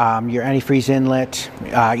 for your antifreeze inlet,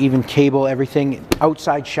 even cable, everything.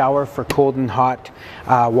 Outside shower for cold and hot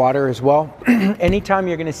water as well. Anytime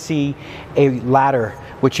you're going to see a ladder,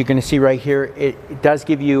 which you're going to see right here, it does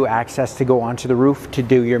give you access to go onto the roof to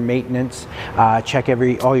do your maintenance, check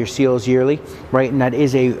all your seals yearly, right? And that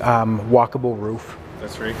is a walkable roof.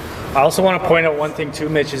 That's right. I also want to point out one thing too,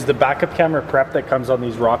 Mitch, is the backup camera prep that comes on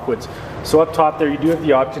these Rockwoods. So up top there, you do have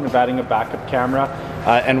the option of adding a backup camera,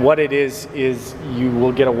 and what it is you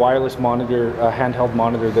will get a wireless monitor, a handheld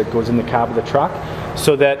monitor that goes in the cab of the truck,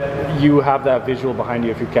 so that you have that visual behind you.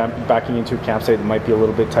 If you're backing into a campsite that might be a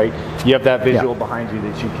little bit tight, you have that visual behind you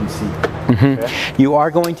that you can see. Okay? You are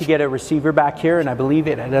going to get a receiver back here, and I believe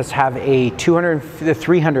it does have a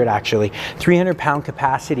 300 actually, 300 pound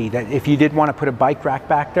capacity, that if you did want to put a bike rack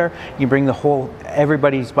back there, you bring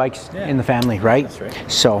everybody's bikes in the family, right? That's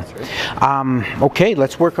right. So, That's right. okay,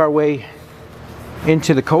 let's work our way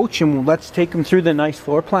into the coach and let's take them through the nice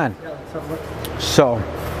floor plan. Yeah, let's have a look. So,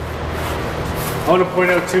 I want to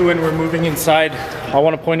point out too, when we're moving inside, I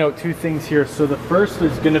want to point out two things here. So the first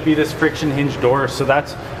is going to be this friction hinge door. So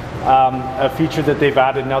that's a feature that they've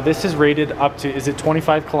added. Now this is rated up to, is it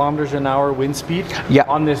 25 kilometers an hour wind speed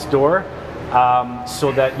on this door?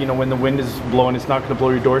 So that, you know, when the wind is blowing, it's not going to blow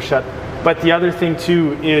your door shut. But the other thing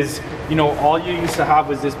too is, you know, all you used to have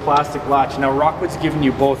was this plastic latch. Now Rockwood's given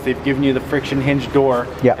you both. They've given you the friction hinge door,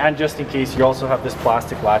 and just in case, you also have this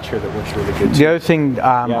plastic latch here that works really good too. The other thing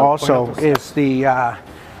also is the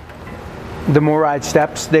MORryde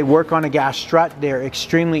steps. They work on a gas strut. They're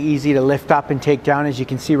extremely easy to lift up and take down. As you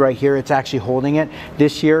can see right here, it's actually holding it.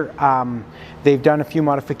 This year, they've done a few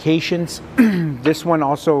modifications. This one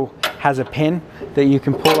also has a pin that you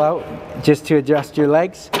can pull out just to adjust your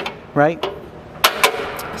legs, right?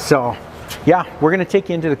 So, yeah, we're going to take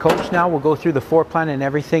you into the coach now. We'll go through the floor plan and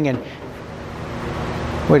everything. And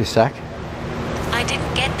wait a sec. I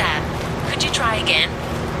didn't get that. Could you try again?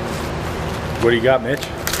 What do you got, Mitch?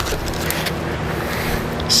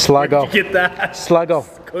 Sluggo. Where did you get that?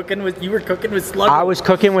 Sluggo. You were cooking with Sluggo. I was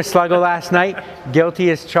cooking with Sluggo last night. Guilty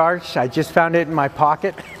as charged. I just found it in my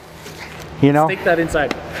pocket. You know? Take that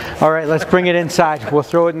inside. All right, let's bring it inside. We'll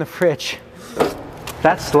throw it in the fridge.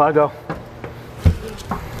 That's Sluggo.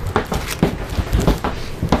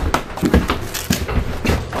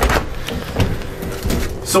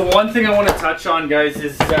 So one thing I want to touch on, guys,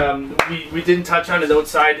 is we didn't touch on it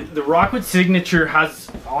outside. The Rockwood signature has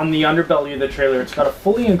on the underbelly of the trailer, it's got a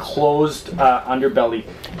fully enclosed underbelly.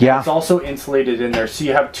 Yeah. It's also insulated in there, so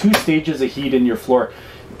you have 2 stages of heat in your floor.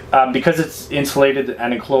 Because it's insulated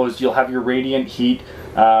and enclosed, you'll have your radiant heat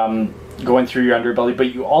going through your underbelly,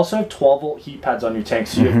 but you also have 12-volt heat pads on your tank,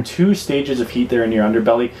 so you have 2 stages of heat there in your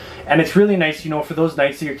underbelly. And it's really nice, you know, for those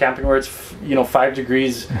nights that you're camping where it's, you know, 5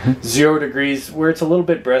 degrees, 0 degrees, where it's a little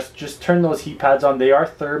bit brisk, just turn those heat pads on. They are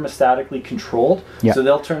thermostatically controlled, so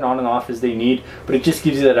they'll turn on and off as they need, but it just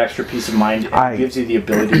gives you that extra peace of mind and gives you the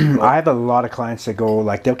ability to go. I have a lot of clients that go,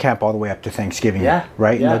 like, they'll camp all the way up to Thanksgiving,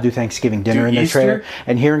 right? And they'll do Thanksgiving dinner in their trailer.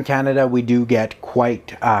 And here in Canada, we do get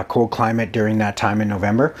quite cold climate during that time in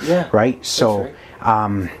November, right? So,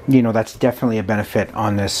 you know, that's definitely a benefit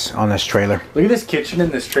on this trailer. Look at this kitchen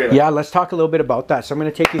in this trailer. Yeah, let's talk a little bit about that. So I'm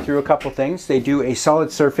going to take you through a couple things. They do a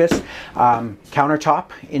solid surface countertop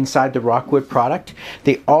inside the Rockwood product.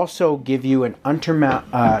 They also give you an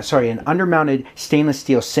undermounted stainless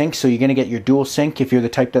steel sink. So you're going to get your dual sink if you're the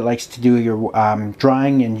type that likes to do your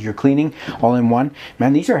drying and your cleaning all in one.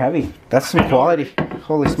 Man, these are heavy. That's some quality.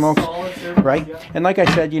 Holy smokes. Right? And like I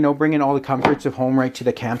said, you know, bringing all the comforts of home right to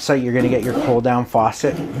the campsite, you're going to get your pull down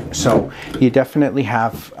faucet. So you definitely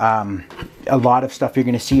have a lot of stuff you're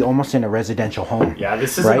going to see almost in a residential home. Yeah,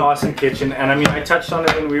 this is an awesome kitchen. And I mean, I touched on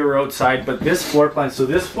it when we were outside, but this floor plan, so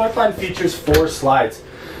this floor plan features 4 slides.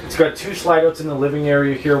 It's got 2 slide outs in the living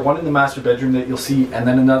area here, one in the master bedroom that you'll see, and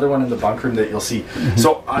then another one in the bunk room that you'll see.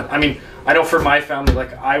 So, I mean, I know for my family,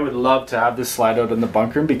 like, I would love to have this slide out in the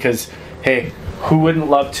bunk room because, hey, who wouldn't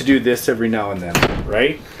love to do this every now and then,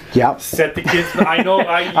 right? Yeah. Set the kids. I know.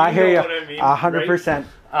 I hear you. What I mean, 100%.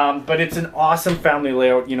 Right? But it's an awesome family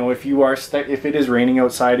layout. You know, if you are if it is raining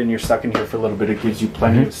outside and you're stuck in here for a little bit, it gives you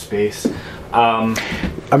plenty of space. I'm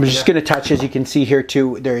just going to touch, as you can see here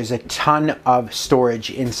too, there is a ton of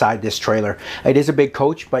storage inside this trailer. It is a big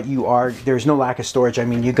coach, but there's no lack of storage. I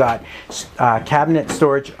mean, you got cabinet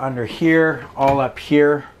storage under here, all up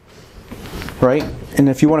here, right? And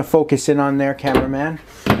if you want to focus in on there, cameraman,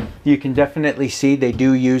 you can definitely see they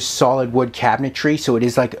do use solid wood cabinetry, so it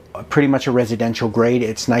is like pretty much a residential grade.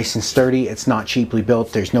 It's nice and sturdy. It's not cheaply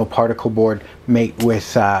built. There's no particle board made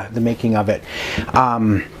with the making of it.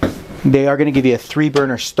 They are going to give you a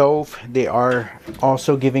 3-burner stove. They are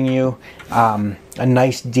also giving you a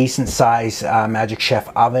nice decent size Magic Chef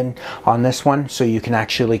oven on this one, so you can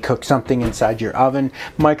actually cook something inside your oven,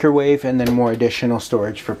 microwave, and then more additional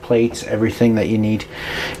storage for plates, everything that you need.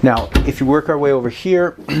 Now if you work our way over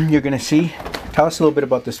here, you're going to see, tell us a little bit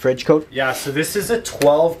about this fridge, Coach. Yeah, so this is a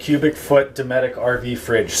 12 cubic foot Dometic RV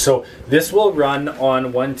fridge. So this will run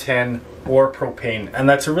on 110 or propane, and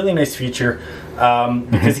that's a really nice feature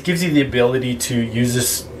because it gives you the ability to use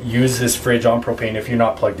this fridge on propane if you're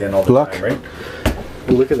not plugged in all the time, right?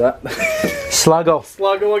 Well, look at that. Sluggo.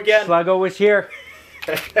 Sluggo again. Sluggo was here.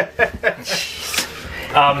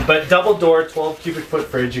 But double door, 12 cubic foot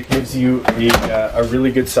fridge. It gives you a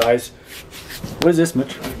really good size. What is this,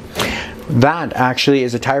 Mitch? That actually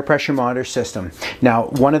is a tire pressure monitor system. Now,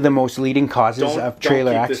 one of the most leading causes of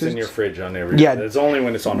trailer accidents. This in your fridge on every. Yeah, it's only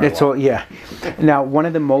when it's on. It's all, yeah. Now, one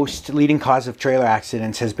of the most leading causes of trailer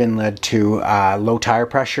accidents has been led to low tire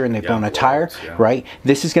pressure, and they've blown a tire. Right.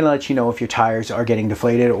 This is going to let you know if your tires are getting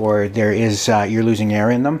deflated or there is you're losing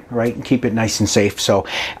air in them. Right, and keep it nice and safe. So,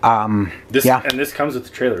 this, yeah. And this comes with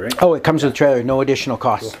the trailer, right? Oh, it comes with the trailer. No additional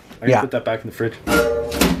cost. Cool. I can put that back in the fridge.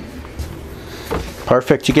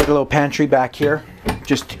 Perfect. You get a little pantry back here,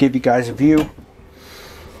 just to give you guys a view.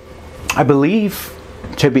 I believe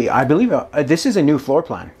this is a new floor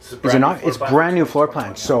plan. Is it not? It's brand new floor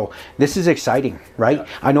plan. So this is exciting, right? Yeah.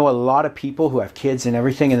 I know a lot of people who have kids and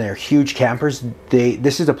everything, and they're huge campers.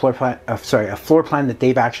 This is a floor plan. A floor plan that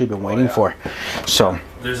they've actually been waiting for. So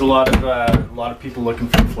there's a lot of people looking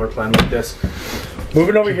for a floor plan like this.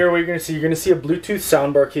 Moving over here, what you're going to see a Bluetooth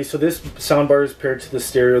soundbar case. So this soundbar is paired to the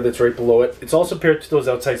stereo that's right below it. It's also paired to those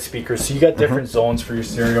outside speakers. So you got different zones for your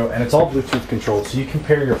stereo, and it's all Bluetooth controlled. So you can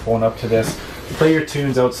pair your phone up to this, play your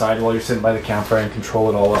tunes outside while you're sitting by the campfire, and control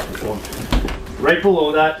it all off your phone. Right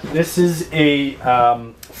below that, this is a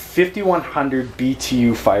 5100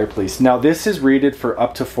 BTU fireplace. Now this is rated for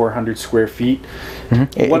up to 400 square feet.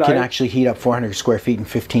 It can actually heat up 400 square feet in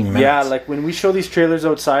 15 minutes. Yeah, like when we show these trailers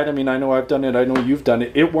outside, I mean, I know I've done it, I know you've done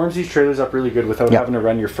it, it warms these trailers up really good without having to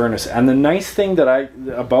run your furnace. And the nice thing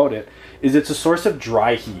about it is it's a source of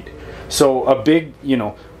dry heat. So a big,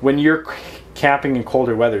 when you're camping in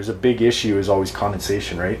colder weather, a big issue is always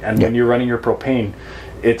condensation, right? And when you're running your propane,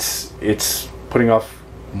 it's putting off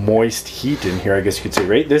moist heat in here, I guess you could say,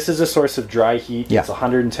 right? This is a source of dry heat. It's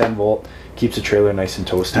 110 volt, keeps the trailer nice and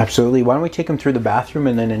toasty. Absolutely. Why don't we take them through the bathroom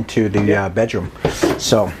and then into the bedroom?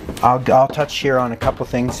 So I'll touch here on a couple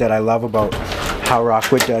things that I love about how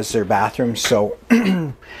Rockwood does their bathrooms. So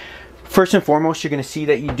first and foremost, you're going to see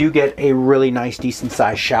that you do get a really nice, decent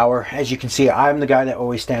sized shower. As you can see, I'm the guy that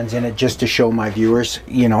always stands in it just to show my viewers,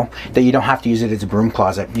 that you don't have to use it as a broom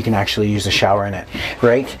closet. You can actually use a shower in it,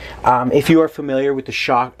 right? If you are familiar with the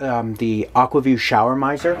AquaView shower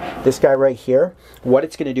miser, this guy right here, what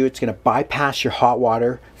it's going to do, it's going to bypass your hot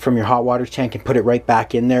water from your hot water tank and put it right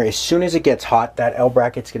back in there. As soon as it gets hot, that L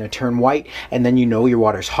bracket's going to turn white, and then your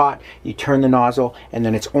water's hot. You turn the nozzle, and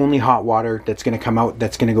then it's only hot water that's going to come out,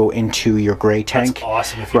 that's going to go into your gray tank. That's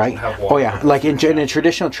awesome if you don't have water. Oh yeah, like in a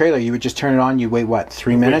traditional trailer, you would just turn it on, you wait, what,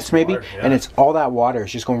 3 minutes maybe? And it's all that water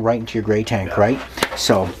is just going right into your gray tank, right?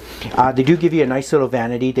 So they do give you a nice little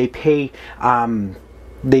vanity. They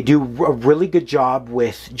do a really good job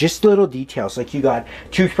with just little details, like you got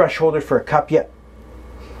toothbrush holder for a cup.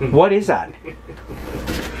 What is that?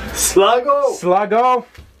 Sluggo! Sluggo!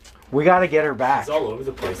 We gotta get her back. She's all over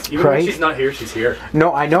the place. Even when she's not here, she's here.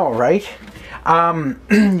 No, I know, right?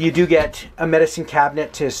 You do get a medicine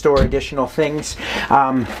cabinet to store additional things.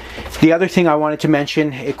 The other thing I wanted to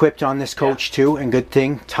mention, equipped on this coach too, and good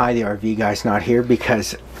thing Ty the RV guy's not here,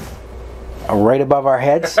 because right above our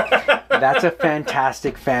heads, that's a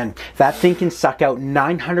fantastic fan. That thing can suck out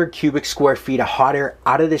 900 cubic square feet of hot air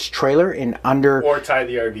out of this trailer in under... Or Ty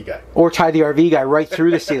the RV guy. Or Ty the RV guy right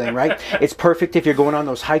through the ceiling, right? It's perfect if you're going on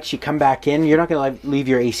those hikes, you come back in, you're not going to leave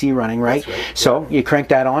your AC running, right? That's right. So you crank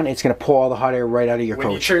that on, it's going to pull all the hot air right out of your coach.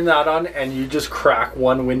 When you turn that on and you just crack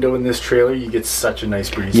one window in this trailer, you get such a nice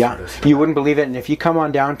breeze. Yeah, you wouldn't believe it. And if you come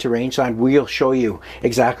on down to Rangeland, we'll show you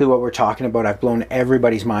exactly what we're talking about. I've blown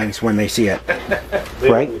everybody's minds when they see it.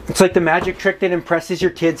 Right? It's like the magic trick that impresses your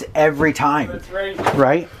kids every time. That's right.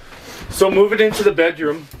 Right? So moving into the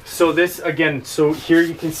bedroom. So this, again, so here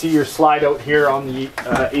you can see your slide out here on the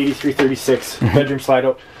 8336 bedroom slide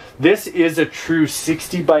out. This is a true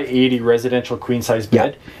 60 by 80 residential queen size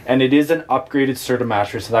bed, and it is an upgraded Serta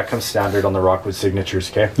mattress, so that comes standard on the Rockwood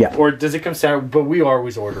signatures, okay? Yeah. Or does it come standard? But we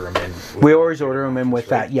always order them in. We always order them in with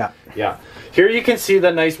that, yeah. Yeah. Here you can see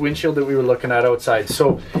the nice windshield that we were looking at outside.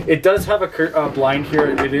 So it does have a blind here.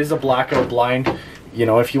 It is a blackout blind, you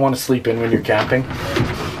know, if you want to sleep in when you're camping.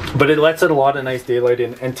 But it lets in a lot of nice daylight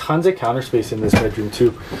in, and tons of counter space in this bedroom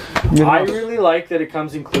too. I really like that it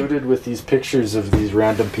comes included with these pictures of these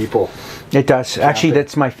random people. It does. Actually,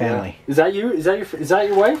 that's my family. Yeah. Is that you? Is that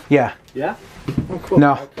your wife? Yeah. Yeah? Oh, cool.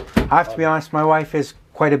 No, I have to be honest, my wife is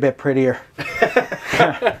quite a bit prettier.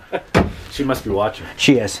 She must be watching.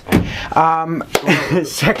 She is.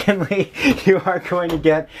 Secondly, you are going to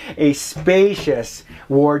get a spacious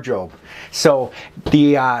wardrobe. So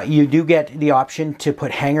you do get the option to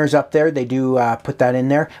put hangers up there. They do put that in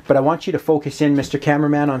there. But I want you to focus in, Mr.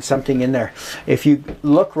 Cameraman, on something in there. If you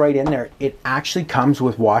look right in there, it actually comes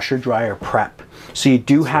with washer dryer prep. So you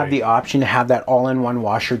do have the option to have that all-in-one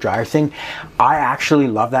washer dryer thing. I actually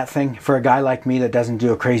love that thing. For a guy like me that doesn't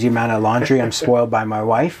do a crazy amount of laundry, I'm spoiled by my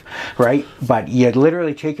wife, right? But you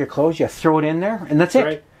literally take your clothes, you throw it in there, and that's it.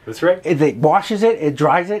 Right. That's right. It washes it, it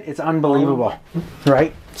dries it, it's unbelievable,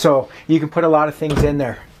 right? So you can put a lot of things in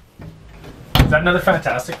there. Is that another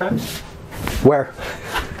fantastic fan? Where?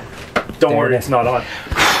 Don't worry, it's not on.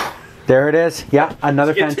 There it is. Yeah,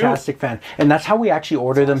 another fantastic fan. And that's how we actually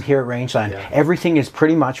order them here at Rangeland. Yeah. Everything is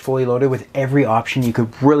pretty much fully loaded with every option you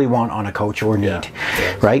could really want on a coach or need,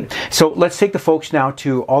 right? So let's take the folks now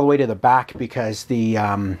to all the way to the back, because the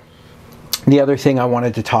other thing I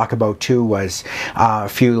wanted to talk about too was a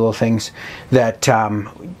few little things that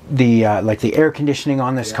like the air conditioning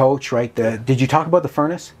on this coach, right? Did you talk about the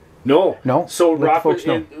furnace? No. No? So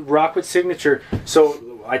Rockwood signature. So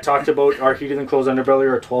I talked about our heated enclosed underbelly,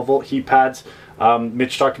 our 12-volt heat pads.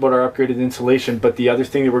 Mitch talked about our upgraded insulation, but the other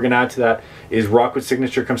thing that we're going to add to that is Rockwood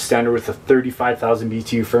signature comes standard with a 35,000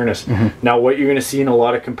 BTU furnace. Now what you're going to see in a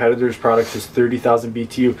lot of competitors' products is 30,000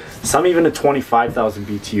 BTU, some even a 25,000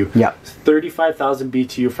 BTU. Yeah. 35,000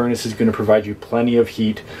 BTU furnace is going to provide you plenty of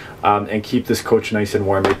heat and keep this coach nice and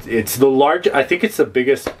warm. It's the large, I think it's the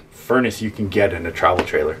biggest furnace you can get in a travel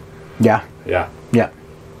trailer. Yeah. Yeah. Yeah.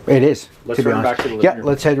 It is. Let's run back to the living room.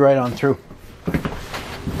 Let's head right on through.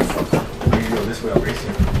 This way, I'll race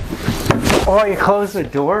you. Oh, you closed the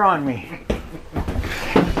door on me.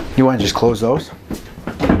 You want to just close those?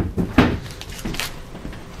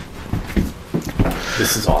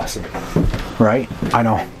 This is awesome. Right? I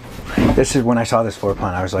know. This is when I saw this floor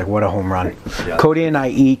plan, I was like, what a home run. Yeah. Cody and I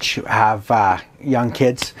each have young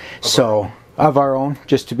kids, of our own,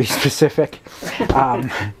 just to be specific.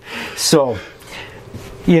 So,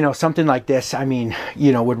 you know, something like this, I mean,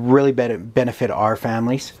 you know, would really benefit our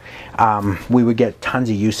families. We would get tons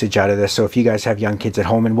of usage out of this. So if you guys have young kids at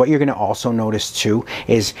home, and what you're going to also notice too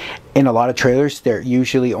is in a lot of trailers, they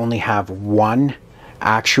usually only have one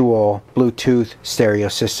actual Bluetooth stereo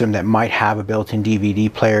system that might have a built-in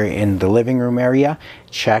DVD player in the living room area.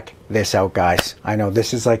 Check this out, guys. I know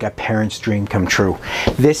this is like a parent's dream come true.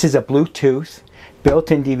 This is a Bluetooth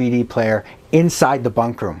built-in DVD player inside the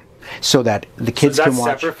bunk room, so that the kids can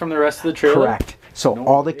watch. Separate from the rest of the trailer? Correct. So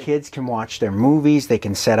all the kids can watch their movies. They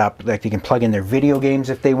can set up, like they can plug in their video games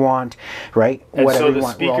if they want, right? And whatever so the you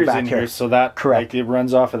want. speakers in here, so that correct. Like, it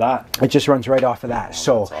runs off of that. It just runs right off of that.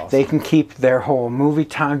 So they can keep their whole movie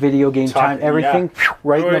time, video game time, everything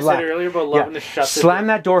right in the lap. I said earlier about loving to shut Slam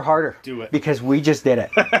that door harder. Do it. Because we just did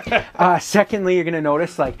it. Secondly, you're going to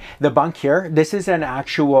notice like the bunk here. This is an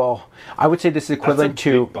actual, I would say this is equivalent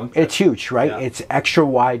to, it's huge, right? Yeah. It's extra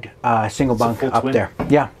wide single bunk up there.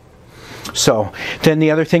 Yeah. So then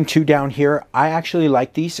the other thing too down here, I actually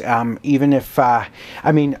like these, even if, I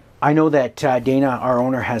mean, I know that Dana, our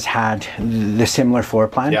owner, has had the similar floor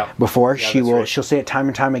plan before. Yeah, she'll say it time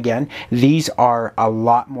and time again. These are a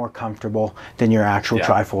lot more comfortable than your actual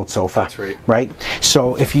trifold sofa. That's right. Right.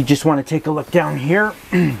 So if you just want to take a look down here,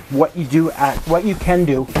 what you can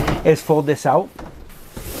do is fold this out.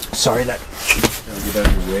 Sorry that. Get out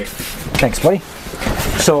of your way. Thanks, buddy.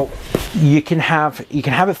 So you can have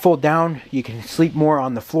it fold down. You can sleep more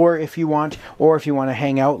on the floor if you want, or if you want to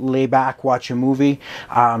hang out, lay back, watch a movie,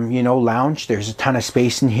 you know, lounge. There's a ton of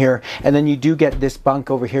space in here. And then you do get this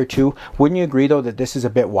bunk over here too. Wouldn't you agree though that this is a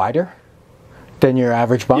bit wider than your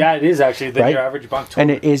average bunk? Yeah, it is actually than your average bunk. Totally.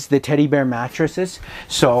 And it is the teddy bear mattresses.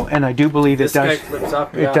 So, and I do believe this guy flips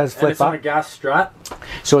up. It does flip and it's up. On a gas strut.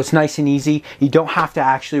 So it's nice and easy. You don't have to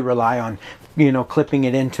actually rely on, you know, clipping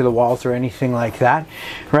it into the walls or anything like that,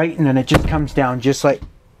 right? And then it just comes down just like,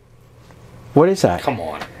 what is that? Come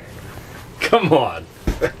on. Come on.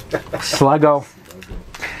 Sluggo.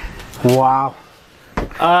 Wow.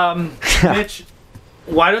 Mitch,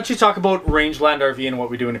 why don't you talk about Rangeland RV and what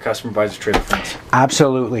we do when a customer buys a trailer from us?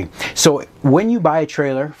 Absolutely. So when you buy a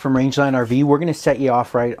trailer from Rangeland RV, we're going to set you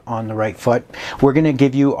off right on the right foot. We're going to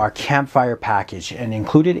give you our campfire package, and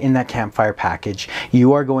included in that campfire package,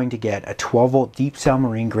 you are going to get a 12-volt deep cell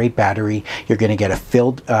marine grade battery. You're going to get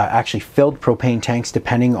a actually filled propane tanks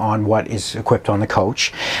depending on what is equipped on the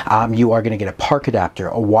coach. You are going to get a park adapter,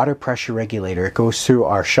 a water pressure regulator. It goes through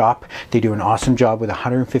our shop. They do an awesome job with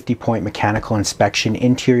 150-point mechanical inspection,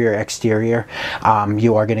 interior, exterior.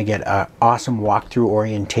 You are going to get an awesome walkthrough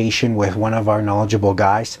orientation with one of our knowledgeable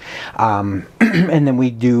guys. And then we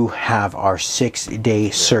do have our 6-day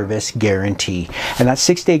service guarantee. And that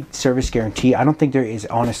 6-day service guarantee, I don't think there is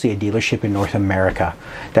honestly a dealership in North America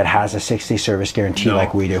that has a 6-day service guarantee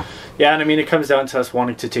like we do. Yeah, and I mean, it comes down to us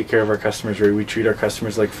wanting to take care of our customers, right? We treat our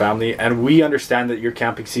customers like family, and we understand that your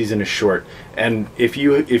camping season is short. And if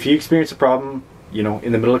you experience a problem, you know,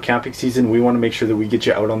 in the middle of camping season, we want to make sure that we get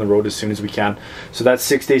you out on the road as soon as we can. So that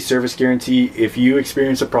 6-day service guarantee, if you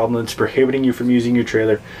experience a problem that's prohibiting you from using your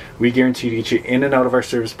trailer, we guarantee to get you in and out of our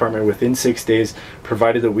service department within 6 days,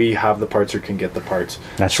 provided that we have the parts or can get the parts.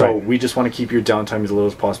 That's right. So we just want to keep your downtime as little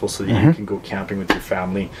as possible so that you can go camping with your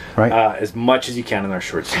family as much as you can in our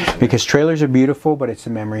short season. Because trailers are beautiful, but it's the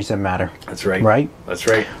memories that matter. That's right. Right? That's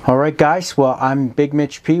right. All right, guys. Well, I'm Big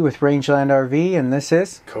Mitch P with Rangeland RV, and this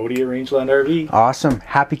is Cody at Rangeland RV. Awesome.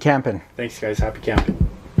 Happy camping. Thanks, guys. Happy camping.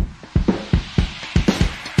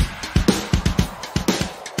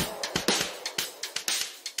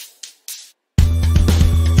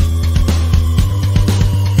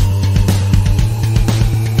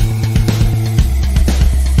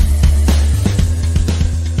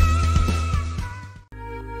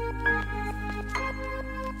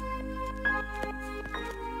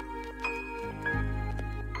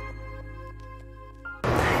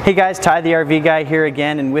 Hey guys, Ty the RV guy here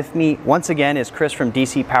again, and with me once again is Chris from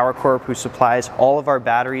DC Power Corp, who supplies all of our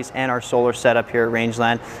batteries and our solar setup here at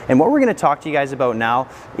Rangeland. And what we're going to talk to you guys about now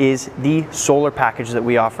is the solar package that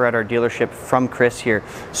we offer at our dealership from Chris here.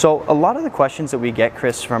 So a lot of the questions that we get,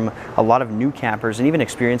 Chris, from a lot of new campers and even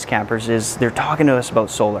experienced campers is they're talking to us about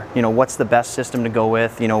solar. You know, what's the best system to go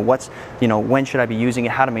with? You know, when should I be using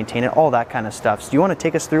it? How to maintain it? All that kind of stuff. So do you want to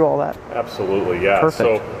take us through all that? Absolutely, yeah. Perfect.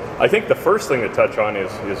 So I think the first thing to touch on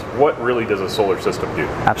is what really does a solar system do?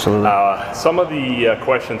 Absolutely. Some of the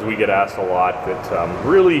questions we get asked a lot that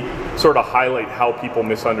really sort of highlight how people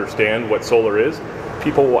misunderstand what solar is.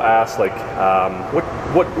 People will ask like,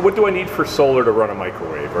 what do I need for solar to run a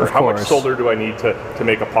microwave? Or how much solar do I need to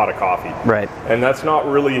make a pot of coffee? Right. And that's not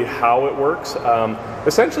really how it works.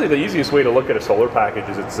 Essentially, the easiest way to look at a solar package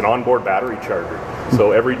is it's an onboard battery charger.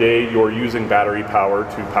 So every day you're using battery power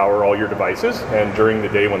to power all your devices, and during the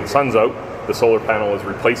day when the sun's out, the solar panel is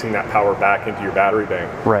replacing that power back into your battery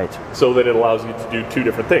bank. Right. So that it allows you to do two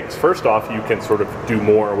different things. First off, you can sort of do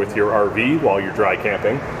more with your RV while you're dry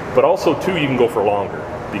camping, but also too, you can go for longer.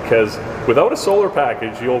 Because without a solar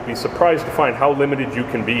package, you'll be surprised to find how limited you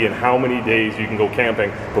can be and how many days you can go camping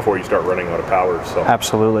before you start running out of power. So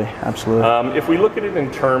absolutely, absolutely. If we look at it in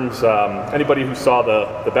terms, anybody who saw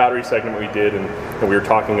the battery segment we did, and we were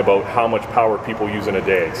talking about how much power people use in a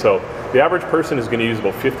day. So the average person is going to use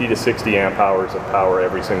about 50 to 60 amp hours of power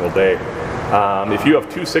every single day. If you have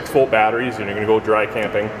two 6-volt batteries and you're going to go dry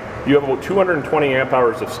camping, you have about 220 amp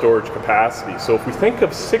hours of storage capacity. So if we think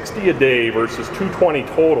of 60 a day versus 220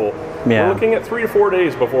 total, we're looking at 3 to 4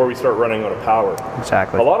 days before we start running out of power.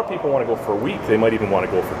 Exactly. A lot of people want to go for a week. They might even want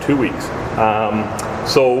to go for 2 weeks.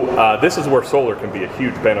 This is where solar can be a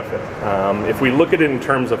huge benefit. If we look at it in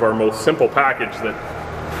terms of our most simple package that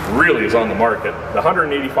really is on the market, the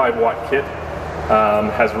 185 watt kit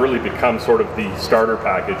has really become sort of the starter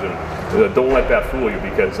package, and don't let that fool you,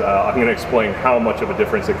 because I'm going to explain how much of a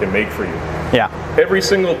difference it can make for you. Yeah. Every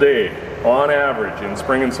single day, on average, in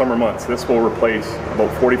spring and summer months, this will replace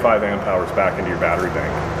about 45 amp hours back into your battery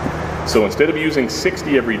bank. So instead of using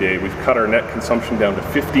 60 every day, we've cut our net consumption down to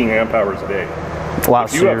 15 amp hours a day. Wow,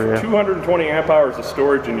 if you have 220 amp hours of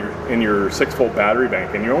storage in your 6-volt battery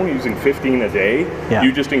bank and you're only using 15 a day,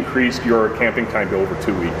 you just increased your camping time to over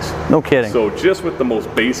 2 weeks. No kidding. So just with the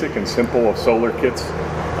most basic and simple of solar kits,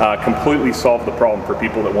 completely solve the problem for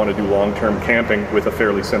people that want to do long-term camping with a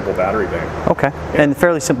fairly simple battery bank. Okay. Yeah. And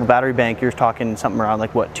fairly simple battery bank, you're talking something around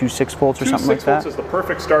like what, 2 6-volts or something like that? 2 6-volts is the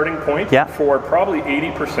perfect starting point for probably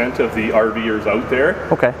 80% of the RVers out there.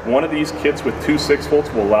 Okay. One of these kits with 2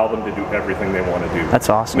 6-volts will allow them to do everything they want to do. That's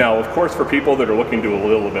awesome. Now, of course, for people that are looking to do a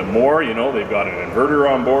little bit more, you know, they've got an inverter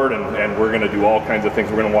on board, and we're going to do all kinds of things.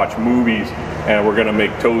 We're going to watch movies, and we're going to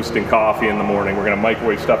make toast and coffee in the morning. We're going to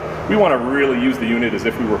microwave stuff. We want to really use the unit as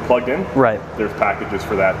if we were plugged in, Right. there's packages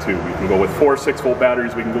for that too. We can go with 4 6-volt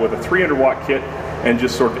batteries, we can go with a 300-watt kit, and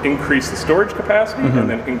just sort of increase the storage capacity and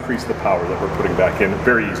then increase the power that we're putting back in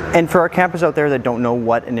very easily. And for our campers out there that don't know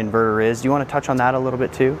what an inverter is, do you want to touch on that a little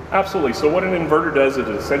bit too? Absolutely. So what an inverter does is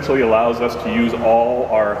it essentially allows us to use all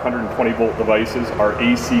our 120-volt devices, our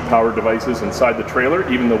AC powered devices inside the trailer,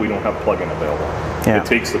 even though we don't have plug-in available. Yeah. It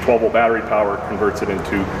takes the 12-volt battery power, converts it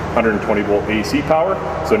into 120-volt AC power.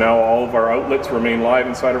 So now all of our outlets remain live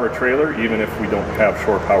inside of our trailer, even if we don't have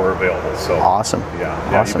shore power available. So Awesome. Yeah,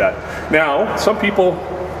 Awesome. you bet. Now, some people,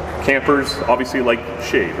 campers, obviously like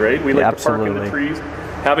shade, right? We like to park in the trees.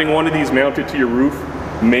 Having one of these mounted to your roof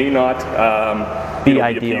may not be be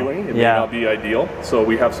ideal. appealing. It may not be ideal. So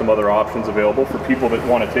we have some other options available for people that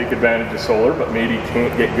want to take advantage of solar, but maybe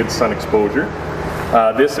can't get good sun exposure.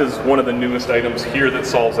 This is one of the newest items here that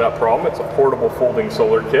solves that problem. It's a portable folding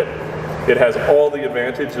solar kit. It has all the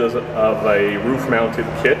advantages of a roof-mounted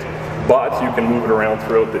kit, but you can move it around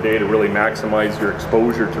throughout the day to really maximize your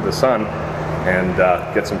exposure to the sun and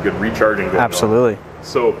get some good recharging going on. Absolutely.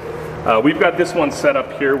 So we've got this one set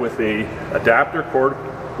up here with a adapter cord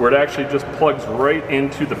where it actually just plugs right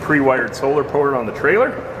into the pre-wired solar port on the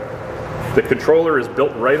trailer. The controller is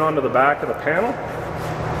built right onto the back of the panel.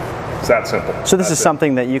 It's that simple. So this is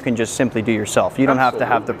something that you can just simply do yourself. You don't have to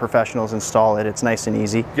have the professionals install it. It's nice and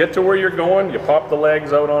easy. Get to where you're going, you pop the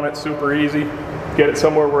legs out on it, super easy. Get it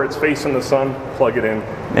somewhere where it's facing the sun, plug it in.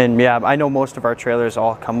 And yeah, I know most of our trailers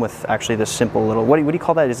all come with actually this simple little, what do you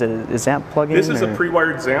call that? Is it a ZAMP plug-in? This is a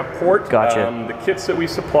pre-wired ZAMP port. Gotcha. The kits that we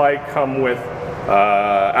supply come with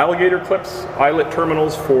alligator clips, eyelet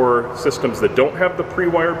terminals for systems that don't have the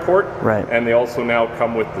pre-wired port. Right. And they also now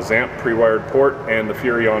come with the ZAMP pre-wired port and the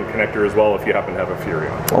Furrion connector as well if you happen to have a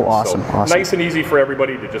Furrion port. Oh, awesome, So awesome. nice and easy for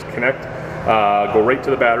everybody to just connect, go right to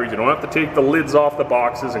the batteries. You don't have to take the lids off the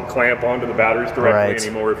boxes and clamp onto the batteries directly Right.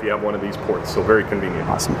 anymore if you have one of these ports. So very convenient.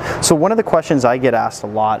 Awesome. So one of the questions I get asked a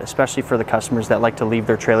lot, especially for the customers that like to leave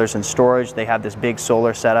their trailers in storage, they have this big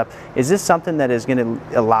solar setup. Is this something that is going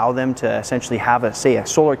to allow them to essentially have a, say, a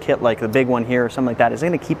solar kit like the big one here or something like that? Is it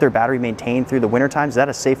going to keep their battery maintained through the winter times? Is that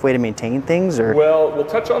a safe way to maintain things? Or? Well, we'll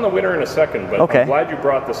touch on the winter in a second, but Okay. I'm glad you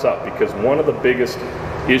brought this up because one of the biggest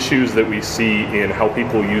issues that we see in how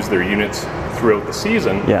people use their units throughout the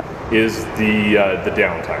season is the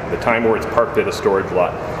downtime, the time where it's parked at a storage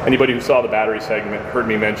lot. Anybody who saw the battery segment heard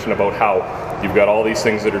me mention about how you've got all these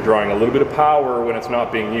things that are drawing a little bit of power when it's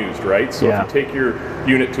not being used, right? So if you take your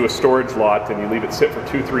unit to a storage lot and you leave it sit for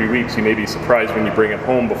 2-3 weeks, you may be surprised when you bring it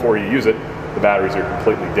home before you use it, the batteries are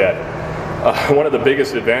completely dead. One of the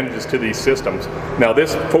biggest advantages to these systems, now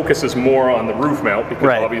this focuses more on the roof mount because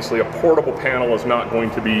obviously a portable panel is not going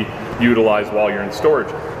to be utilized while you're in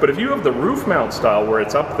storage. But if you have the roof mount style where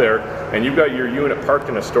it's up there and you've got your unit parked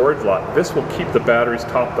in a storage lot, this will keep the batteries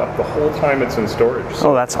topped up the whole time it's in storage.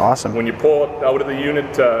 So that's awesome. when you pull it out of the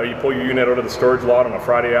unit, you pull your unit out of the storage lot on a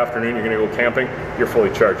Friday afternoon, you're going to go camping, you're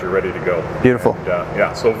fully charged, you're ready to go. Beautiful. And,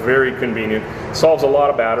 yeah, so very convenient. Solves a lot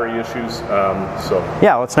of battery issues.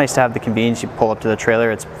 Yeah, well, it's nice to have the convenience. You pull up to the trailer,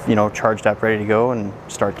 it's charged up, ready to go, and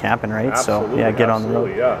start camping, right? Absolutely, so yeah, get on the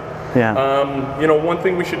road. Yeah. One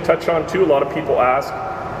thing we should touch on too. A lot of people ask.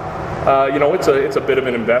 It's a bit of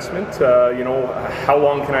an investment. How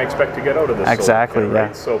long can I expect to get out of this? Exactly. Solar kit,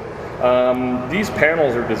 right? So these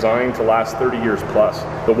panels are designed to last 30 years plus.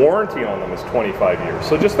 The warranty on them is 25 years.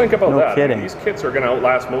 So just think about that. Kidding. I mean, these kits are going to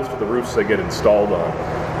outlast most of the roofs they get installed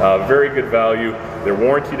on. Very good value. They're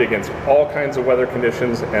warranted against all kinds of weather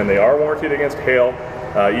conditions, and they are warranted against hail.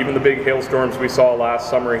 Even the big hailstorms we saw last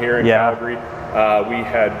summer here in Calgary, we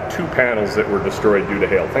had 2 panels that were destroyed due to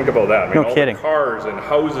hail. Think about that. I mean, all the cars and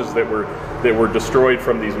houses that were destroyed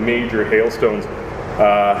from these major hailstones.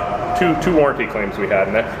 Two warranty claims we had,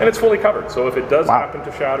 and it's fully covered. So if it does happen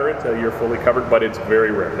to shatter it, you're fully covered, but it's very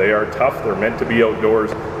rare. They are tough. They're meant to be outdoors.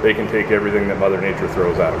 They can take everything that Mother Nature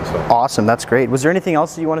throws at them. So awesome. That's great. Was there anything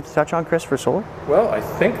else that you wanted to touch on, Chris, for solar? Well, I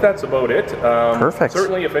think that's about it. Perfect.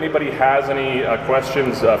 Certainly, if anybody has any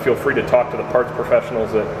questions, feel free to talk to the parts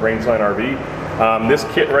professionals at Rangeline RV. This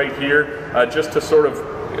kit right here, just to sort of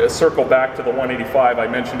circle back to the 185, I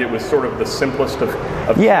mentioned it was sort of the simplest of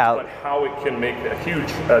kits, but how it can make a huge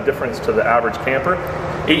difference to the average camper.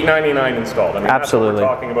 $899 installed. I mean, absolutely.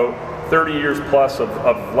 That's what we're talking about. 30 years plus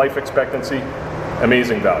of life expectancy.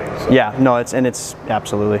 Amazing value. So. Yeah, no, it's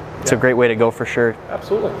absolutely. It's a great way to go for sure.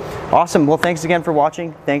 Absolutely. Awesome. Well, thanks again for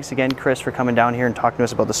watching. Thanks again, Chris, for coming down here and talking to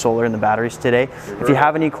us about the solar and the batteries today. If you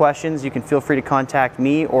have any questions, you can feel free to contact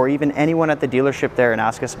me or even anyone at the dealership there and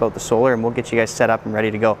ask us about the solar, and we'll get you guys set up and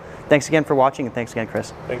ready to go. Thanks again for watching, and thanks again,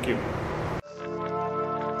 Chris. Thank you.